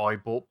obviously I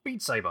bought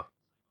Beat Saber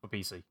for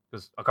PC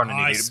because I kind of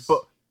needed it.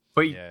 But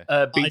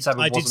Beat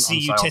Saber I did wasn't see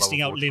on you sale, testing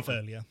though, out Live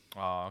unfortunately. earlier.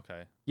 Oh,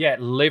 okay. Yeah,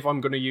 Live I'm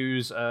going to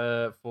use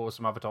for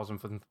some advertising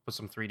for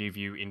some 3D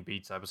view in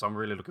Beat Saber, so I'm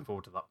really looking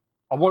forward to that.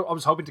 I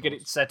was hoping to get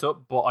it set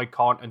up, but I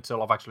can't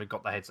until I've actually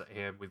got the headset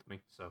here with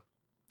me. So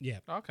yeah,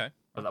 okay.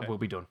 But that will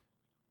be done.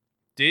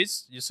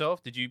 Dizz,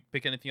 yourself, did you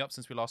pick anything up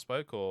since we last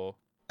spoke, or?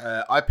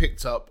 I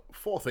picked up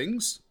 4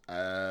 things.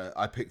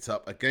 I picked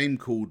up a game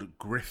called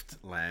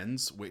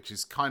Griftlands, which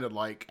is kind of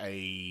like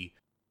a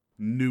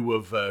newer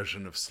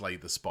version of Slay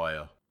the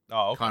Spire.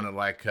 Oh, okay. Kind of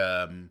like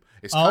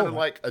it's kind of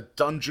like a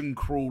dungeon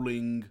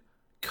crawling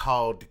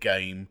card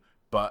game,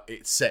 but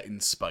it's set in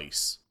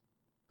space.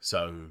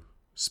 So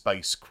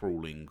space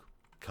crawling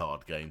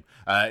card game.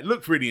 It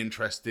looked really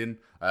interesting.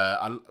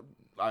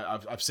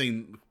 I've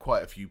seen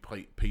quite a few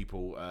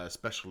people,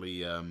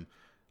 especially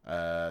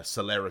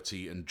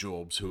Celerity and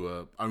Jorbs, who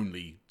are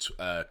only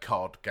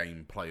card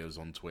game players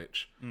on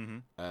Twitch. Mm-hmm.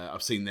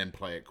 I've seen them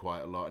play it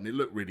quite a lot, and it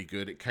looked really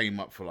good. It came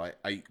up for like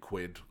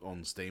 £8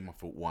 on Steam. I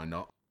thought, why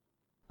not?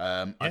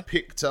 I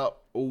picked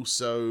up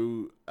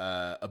also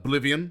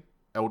Oblivion,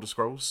 Elder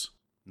Scrolls.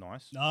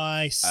 Nice.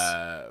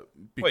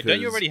 Wait,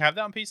 don't you already have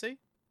that on PC?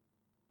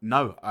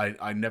 No,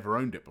 I never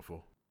owned it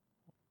before.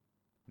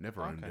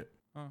 Never owned it.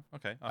 Oh,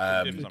 okay.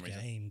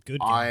 Good game.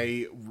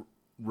 I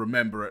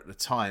remember at the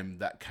time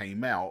that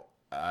came out,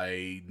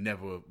 I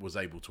never was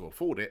able to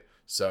afford it,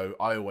 so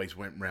I always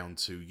went round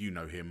to,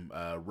 him,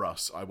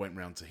 Russ. I went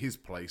round to his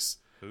place,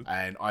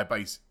 and I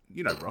Russ.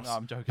 No,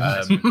 I'm joking.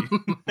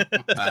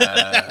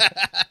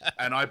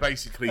 And I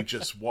basically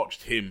just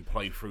watched him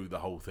play through the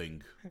whole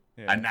thing,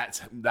 and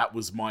that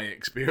was my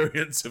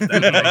experience of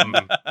that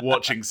game,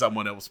 watching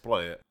someone else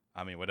play it.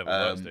 I mean, whatever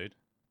works, dude.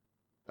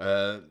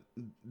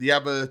 The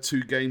other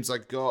 2 games I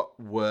got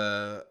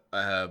were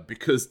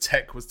because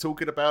Tech was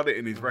talking about it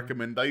in his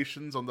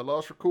recommendations on the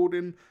last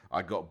recording.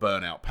 I got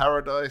Burnout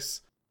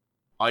Paradise.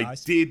 I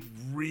did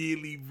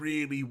really,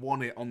 really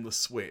want it on the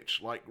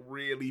Switch, like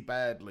really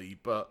badly,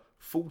 but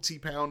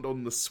 £40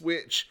 on the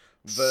Switch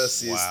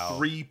versus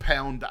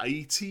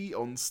 £3.80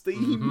 on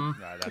Steam.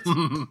 No,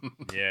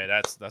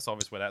 that's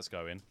obvious where that's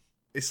going.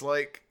 It's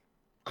like,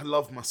 I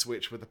love my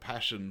Switch with a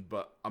passion,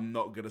 but I'm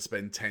not going to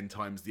spend 10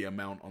 times the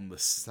amount on the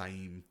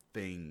same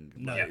thing.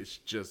 No.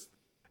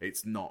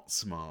 It's not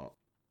smart.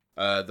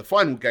 The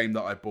final game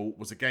that I bought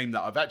was a game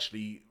that I've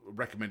actually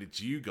recommended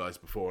to you guys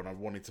before, and I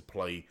wanted to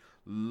play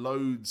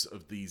loads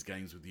of these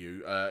games with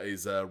you,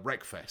 is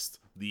Wreckfest,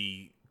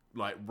 the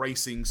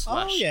racing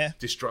 /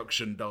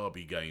 destruction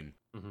derby game.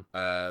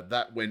 Mm-hmm.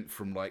 That went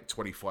from like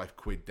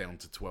 £25 down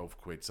to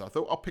 £12. So I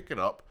thought I'll pick it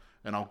up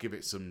and I'll give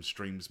it some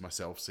streams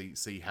myself,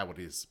 see how it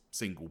is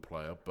single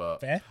player. But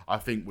fair. I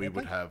think we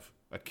would have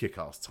a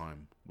kick-ass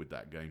time with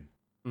that game.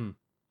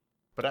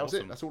 But that was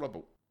it. That's all I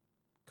bought.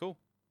 Cool.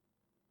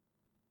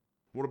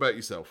 What about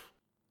yourself?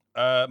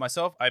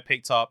 Myself, I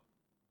picked up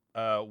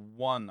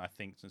one, I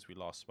think, since we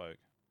last spoke.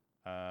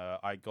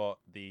 I got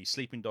the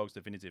Sleeping Dogs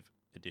Definitive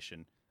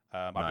Edition.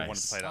 I've been wanting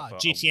to play that for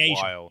GTA a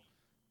while.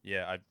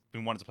 Yeah, I've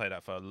been wanting to play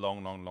that for a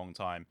long, long, long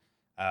time.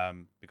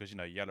 Because,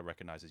 yellow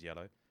recognizes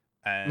yellow.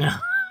 And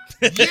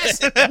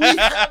yes, we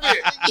have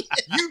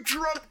it. You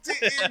dropped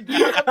it in.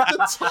 You have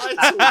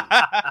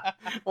the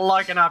title.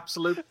 Like an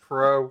absolute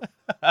pro.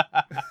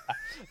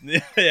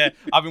 Yeah,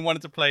 I've been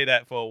wanting to play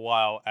that for a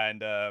while,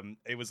 and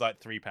it was like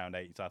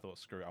 £3.80, so I thought,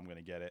 screw it, I'm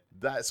gonna get it.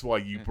 That's why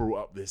you brought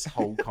up this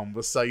whole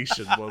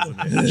conversation, wasn't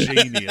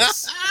it?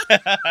 Genius.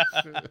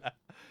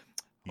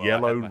 Well,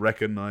 Yellow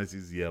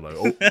recognizes yellow.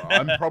 Oh,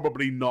 I'm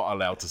probably not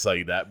allowed to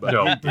say that, but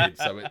No. you did,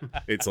 so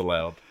it's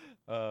allowed.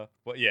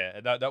 But yeah,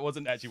 that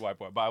wasn't actually why I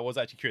brought it, but I was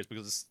actually curious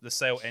because the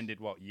sale ended,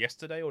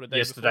 yesterday or the day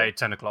Yesterday, before?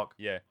 10 o'clock.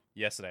 Yeah,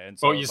 yesterday. And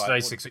so I was yesterday,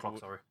 what do 6 people-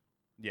 o'clock, sorry.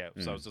 Yeah,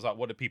 so it's just like,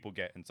 what do people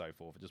get and so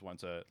forth. I just want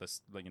to,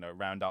 let's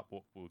round up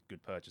what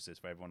good purchases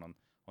for everyone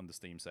on the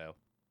Steam sale.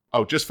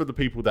 Oh, just for the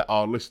people that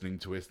are listening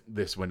to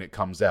this when it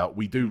comes out,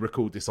 we do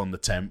record this on the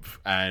 10th,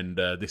 and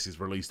this is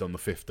released on the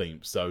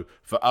 15th. So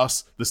for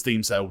us, the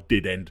Steam sale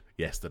did end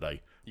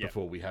yesterday. Yeah.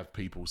 Before we have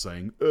people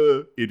saying,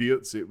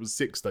 idiots, it was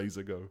 6 days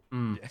ago.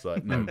 Mm. It's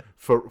like, no,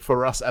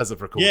 for us as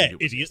of recording, Yeah,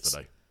 it was idiots.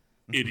 yesterday.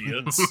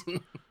 Idiots.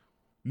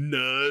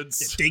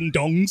 Nerds. Ding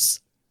dongs.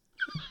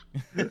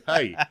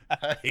 Hey,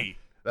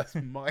 that's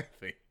my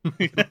thing.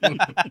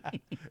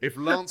 If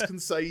Lance can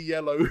say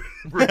yellow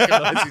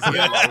recognizes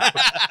yellow,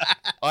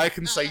 I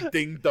can say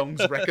ding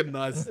dongs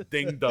recognizes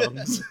ding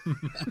dongs.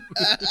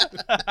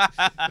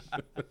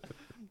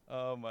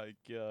 Oh my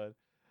god!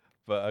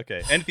 But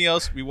okay, anything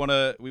else we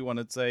wanna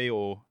say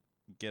or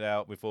get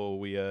out before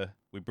we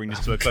bring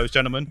this to a close,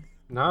 gentlemen?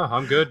 No,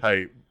 I'm good.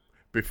 Hey,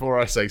 before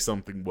I say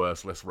something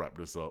worse, let's wrap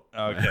this up.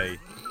 Okay.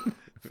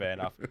 Fair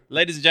enough.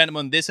 Ladies and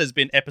gentlemen, this has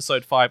been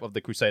episode 5 of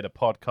the Crusader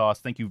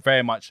podcast. Thank you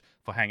very much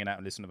for hanging out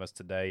and listening to us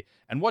today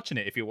and watching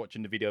it. If you're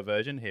watching the video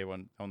version here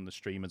on the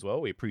stream as well,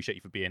 we appreciate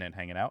you for being here and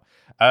hanging out.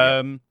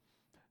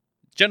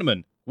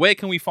 Gentlemen, where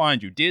can we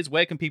find you? Dizz,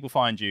 where can people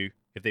find you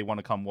if they want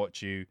to come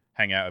watch you,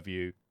 hang out with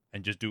you,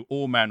 and just do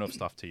all manner of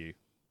stuff to you?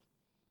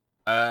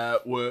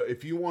 Well,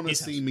 if you want to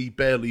see me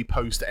barely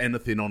post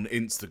anything on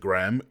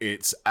Instagram,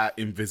 it's at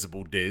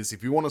Invisible Dizz.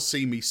 If you want to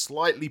see me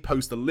slightly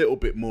post a little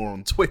bit more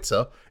on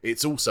Twitter,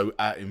 it's also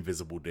at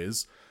Invisible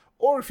Dizz.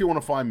 Or if you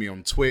want to find me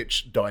on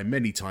Twitch, die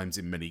many times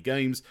in many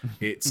games,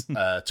 it's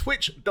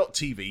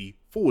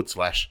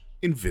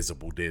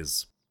twitch.tv/Invisible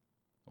Dizz.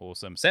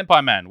 Awesome.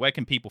 Senpai Man, where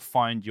can people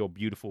find your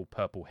beautiful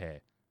purple hair?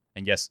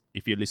 And yes,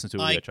 if you listen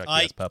to a video track,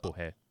 he has purple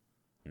hair.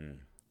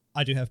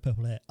 I do have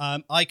purple hair.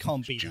 I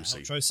can't beat that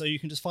Juicy. outro, so you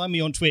can just find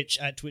me on Twitch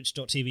at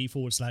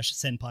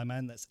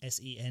twitch.tv/senpaiman. That's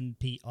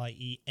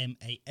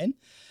SENPIEMAN.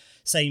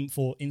 Same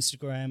for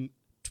Instagram,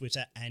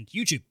 Twitter, and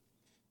YouTube.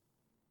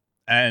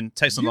 And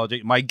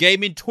Technologic, my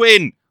gaming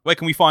twin, where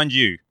can we find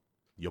you?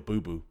 Your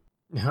boo-boo.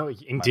 No,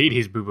 indeed,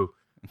 he's boo boo.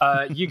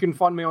 You can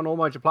find me on all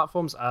major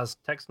platforms as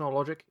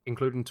Technologic,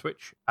 including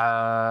Twitch.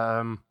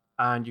 And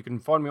you can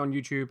find me on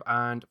YouTube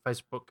and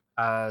Facebook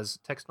as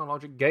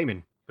Technologic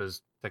Gaming,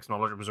 because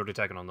Technologic was already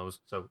taken on those.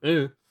 So,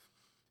 The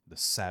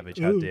savage,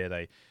 how dare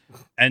they?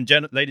 And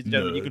ladies and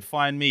gentlemen, you can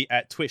find me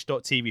at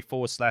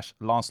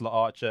twitch.tv/Lancelot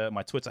Archer.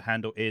 My Twitter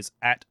handle is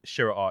at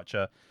Shira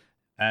Archer.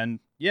 And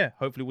yeah,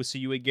 hopefully we'll see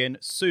you again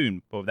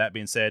soon. But with that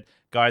being said,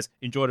 guys,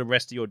 enjoy the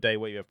rest of your day,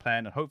 what you have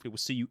planned, and hopefully we'll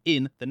see you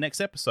in the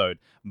next episode.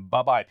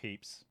 Bye-bye,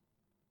 peeps.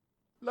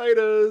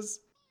 Laters.